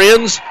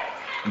Centurions.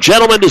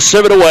 Gentlemen to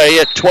serve it away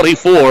at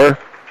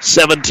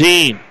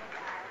 24-17.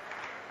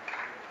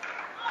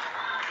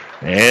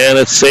 And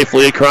it's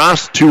safely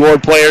across. 2 more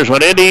players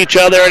run into each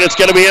other, and it's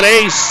going to be an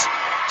ace.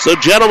 So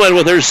Gentlemen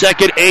with her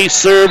second ace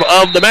serve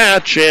of the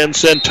match, and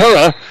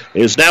Centura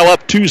is now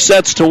up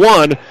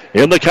 2-1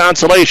 in the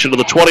consolation of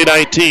the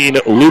 2019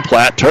 Lou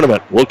Platte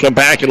tournament. We'll come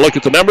back and look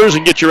at the numbers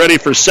and get you ready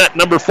for set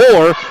number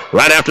 4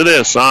 right after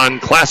this on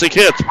Classic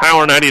Hits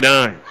Power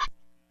 99.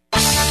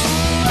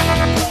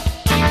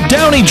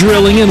 Downey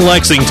Drilling in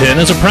Lexington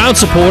is a proud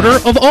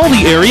supporter of all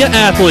the area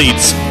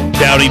athletes.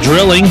 Downey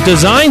Drilling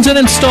designs and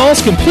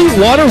installs complete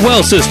water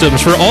well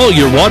systems for all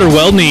your water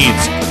well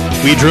needs.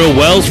 We drill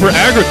wells for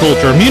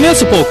agriculture,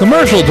 municipal,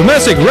 commercial,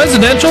 domestic,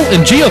 residential,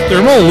 and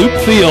geothermal loop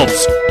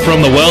fields.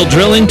 From the well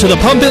drilling to the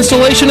pump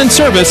installation and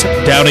service,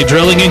 Downey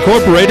Drilling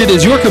Incorporated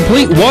is your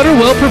complete water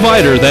well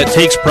provider that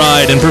takes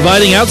pride in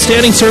providing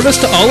outstanding service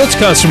to all its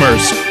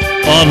customers.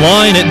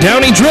 Online at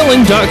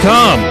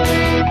downeydrilling.com.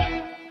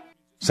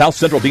 South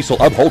Central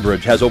Diesel of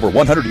Holdridge has over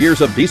 100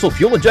 years of diesel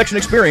fuel injection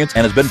experience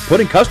and has been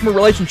putting customer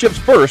relationships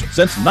first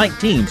since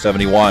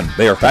 1971.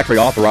 They are factory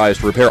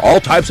authorized to repair all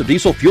types of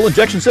diesel fuel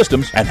injection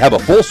systems and have a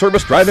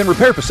full-service drive-in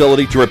repair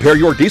facility to repair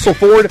your diesel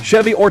Ford,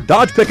 Chevy, or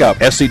Dodge pickup.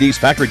 SCD's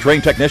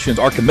factory-trained technicians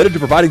are committed to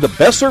providing the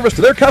best service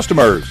to their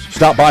customers.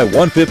 Stop by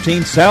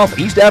 115 South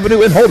East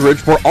Avenue in Holdridge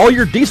for all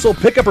your diesel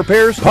pickup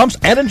repairs, pumps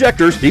and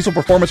injectors, diesel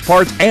performance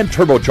parts, and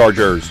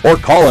turbochargers. Or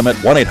call them at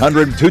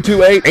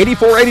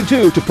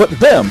 1-800-228-8482 to put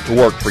them to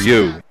work for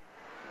you.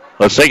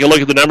 Let's take a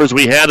look at the numbers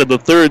we had in the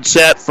third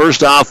set.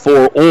 First off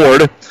for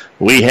Ord,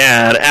 we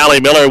had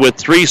Allie Miller with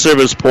 3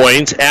 service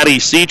points. Addie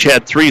Seach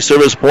had 3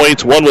 service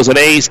points. 1 was an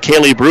ace.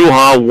 Kaylee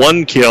Bruja,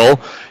 1 kill.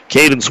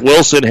 Cadence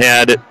Wilson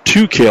had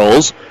 2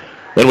 kills.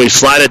 Then we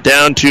slide it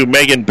down to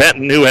Megan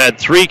Benton, who had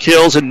 3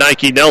 kills, and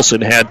Nike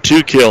Nelson had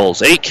 2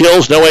 kills. 8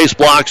 kills, no ace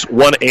blocks,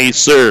 1 ace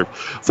serve.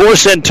 For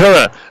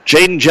Centura,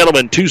 Jaden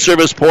Gentleman, 2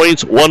 service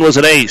points, 1 was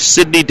an ace.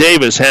 Sydney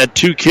Davis had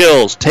 2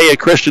 kills. Taya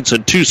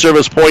Christensen, 2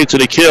 service points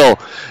and a kill.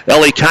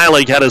 Ellie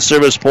Kylig had a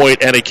service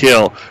point and a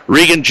kill.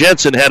 Regan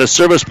Jensen had a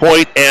service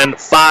point and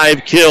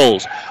 5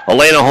 kills.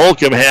 Elena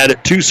Holcomb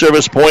had 2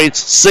 service points,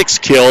 6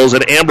 kills,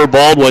 and Amber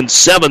Baldwin,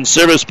 7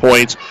 service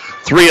points.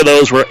 3 of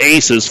those were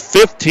aces.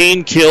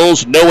 15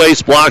 kills, no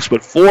ace blocks,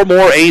 but 4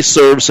 more ace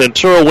serves.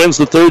 Centura wins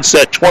the third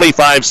set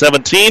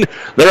 25-17.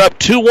 They're up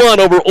 2-1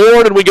 over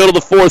Ord, and we go to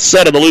the fourth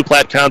set of the Lou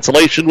Platte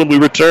consolation when we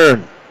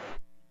return.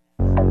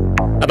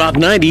 About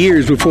 90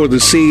 years before the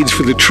seeds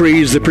for the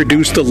trees that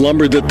produce the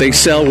lumber that they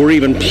sell were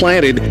even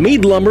planted,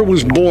 Mead Lumber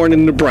was born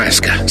in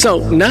Nebraska.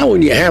 So now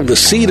when you have the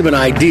seed of an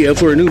idea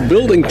for a new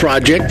building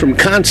project from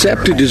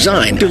concept to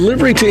design,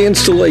 delivery to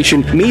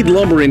installation, Mead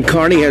Lumber in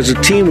Kearney has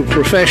a team of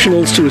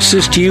professionals to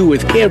assist you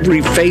with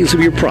every phase of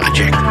your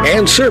project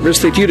and service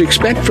that you'd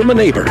expect from a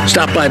neighbor.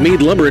 Stop by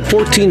Mead Lumber at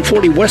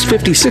 1440 West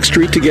 56th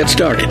Street to get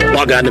started.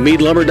 Log on to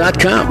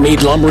meadlumber.com.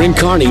 Mead Lumber in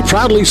Kearney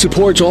proudly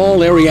supports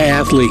all area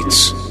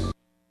athletes.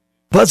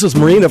 Buzz's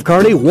Marine of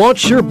Kearney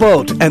wants your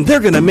boat, and they're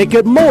going to make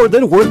it more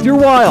than worth your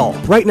while.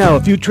 Right now,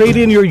 if you trade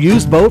in your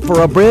used boat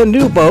for a brand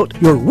new boat,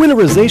 your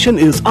winterization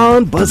is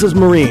on Buzz's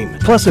Marine.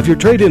 Plus, if your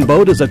trade-in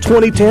boat is a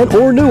 2010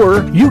 or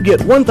newer, you get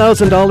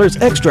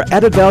 $1,000 extra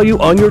added value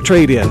on your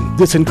trade-in.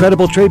 This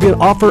incredible trade-in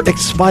offer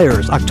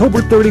expires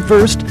October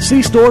 31st.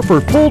 See store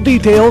for full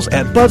details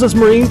at Buzz's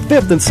Marine,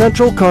 5th and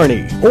Central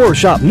Kearney. Or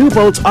shop new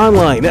boats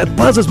online at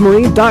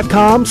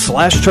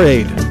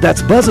buzzesmarine.com/trade.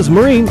 That's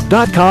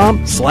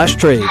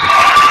buzzesmarine.com/trade.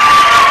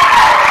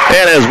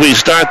 And as we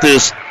start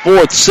this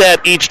fourth set,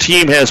 each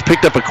team has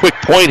picked up a quick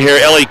point here.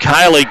 Ellie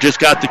Kylig just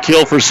got the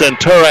kill for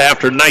Centura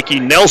after Nike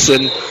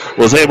Nelson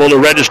was able to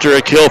register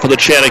a kill for the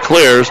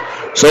Chanticleers.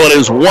 So it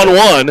is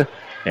 1-1,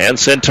 and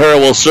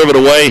Centura will serve it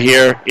away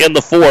here in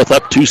the fourth,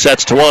 up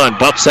 2-1.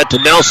 Bump set to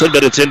Nelson,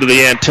 but it's into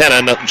the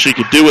antenna. Nothing she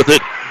could do with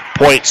it.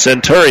 Point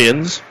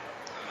Centurions,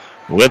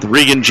 with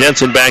Regan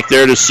Jensen back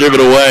there to serve it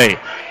away.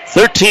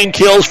 13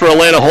 kills for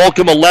Elena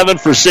Holcomb, 11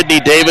 for Sydney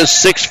Davis,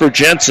 6 for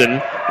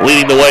Jensen,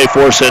 leading the way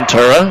for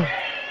Centura.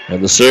 And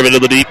the serve into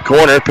the deep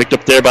corner, picked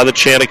up there by the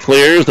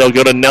Chanticleers. They'll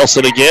go to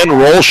Nelson again.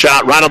 Roll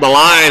shot right on the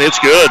line. It's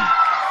good.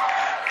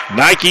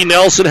 Nike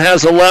Nelson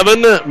has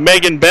 11,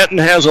 Megan Benton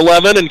has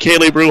 11, and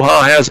Kaylee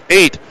Bruja has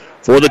 8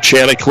 for the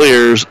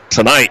Chanticleers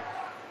tonight.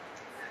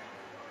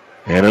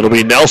 And it'll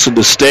be Nelson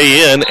to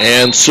stay in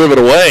and serve it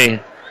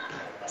away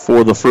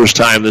for the first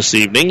time this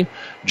evening.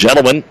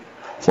 Gentlemen,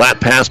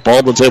 flat pass,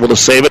 Baldwin's able to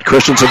save it.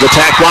 Christensen's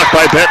attack blocked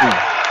by Benton.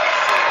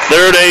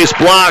 Third ace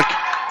block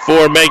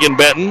for Megan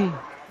Benton,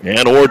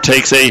 and Ord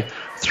takes a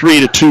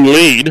 3-2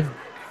 lead.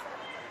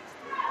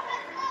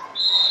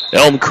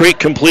 Elm Creek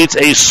completes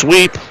a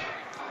sweep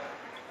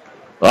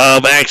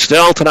of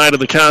Axtell tonight in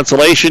the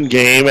consolation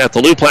game at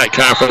the Luplac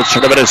Conference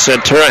Tournament as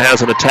Centura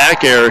has an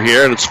attack error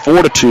here, and it's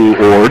 4-2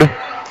 Ord.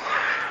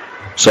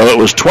 So it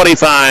was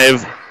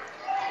 25-21,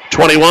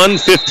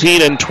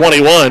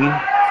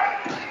 15-21.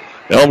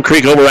 Elm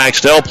Creek over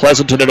Axtell,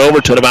 Pleasanton and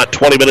Overton about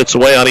 20 minutes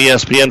away on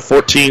ESPN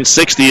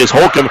 1460 as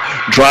Holcomb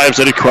drives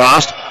it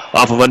across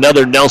off of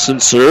another Nelson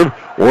serve.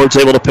 Ward's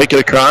able to pick it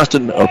across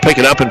pick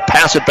it up and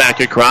pass it back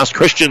across.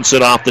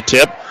 Christensen off the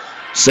tip.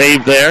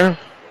 Saved there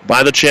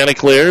by the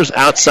Chanticleers.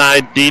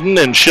 Outside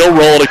Deedon, and she'll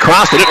roll it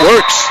across, and it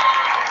works.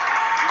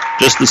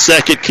 Just the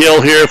second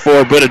kill here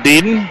for Britta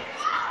Deedon.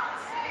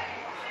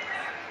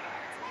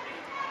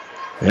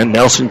 And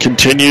Nelson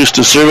continues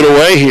to serve it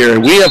away here.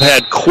 We have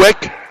had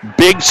quick,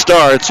 big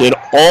starts in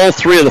all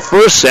three of the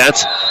first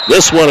sets.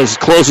 This one is as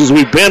close as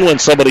we've been when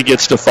somebody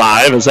gets to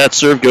 5 as that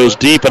serve goes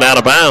deep and out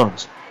of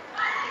bounds.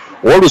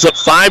 Ward was up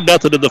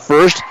 5-0 in the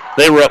first.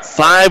 They were up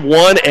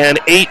 5-1 and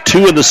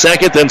 8-2 in the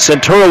second. Then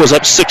Centura was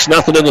up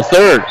 6-0 in the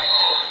third.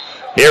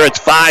 Here it's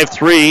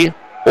 5-3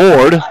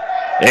 Ord,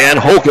 and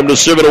Holcomb to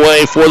serve it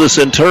away for the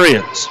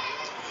Centurions.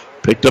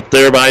 Picked up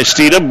there by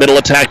Steedham. Middle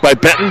attack by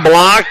Benton.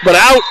 Blocked, but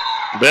out.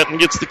 Benton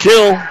gets the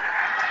kill.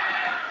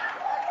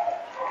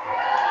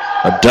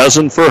 A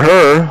dozen for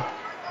her.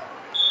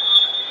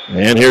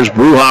 And here's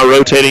Bruja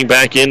rotating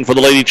back in for the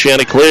Lady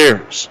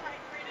Chanticleers.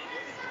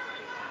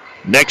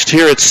 Next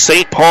here it's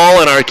St.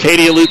 Paul and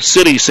Arcadia Loop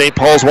City. St.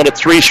 Paul's won it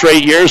 3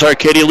 straight years.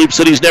 Arcadia Loop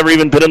City's never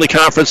even been in the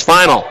conference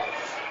final.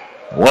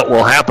 What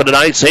will happen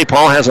tonight? St.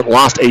 Paul hasn't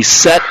lost a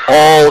set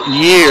all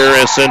year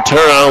as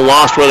Centura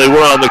lost where they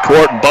were on the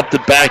court and bumped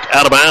it back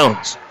out of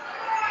bounds.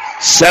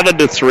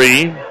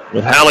 7-3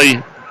 with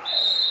Hallie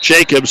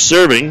Jacobs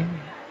serving.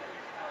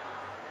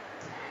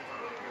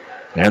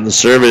 And the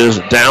serve is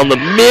down the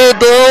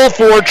middle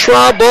for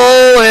trouble,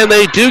 and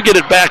they do get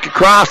it back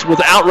across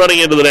without running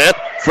into the net.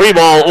 Free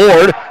ball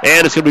Ord,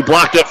 and it's going to be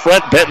blocked up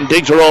front. Benton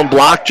digs her own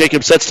block.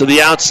 Jacobs sets to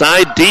the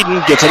outside.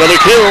 Deedon gets another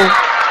kill.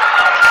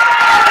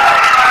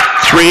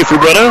 3 for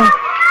Britta.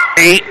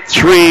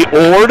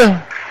 8-3 Ord.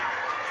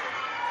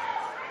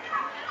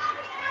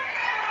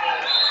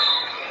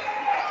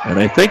 And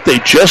I think they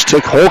just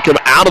took Holcomb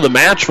out of the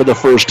match for the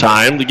first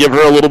time to give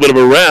her a little bit of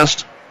a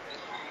rest.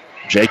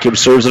 Jacobs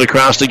serves it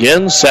across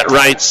again. Set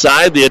right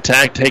side. The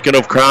attack taken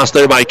across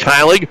there by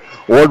Kylig.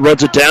 Ord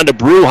runs it down to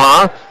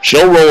Bruja.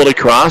 She'll roll it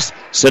across.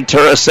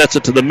 Centura sets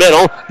it to the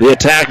middle. The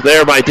attack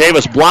there by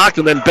Davis blocked,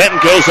 and then Benton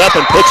goes up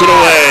and puts it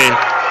away.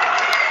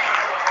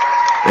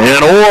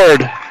 And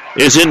Ord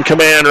is in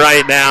command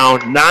right now.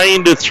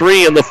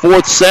 9-3 in the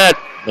fourth set.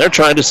 They're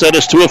trying to set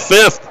us to a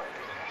fifth.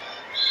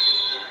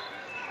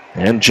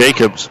 And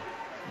Jacobs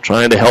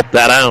trying to help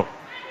that out.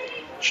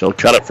 She'll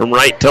cut it from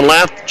right to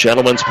left.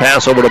 Gentleman's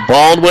pass over to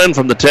Baldwin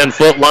from the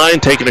 10-foot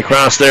line. Taken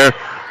across there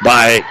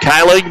by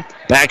Kylig.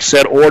 Back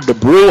set Ord to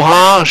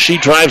Bruja. She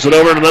drives it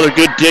over, and another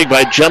good dig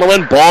by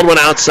Gentleman. Baldwin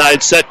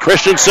outside set.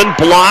 Christensen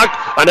blocked.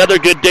 Another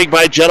good dig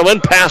by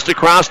Gentleman. Passed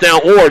across now.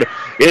 Ord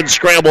in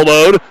scramble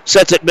mode.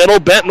 Sets it middle.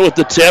 Benton with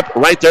the tip.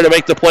 Right there to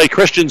make the play.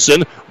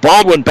 Christensen.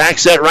 Baldwin back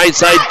set right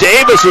side.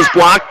 Davis is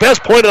blocked.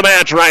 Best point of the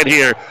match right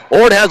here.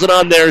 Ord has it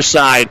on their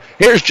side.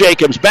 Here's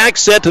Jacobs. Back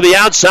set to the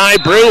outside.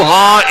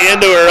 Bruja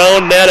into her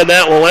own net, and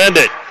that will end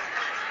it.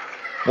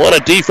 What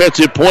a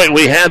defensive point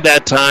we had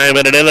that time,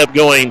 and it ended up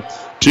going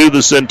to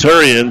the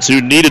Centurions, who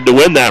needed to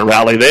win that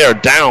rally. They are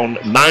down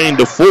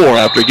 9-4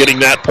 after getting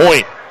that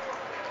point.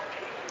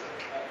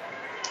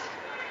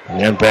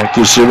 And back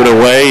to serve it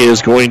away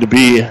is going to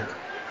be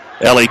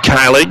Ellie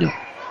Kylig.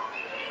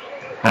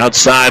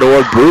 Outside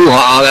Ord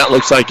Bruja. That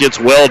looks like it's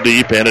well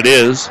deep, and it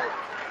is.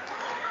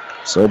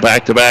 So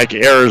back-to-back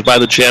errors by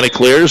the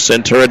Chanticleers.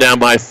 Centura down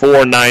by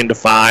 4,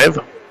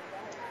 9-5.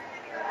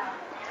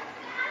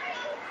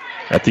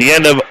 At the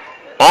end of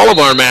all of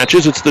our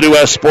matches, it's the New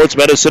West Sports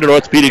Medicine and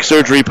Orthopedic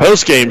Surgery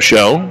postgame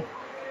show.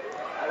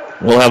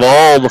 We'll have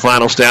all the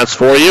final stats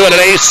for you. And an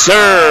ace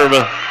serve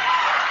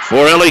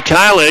for Ellie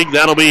Kylig.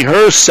 That'll be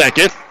her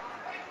second.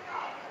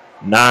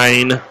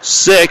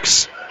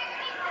 9-6.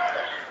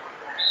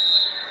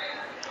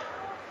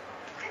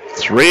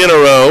 3 in a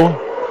row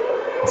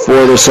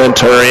for the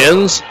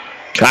Centurions.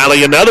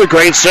 Kylig another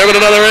great serve and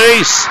another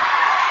ace.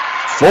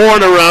 4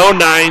 in a row,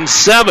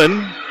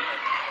 9-7.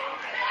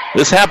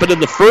 This happened in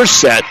the first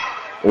set.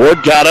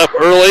 Ord got up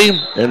early,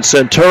 and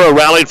Centura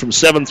rallied from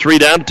 7-3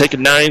 down to take a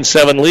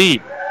 9-7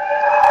 lead.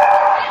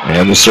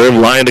 And the serve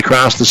lined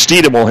across the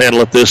Steedham will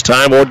handle it this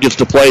time. Ord gets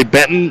to play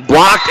Benton.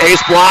 Blocked,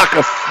 ace block,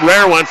 a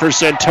rare one for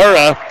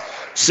Centura.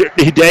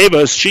 Sydney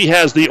Davis, she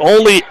has the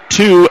only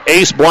 2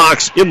 ace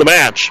blocks in the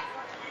match.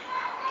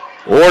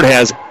 Ord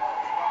has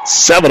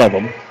 7 of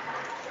them.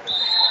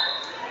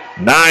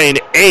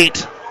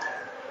 9-8.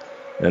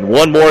 And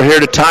one more here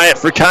to tie it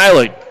for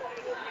Kylig.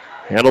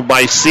 Handled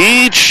by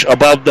Siege,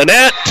 above the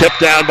net, tipped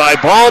down by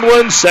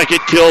Baldwin. Second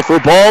kill for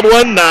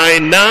Baldwin,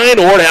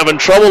 9-9. Ord having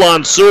trouble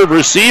on serve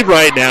receive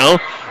right now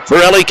for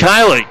Ellie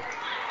Kylig.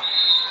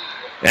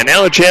 And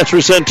now a chance for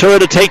Centura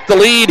to take the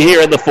lead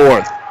here in the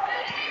fourth.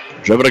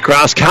 Driven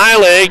across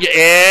Kylig,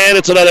 and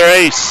it's another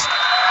ace.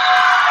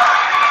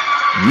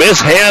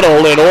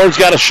 mishandled, and Ord's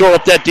got to shore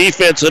up that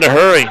defense in a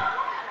hurry.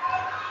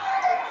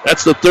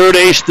 That's the third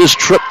ace this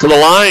trip to the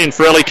line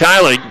for Ellie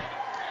Kylie.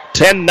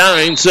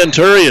 10-9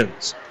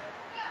 Centurions.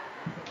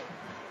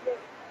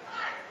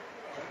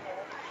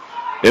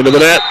 Into the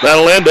net,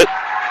 that'll end it.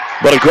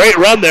 But a great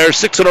run there,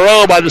 6 in a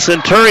row by the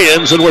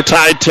Centurions, and we're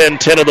tied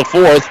 10-10 of the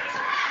fourth.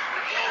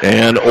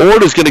 And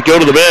Ord is going to go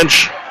to the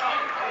bench,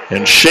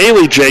 and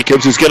Shaylee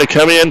Jacobs is going to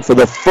come in for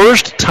the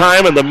first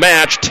time in the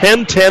match,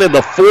 10-10 in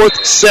the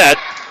fourth set,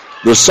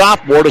 the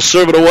sophomore to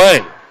serve it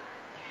away.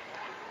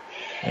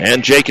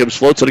 And Jacobs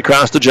floats it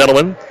across the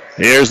gentleman.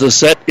 Here's the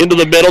set into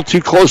the middle,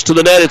 too close to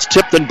the net. It's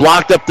tipped and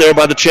blocked up there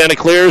by the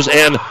Chanticleers,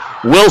 and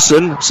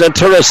Wilson.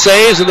 Centura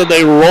saves, and then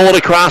they roll it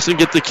across and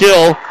get the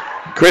kill.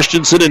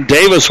 Christensen and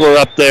Davis were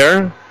up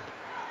there.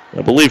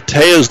 I believe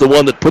Taya is the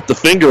one that put the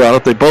finger on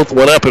it. They both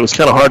went up. It was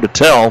kind of hard to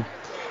tell.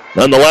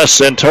 Nonetheless,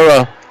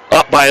 Centura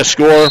up by a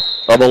score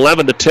of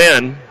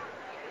 11-10.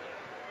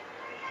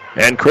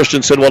 And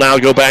Christensen will now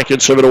go back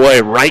and serve it away.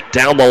 Right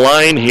down the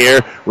line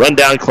here. Run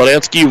down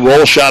Klenetsky.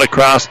 Roll shot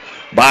across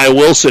by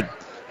Wilson.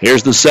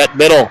 Here's the set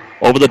middle.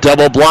 Over the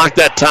double block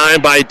that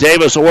time by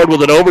Davis. Ord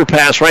with an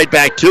overpass right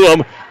back to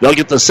him. They'll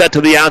get the set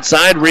to the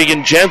outside.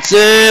 Regan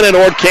Jensen, and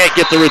Ord can't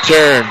get the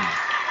return.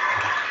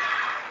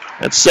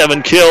 That's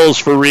 7 kills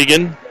for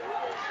Regan.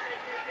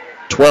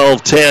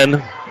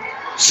 12-10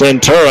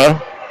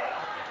 Centura.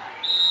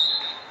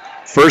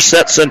 First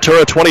set,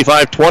 Centura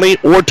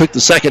 25-20. Ord took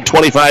the second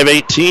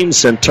 25-18.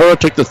 Centura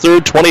took the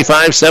third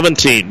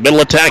 25-17. Middle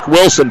attack,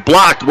 Wilson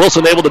blocked.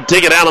 Wilson able to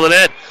dig it out of the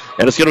net.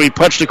 And it's going to be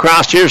punched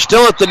across here.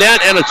 Still at the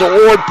net, and it's a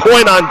Ord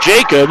point on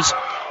Jacobs.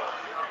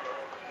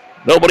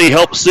 Nobody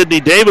helped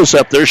Sydney Davis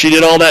up there. She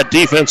did all that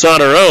defense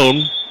on her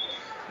own.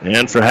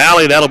 And for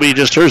Hallie, that'll be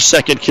just her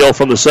second kill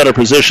from the center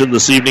position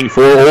this evening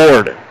for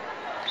Ord.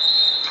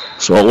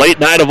 So a late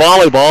night of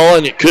volleyball,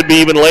 and it could be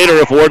even later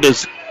if Ord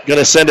is going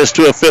to send us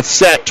to a fifth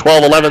set,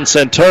 12-11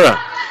 Centura.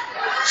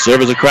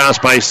 Service across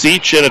by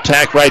Seach, and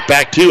attack right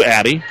back to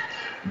Addy.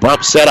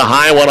 Bump set, a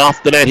high one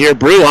off the net here.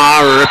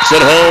 Bruja rips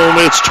it home.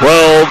 It's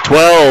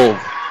 12-12.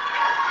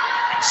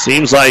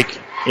 Seems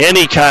like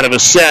any kind of a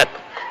set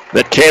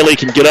that Kaylee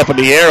can get up in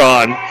the air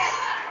on,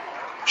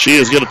 she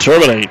is going to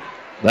terminate.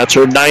 That's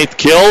her 9th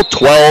kill,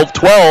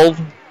 12-12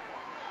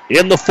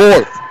 in the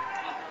fourth.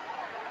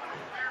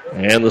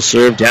 And the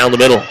serve down the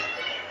middle.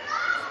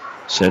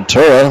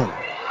 Centura.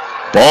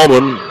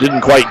 Baldwin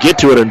didn't quite get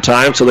to it in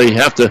time, so they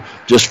have to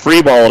just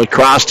free ball it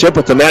across. Tip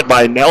at the net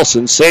by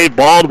Nelson. Save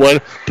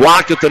Baldwin.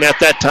 Blocked at the net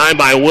that time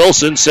by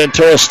Wilson.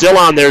 Centura still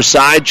on their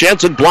side.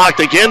 Jensen blocked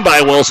again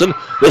by Wilson.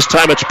 This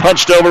time it's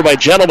punched over by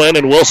Gentleman,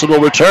 and Wilson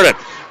will return it.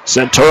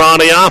 Centura on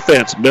the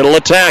offense. Middle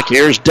attack.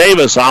 Here's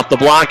Davis off the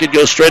block. It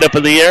goes straight up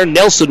in the air.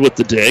 Nelson with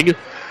the dig.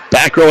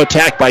 Back row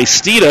attack by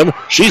Steedham.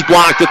 She's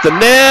blocked at the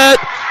net.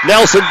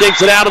 Nelson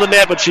digs it out of the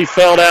net, but she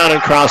fell down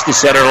and crossed the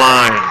center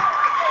line.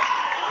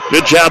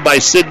 Good job by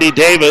Sydney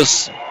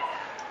Davis.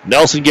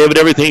 Nelson gave it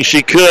everything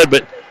she could,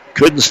 but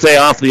couldn't stay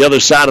off the other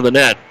side of the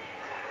net.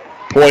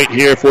 Point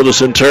here for the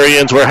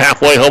Centurions. We're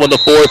halfway home in the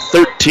fourth,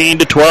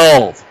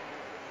 13-12.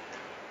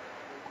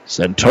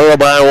 Centura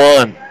by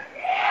 1.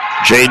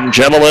 Jaden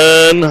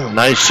Gentleman,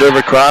 nice serve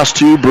across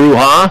to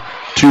Bruja.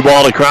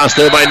 2-ball across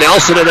there by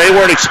Nelson, and they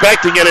weren't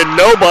expecting it, and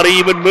nobody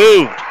even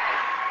moved.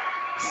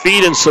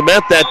 Feet and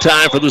cement that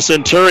time for the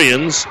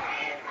Centurions.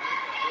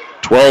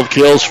 12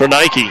 kills for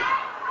Nike.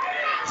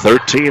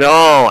 13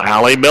 all.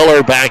 Allie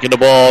Miller back in the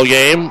ball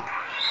game.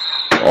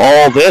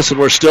 All this, and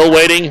we're still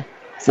waiting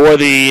for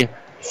the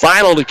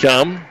final to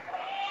come.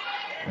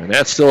 And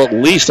that's still at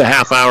least a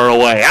half hour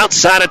away.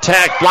 Outside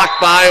attack blocked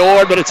by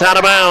Ord, but it's out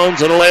of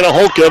bounds. And Elena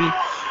Holcomb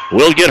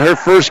will get her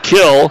first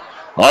kill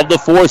of the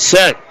fourth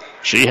set.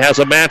 She has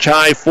a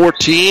match-high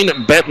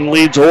 14. Benton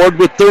leads Ord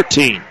with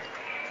 13.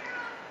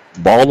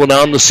 Baldwin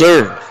on the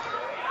serve.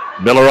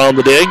 Miller on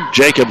the dig.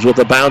 Jacobs with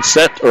a bounce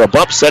set, or a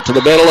bump set to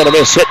the middle, and a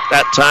miss hit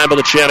that time by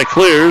the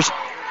Chanticleers.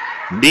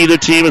 Neither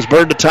team has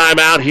burned a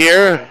timeout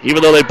here,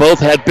 even though they both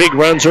had big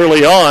runs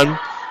early on.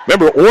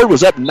 Remember, Ord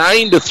was up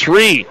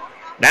 9-3.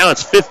 Now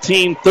it's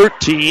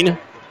 15-13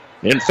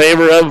 in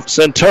favor of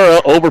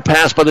Centura.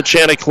 Overpassed by the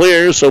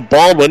Chanticleers, so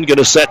Baldwin going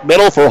to set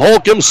middle for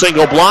Holcomb.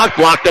 Single block,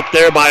 blocked up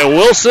there by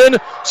Wilson.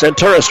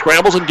 Centura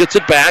scrambles and gets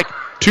it back.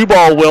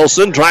 2-ball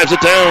Wilson drives it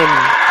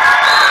down.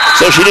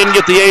 So she didn't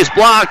get the ace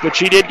block, but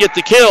she did get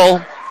the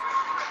kill.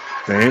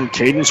 And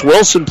Cadence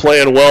Wilson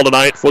playing well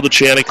tonight for the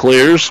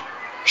Chanticleers.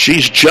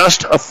 She's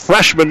just a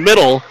freshman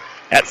middle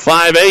at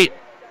 5'8".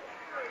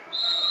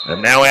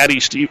 And now Abby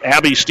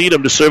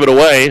Steedham to serve it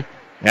away.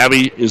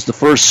 Abby is the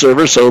first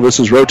server, so this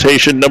is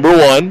rotation number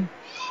 1.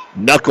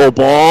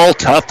 Knuckleball,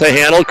 tough to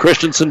handle.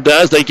 Christensen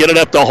does. They get it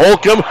up to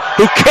Holcomb,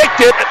 who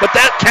kicked it, but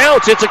that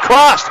counts. It's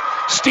across.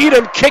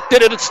 Steedham kicked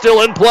it, and it's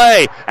still in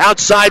play.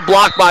 Outside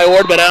block by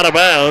Ord, but out of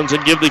bounds,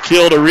 and give the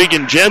kill to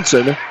Regan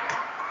Jensen.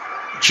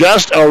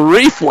 Just a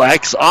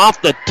reflex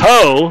off the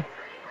toe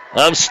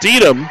of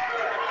Steedham.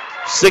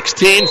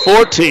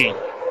 16-14.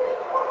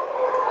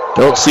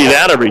 Don't see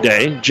that every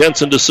day.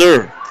 Jensen to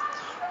serve.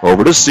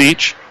 Over to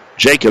Seach.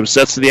 Jacobs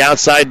sets to the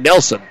outside.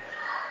 Nelson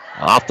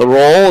Off the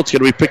roll, it's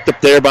going to be picked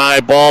up there by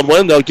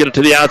Baldwin. They'll get it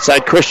to the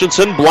outside.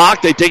 Christensen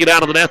blocked. They take it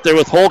out of the net there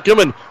with Holcomb,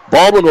 and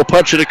Baldwin will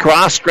punch it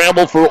across.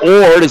 Scramble for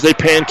Ord as they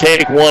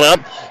pancake one up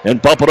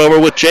and bump it over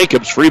with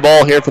Jacobs. Free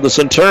ball here for the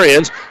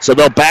Centurions, so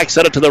they'll back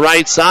set it to the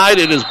right side.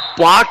 It is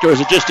blocked, or is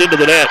it just into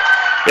the net?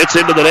 It's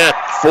into the net.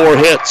 4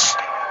 hits.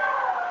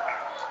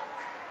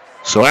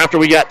 So after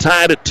we got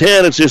tied at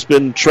 10, it's just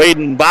been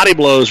trading body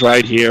blows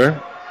right here.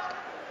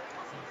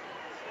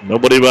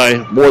 Nobody by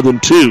more than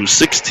 2.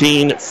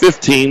 16-15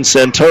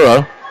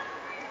 Centura.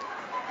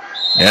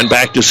 And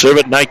back to serve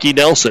it, Nike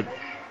Nelson.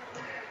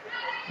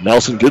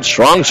 Nelson, good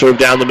strong serve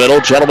down the middle.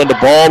 Gentleman to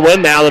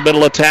Baldwin. Now the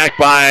middle attack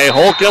by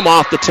Holcomb.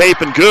 Off the tape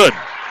and good.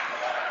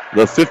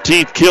 The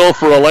 15th kill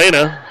for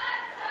Elena.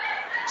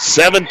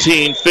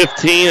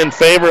 17-15 in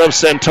favor of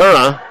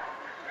Centura.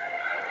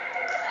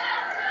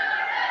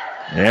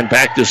 And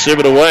back to serve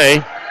it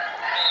away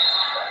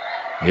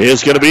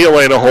is going to be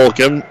Elena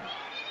Holcomb.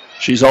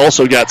 She's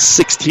also got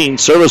 16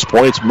 service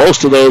points,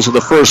 most of those in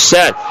the first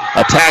set.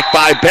 Attacked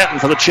by Benton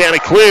for the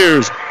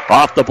Chanticleers.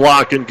 Off the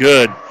block and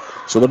good.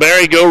 So the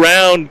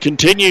merry-go-round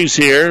continues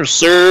here.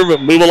 Serve,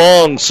 move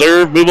along.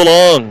 Serve, move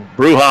along.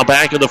 Bruja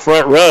back in the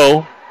front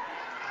row.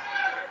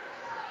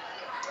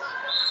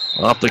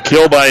 Off the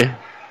kill by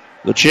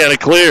the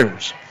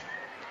Chanticleers.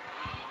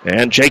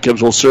 And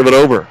Jacobs will serve it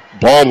over.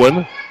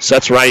 Baldwin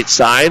sets right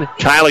side.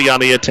 Kylie on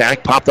the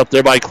attack. Popped up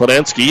there by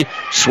Klenensky.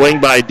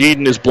 Swing by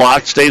Deeden is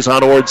blocked. Stays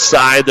on Ord's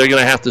side. They're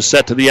going to have to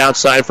set to the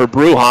outside for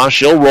Bruja.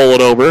 She'll roll it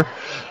over.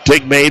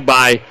 Dig made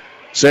by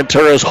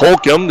Centura's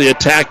Holcomb. The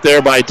attack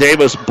there by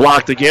Davis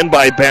blocked again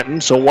by Benton.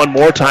 So one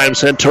more time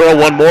Centura.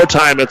 One more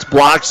time it's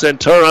blocked.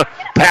 Centura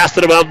passed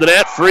it above the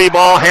net. Free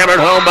ball hammered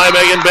home by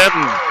Megan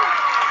Benton.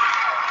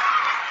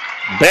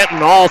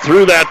 Benton all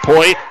through that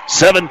point.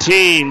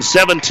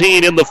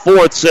 17-17 in the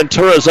fourth.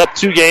 Centura's up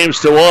 2 games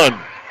to 1.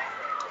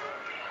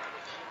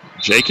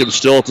 Jacobs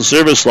still at the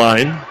service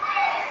line.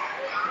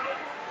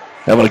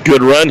 Having a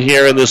good run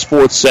here in this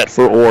fourth set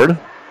for Ord.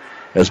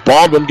 As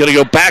Baldwin going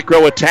to go back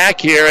row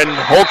attack here, and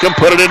Holcomb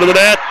put it into the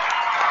net.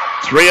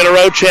 3 in a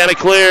row,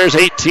 Chanticleers,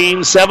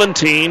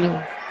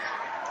 18-17.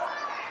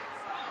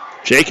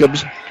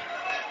 Jacobs,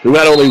 who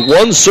had only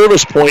 1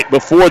 service point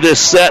before this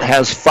set,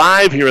 has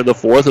 5 here in the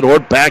fourth, and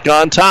Ord back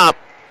on top.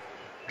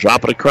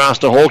 Drop it across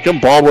to Holcomb.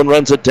 Baldwin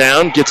runs it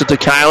down, gets it to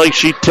Kylie.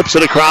 She tips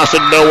it across,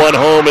 and no one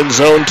home in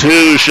zone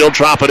 2. She'll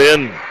drop it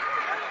in.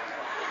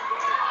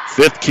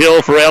 5th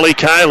kill for Ellie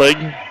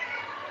Kylie.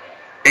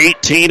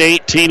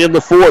 18-18 in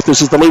the fourth.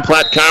 This is the Lou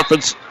Platte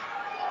Conference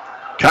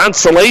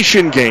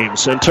consolation game.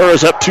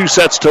 Centura's up 2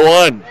 sets to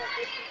 1.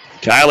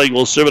 Kylie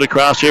will serve it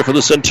across here for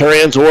the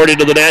Centurions. Ord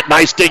into the net.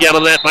 Nice dig out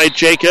of the net by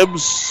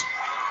Jacobs.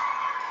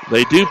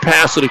 They do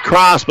pass it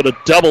across, but a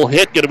double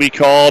hit going to be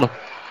called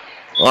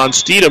on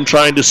Steedham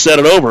trying to set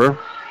it over.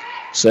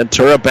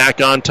 Centura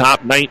back on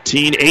top,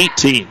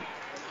 19-18.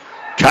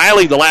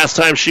 Kylie, the last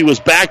time she was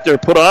back there,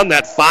 put on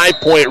that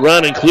 5-point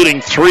run, including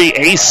 3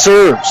 ace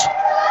serves.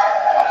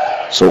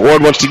 So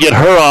Ord wants to get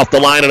her off the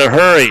line in a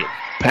hurry.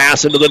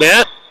 Pass into the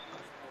net,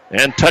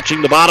 and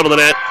touching the bottom of the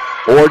net,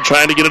 Ord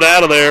trying to get it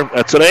out of there.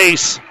 That's an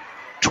ace,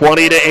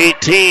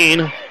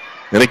 20-18.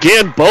 And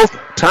again, both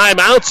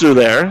timeouts are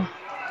there.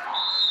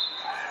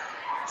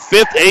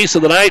 5th ace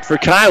of the night for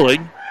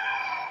Kylie.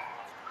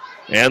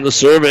 And the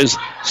serve is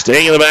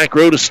staying in the back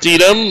row to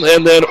Steedham.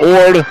 And then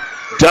Ord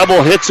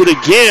double hits it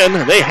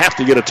again. They have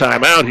to get a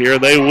timeout here.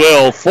 They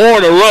will. 4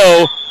 in a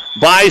row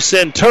by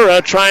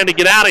Centura, trying to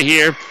get out of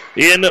here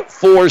in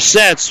 4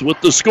 sets with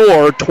the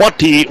score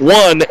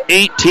 21-18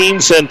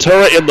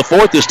 Centura in the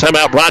fourth. This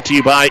timeout brought to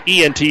you by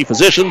ENT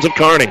Physicians of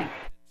Kearney.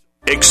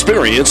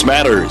 Experience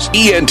matters.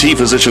 ENT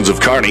Physicians of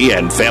Kearney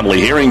and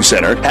Family Hearing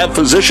Center have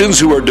physicians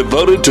who are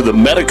devoted to the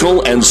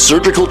medical and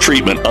surgical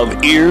treatment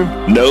of ear,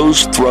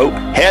 nose, throat,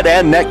 head,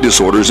 and neck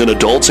disorders in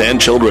adults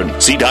and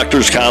children. See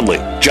Doctors Conley,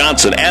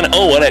 Johnson, and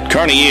Owen at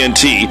Kearney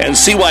ENT and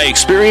see why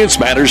experience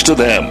matters to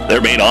them.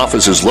 Their main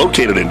office is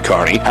located in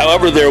Kearney.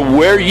 However, they're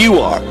where you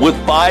are with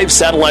 5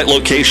 satellite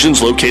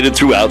locations located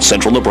throughout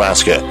central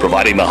Nebraska,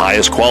 providing the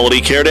highest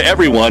quality care to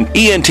everyone.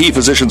 ENT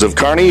Physicians of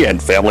Kearney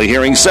and Family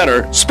Hearing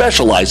Center,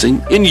 specializing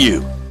in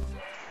you.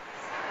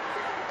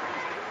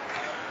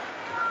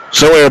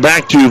 So we're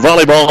back to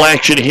volleyball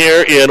action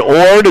here in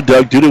Ord.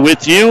 Doug Duda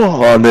with you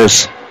on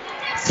this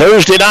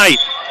Thursday night.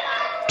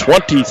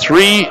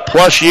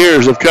 23-plus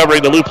years of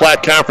covering the Lou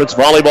Platte Conference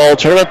volleyball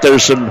tournament.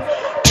 There's some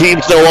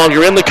teams no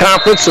longer in the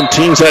conference, some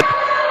teams that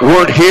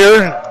weren't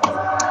here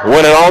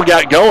when it all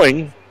got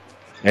going.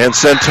 And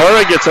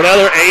Centura gets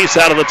another ace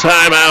out of the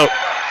timeout.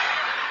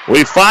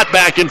 We fought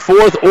back and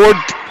forth. Ord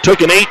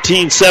took an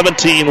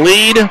 18-17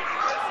 lead.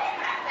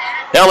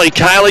 Ellie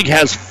Kylie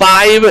has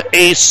 5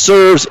 ace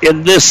serves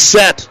in this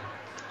set.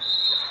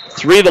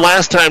 3 the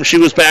last time she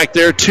was back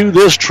there, 2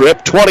 this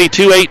trip.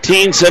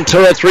 22-18,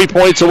 Centura 3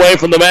 points away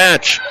from the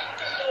match.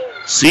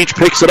 Seach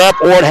picks it up.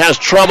 Ord has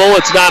trouble.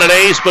 It's not an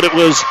ace, but it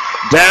was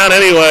down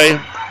anyway.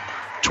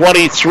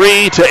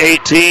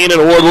 23-18,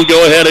 and Ord will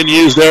go ahead and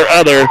use their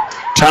other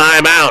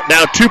timeout.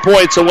 Now 2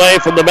 points away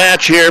from the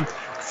match here.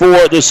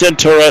 for the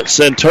Centura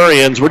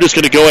Centurions. We're just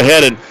going to go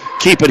ahead and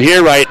keep it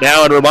here right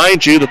now and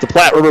remind you that the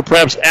Platte River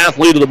Preps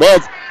Athlete of the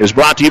Month is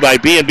brought to you by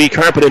B&B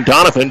Carpet in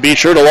Donovan. Be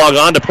sure to log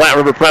on to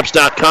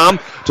PlatteRiverPreps.com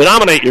to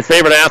nominate your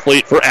favorite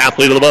athlete for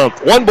Athlete of the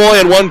Month. One boy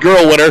and one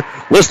girl winner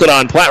listed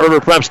on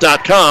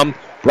PlatteRiverPreps.com,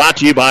 brought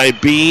to you by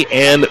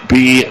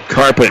B&B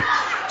Carpet.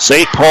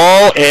 St.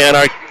 Paul and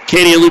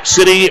Arcadia Loop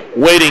City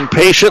waiting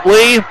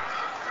patiently.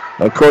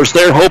 Of course,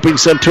 they're hoping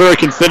Centura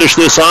can finish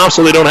this off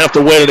so they don't have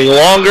to wait any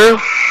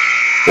longer.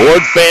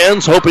 Ord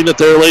fans hoping that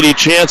their Lady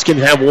Chance can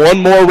have one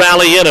more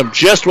rally in them.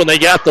 Just when they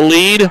got the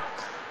lead,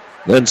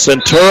 then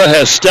Centura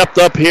has stepped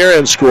up here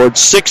and scored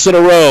 6 in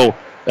a row.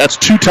 That's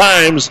 2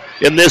 times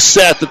in this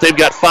set that they've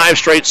got 5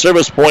 straight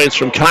service points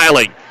from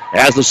Kyling.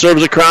 As the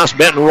serves across,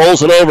 Benton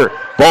rolls it over.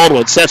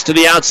 Baldwin sets to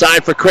the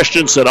outside for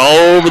Christensen.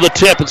 Over the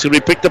tip. It's going to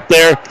be picked up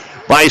there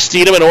by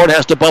Steedham, and Ord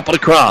has to bump it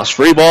across.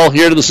 Free ball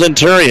here to the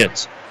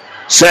Centurions.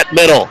 Set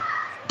middle.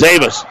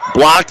 Davis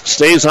blocked,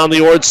 stays on the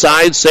Ord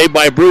side, saved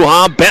by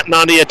Bruja. Benton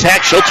on the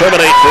attack. She'll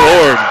terminate for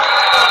Ord.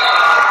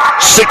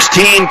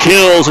 16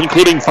 kills,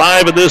 including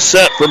 5 in this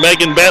set for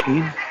Megan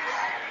Benton.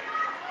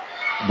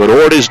 But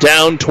Ord is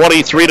down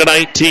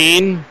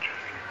 23-19,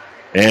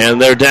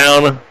 and they're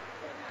down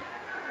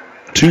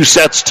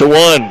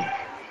 2-1.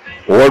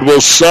 Ord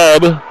will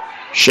sub.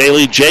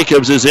 Shaylee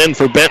Jacobs is in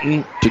for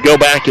Benton to go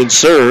back and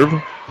serve.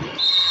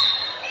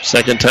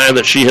 Second time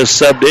that she has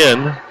subbed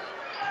in.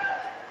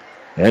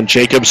 And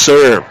Jacobs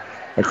serve.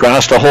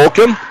 Across to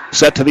Holcomb.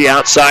 Set to the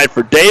outside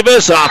for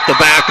Davis. Off the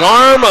back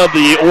arm of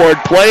the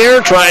Ord player.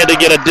 Trying to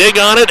get a dig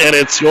on it. And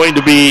it's going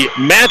to be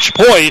match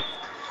point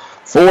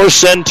for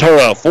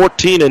Centura.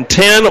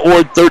 14-10.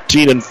 Ord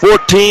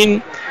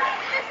 13-14.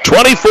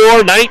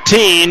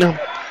 24-19.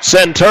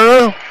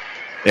 Centura.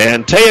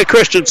 And Taya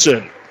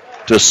Christensen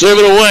to serve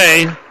it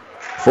away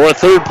for a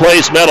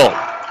third-place medal.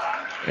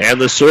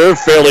 And the serve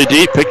fairly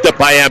deep, picked up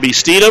by Abby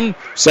Steedham.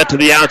 Set to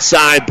the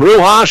outside,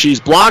 Bruja. She's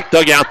blocked,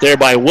 dug out there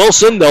by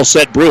Wilson. They'll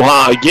set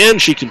Bruja again.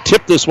 She can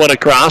tip this one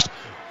across.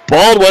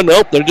 Baldwin,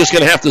 nope, they're just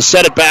going to have to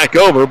set it back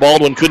over.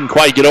 Baldwin couldn't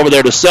quite get over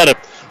there to set it.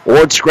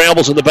 Ord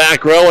scrambles in the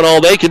back row, and all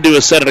they can do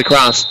is set it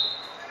across.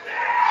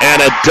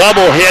 And a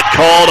double hit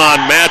called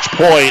on match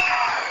point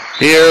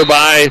here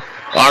by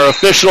our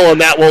official, and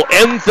that will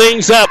end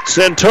things up.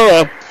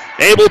 Centura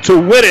able to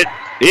win it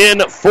in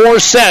 4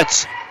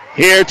 sets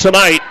here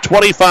tonight,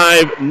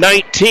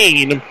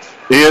 25-19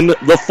 in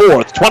the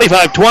fourth.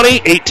 25-20,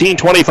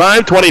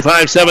 18-25,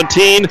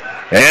 25-17,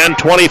 and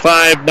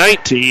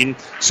 25-19.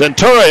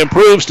 Centura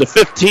improves to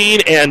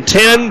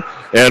 15-10,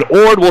 and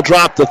Ord will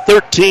drop to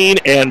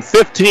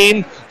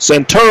 13-15.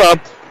 Centura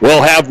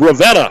will have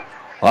Ravenna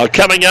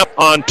coming up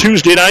on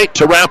Tuesday night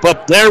to wrap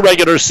up their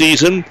regular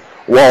season,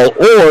 while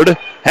Ord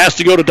has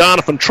to go to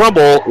Donovan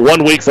Trumbull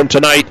 1 week from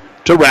tonight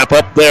to wrap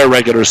up their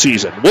regular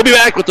season. We'll be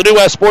back with the New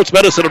West Sports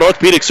Medicine and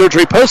Orthopedic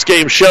Surgery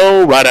post-game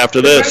show right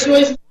after this.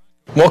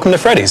 Welcome to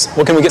Freddy's.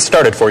 What can we get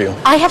started for you?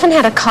 I haven't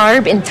had a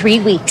carb in 3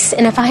 weeks,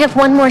 and if I have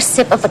one more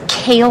sip of a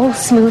kale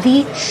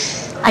smoothie,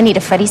 I need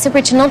a Freddy's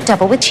Original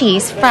double with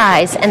cheese,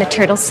 fries, and a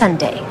turtle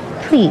sundae.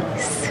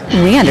 Please.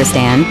 We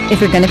understand.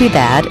 If you're going to be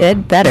bad,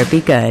 it better be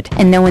good.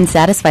 And no one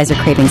satisfies your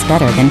cravings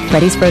better than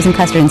Freddy's Frozen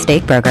Custard and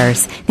Steak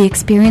Burgers. The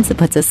experience that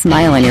puts a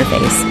smile on your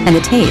face and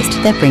the taste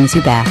that brings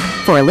you back.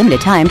 For a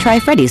limited time, try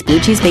Freddy's Blue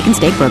Cheese Bacon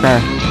Steak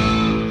Burger.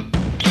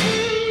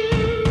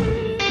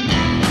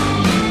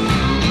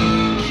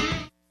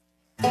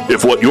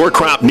 If what your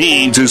crop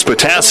needs is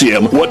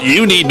potassium, what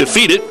you need to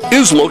feed it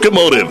is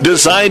Locomotive.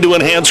 Designed to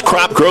enhance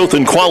crop growth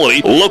and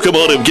quality,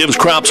 Locomotive gives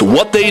crops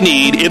what they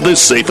need in the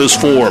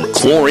safest form.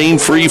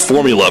 Chlorine-free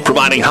formula,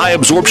 providing high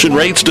absorption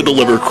rates to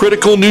deliver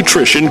critical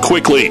nutrition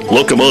quickly.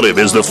 Locomotive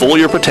is the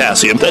foliar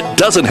potassium that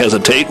doesn't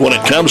hesitate when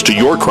it comes to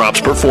your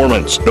crop's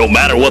performance. No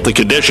matter what the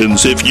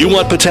conditions, if you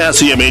want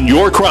potassium in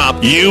your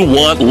crop, you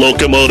want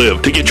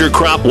Locomotive. To get your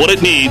crop what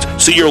it needs,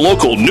 see your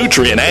local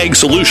Nutrient Ag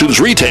Solutions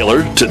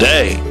retailer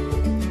today.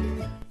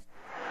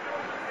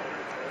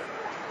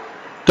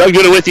 Doug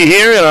Duda with you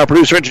here, and our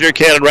producer engineer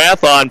Cannon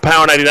Rath on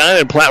Power 99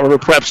 and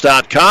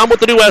PlatteRiverPreps.com with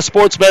the New West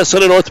Sports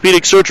Medicine and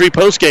Orthopedic Surgery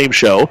post-game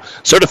show.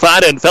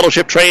 Certified and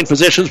fellowship-trained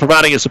physicians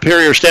providing a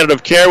superior standard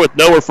of care with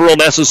no referral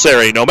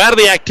necessary. No matter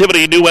the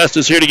activity, New West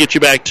is here to get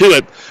you back to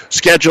it.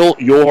 Schedule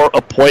your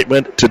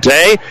appointment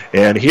today.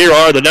 And here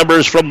are the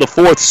numbers from the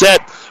fourth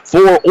set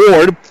for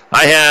Ord.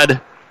 I had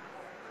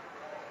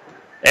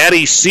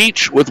Addie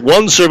Seach with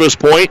 1 service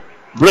point.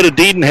 Britta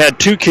Deeden had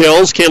 2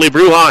 kills. Kaylee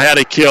Bruja had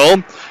a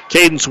kill.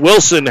 Cadence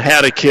Wilson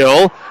had a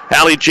kill.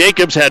 Hallie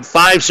Jacobs had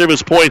 5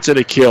 service points and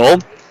a kill.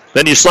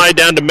 Then you slide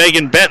down to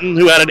Megan Benton,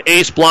 who had an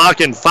ace block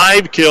and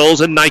 5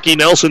 kills, and Nike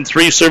Nelson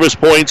 3 service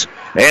points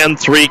and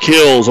 3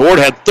 kills. Ord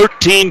had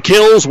 13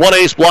 kills, 1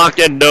 ace block,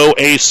 and no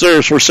ace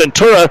serves. For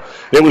Centura,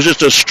 it was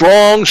just a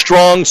strong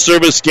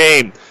service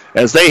game,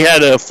 as they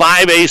had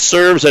 5 ace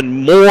serves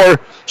and more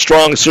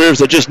strong serves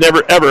that just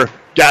never, ever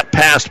got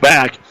passed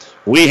back.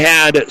 We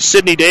had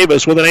Sydney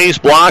Davis with an ace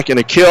block and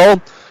a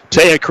kill.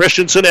 Taya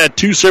Christensen had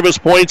 2 service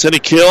points and a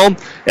kill.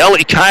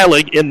 Ellie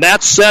Kylig in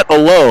that set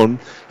alone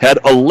had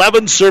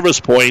 11 service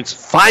points.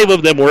 5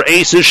 of them were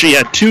aces. She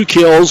had 2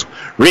 kills.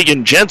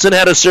 Regan Jensen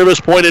had a service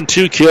point and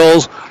 2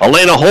 kills.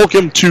 Elena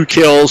Holcomb, 2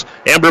 kills.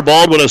 Amber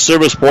Baldwin, a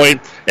service point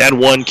and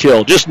 1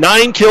 kill. Just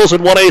 9 kills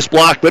and 1 ace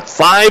block, but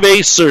 5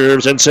 ace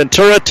serves, and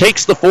Centura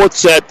takes the 4th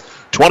set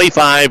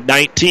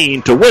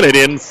 25-19 to win it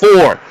in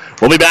 4.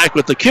 We'll be back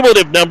with the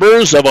cumulative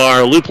numbers of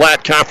our Lou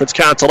Platte Conference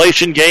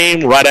consolation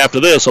game right after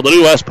this on the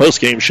New West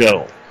Postgame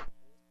Show.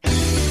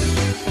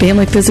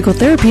 Family Physical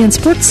Therapy and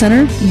Sports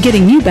Center,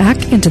 getting you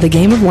back into the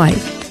game of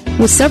life.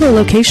 With several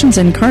locations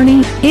in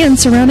Kearney and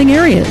surrounding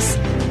areas.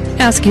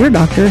 Ask your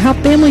doctor how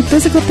Family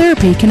Physical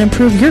Therapy can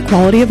improve your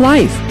quality of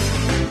life.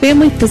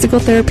 Family Physical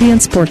Therapy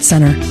and Sports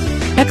Center.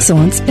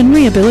 Excellence in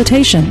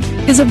Rehabilitation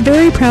is a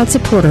very proud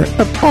supporter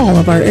of all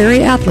of our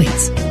area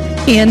athletes,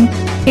 in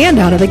and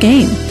out of the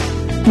game.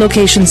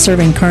 Locations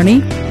serving Kearney,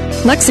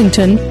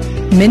 Lexington,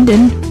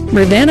 Minden,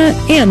 Ravenna,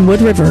 and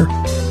Wood River.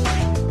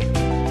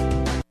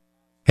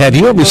 Have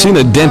you ever seen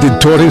a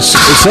dented tortoise?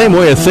 The same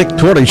way a thick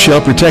tortoise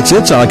shell protects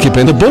its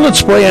occupant, the bullet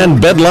spray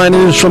on bed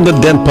liners from the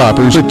Dent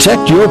Poppers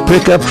protect your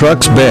pickup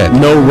truck's bed.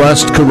 No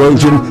rust,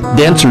 corrosion,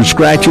 dents, or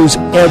scratches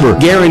ever.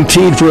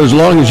 Guaranteed for as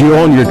long as you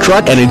own your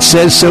truck, and it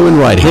says so in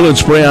writing. Bullet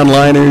spray on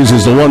liners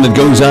is the one that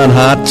goes on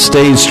hot,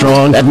 stays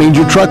strong. That means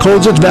your truck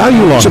holds its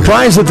value longer.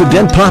 Surprised that the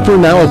Dent Popper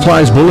now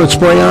applies bullet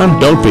spray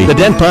on? Don't be. The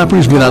Dent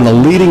Popper's been on the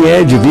leading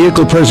edge of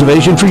vehicle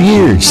preservation for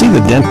years. See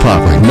the Dent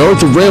Popper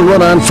north of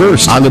Railroad on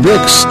First, on the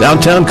bricks,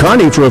 downtown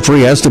Kearney for a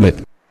free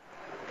estimate.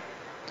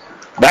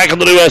 Back on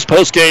the New West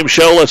Postgame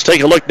Show, let's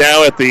take a look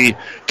now at the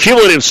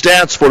cumulative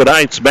stats for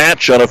tonight's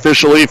match.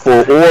 Unofficially for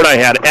Ord, I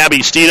had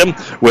Abby Steedham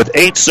with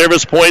 8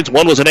 service points.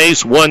 1 was an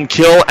ace, 1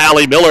 kill.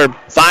 Allie Miller,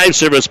 5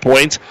 service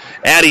points.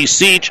 Addie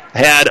Seach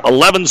had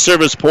 11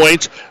 service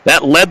points.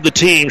 That led the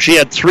team. She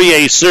had 3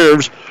 ace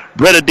serves.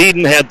 Britta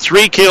Deeden had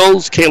 3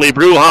 kills. Kaylee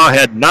Bruja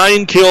had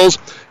 9 kills.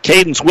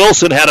 Cadence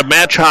Wilson had a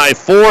match-high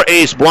 4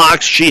 ace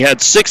blocks. She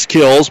had 6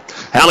 kills.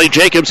 Hallie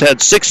Jacobs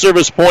had 6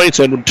 service points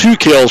and 2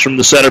 kills from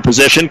the center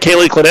position.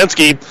 Kaylee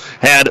Klinensky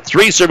had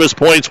 3 service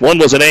points. 1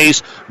 was an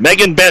ace.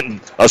 Megan Benton,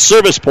 a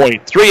service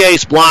point, 3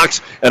 ace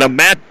blocks, and a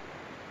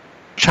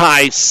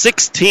match-high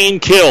 16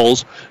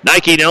 kills.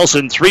 Nike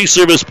Nelson, 3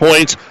 service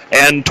points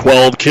and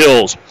 12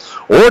 kills.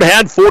 Ord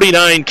had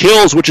 49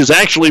 kills, which is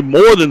actually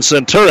more than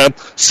Centura.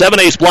 7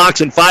 ace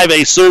blocks and 5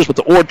 ace serves, but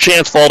the Ord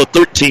chance fall to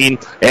 13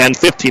 and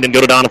 15 and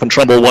go to Donovan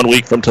Trumbull 1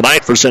 week from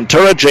tonight. For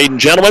Centura, Jaden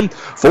Gentleman,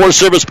 4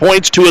 service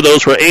points, 2 of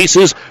those were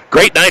aces.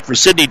 Great night for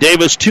Sydney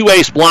Davis, 2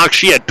 ace blocks.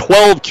 She had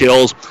 12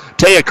 kills.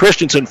 Taya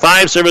Christensen,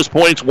 5 service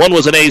points, 1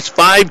 was an ace,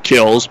 5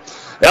 kills.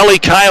 Ellie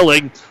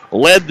Kylig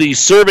led the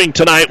serving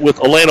tonight with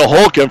Elena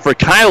Holcomb. For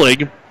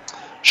Kylig,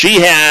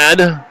 she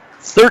had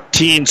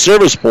 13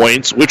 service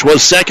points, which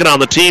was second on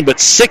the team, but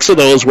 6 of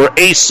those were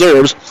ace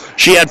serves.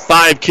 She had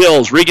 5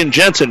 kills. Regan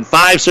Jensen,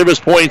 5 service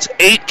points,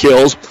 8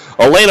 kills.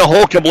 Elena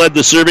Holcomb led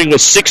the serving with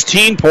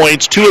 16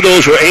 points. 2 of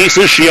those were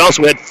aces. She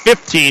also had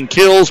 15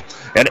 kills.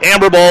 And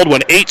Amber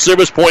Baldwin, 8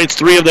 service points,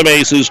 3 of them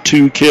aces,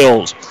 2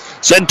 kills.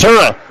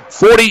 Centura,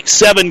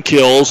 47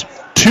 kills,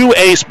 2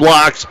 ace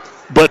blocks,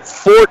 but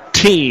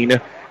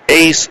 14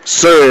 ace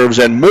serves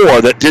and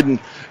more that didn't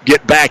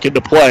get back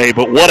into play.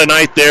 But what a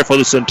night there for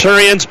the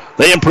Centurions.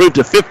 They improved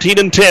to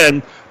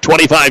 15-10,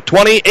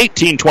 25-20,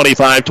 18-25,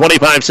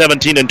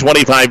 25-17, and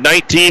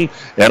 25-19.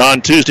 And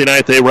on Tuesday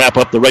night, they wrap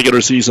up the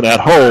regular season at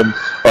home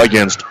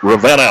against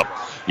Ravenna.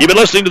 You've been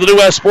listening to the New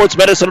West Sports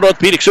Medicine and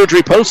Orthopedic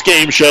Surgery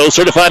post-game show.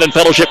 Certified and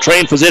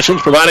fellowship-trained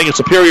physicians providing a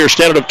superior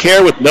standard of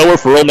care with no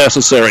referral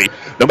necessary.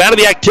 No matter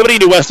the activity,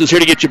 New West is here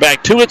to get you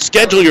back to it.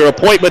 Schedule your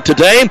appointment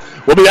today.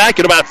 We'll be back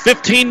in about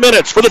 15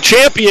 minutes for the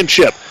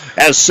championship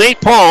as St.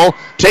 Paul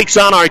takes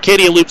on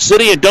Arcadia Loop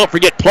City. And don't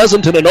forget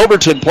Pleasanton and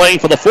Overton playing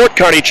for the Fort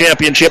Kearney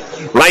Championship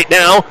right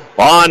now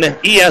on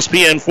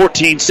ESPN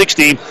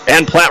 1460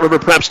 and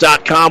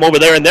PlatteRiverPreps.com over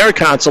there in their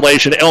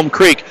consolation. Elm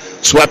Creek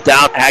swept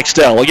out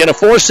Axtell. Again, a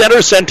 4-setter,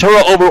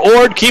 Centura over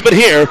Ord. Keep it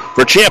here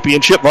for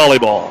championship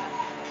volleyball.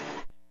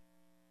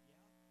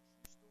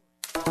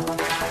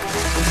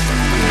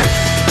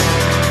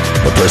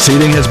 The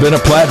proceeding has been a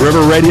Platte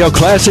River Radio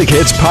Classic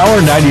Hits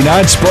Power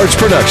 99 sports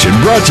production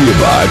brought to you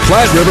by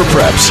Platte River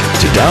Preps.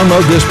 To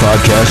download this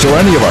podcast or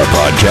any of our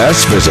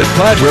podcasts, visit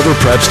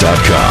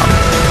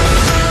PlatteRiverPreps.com.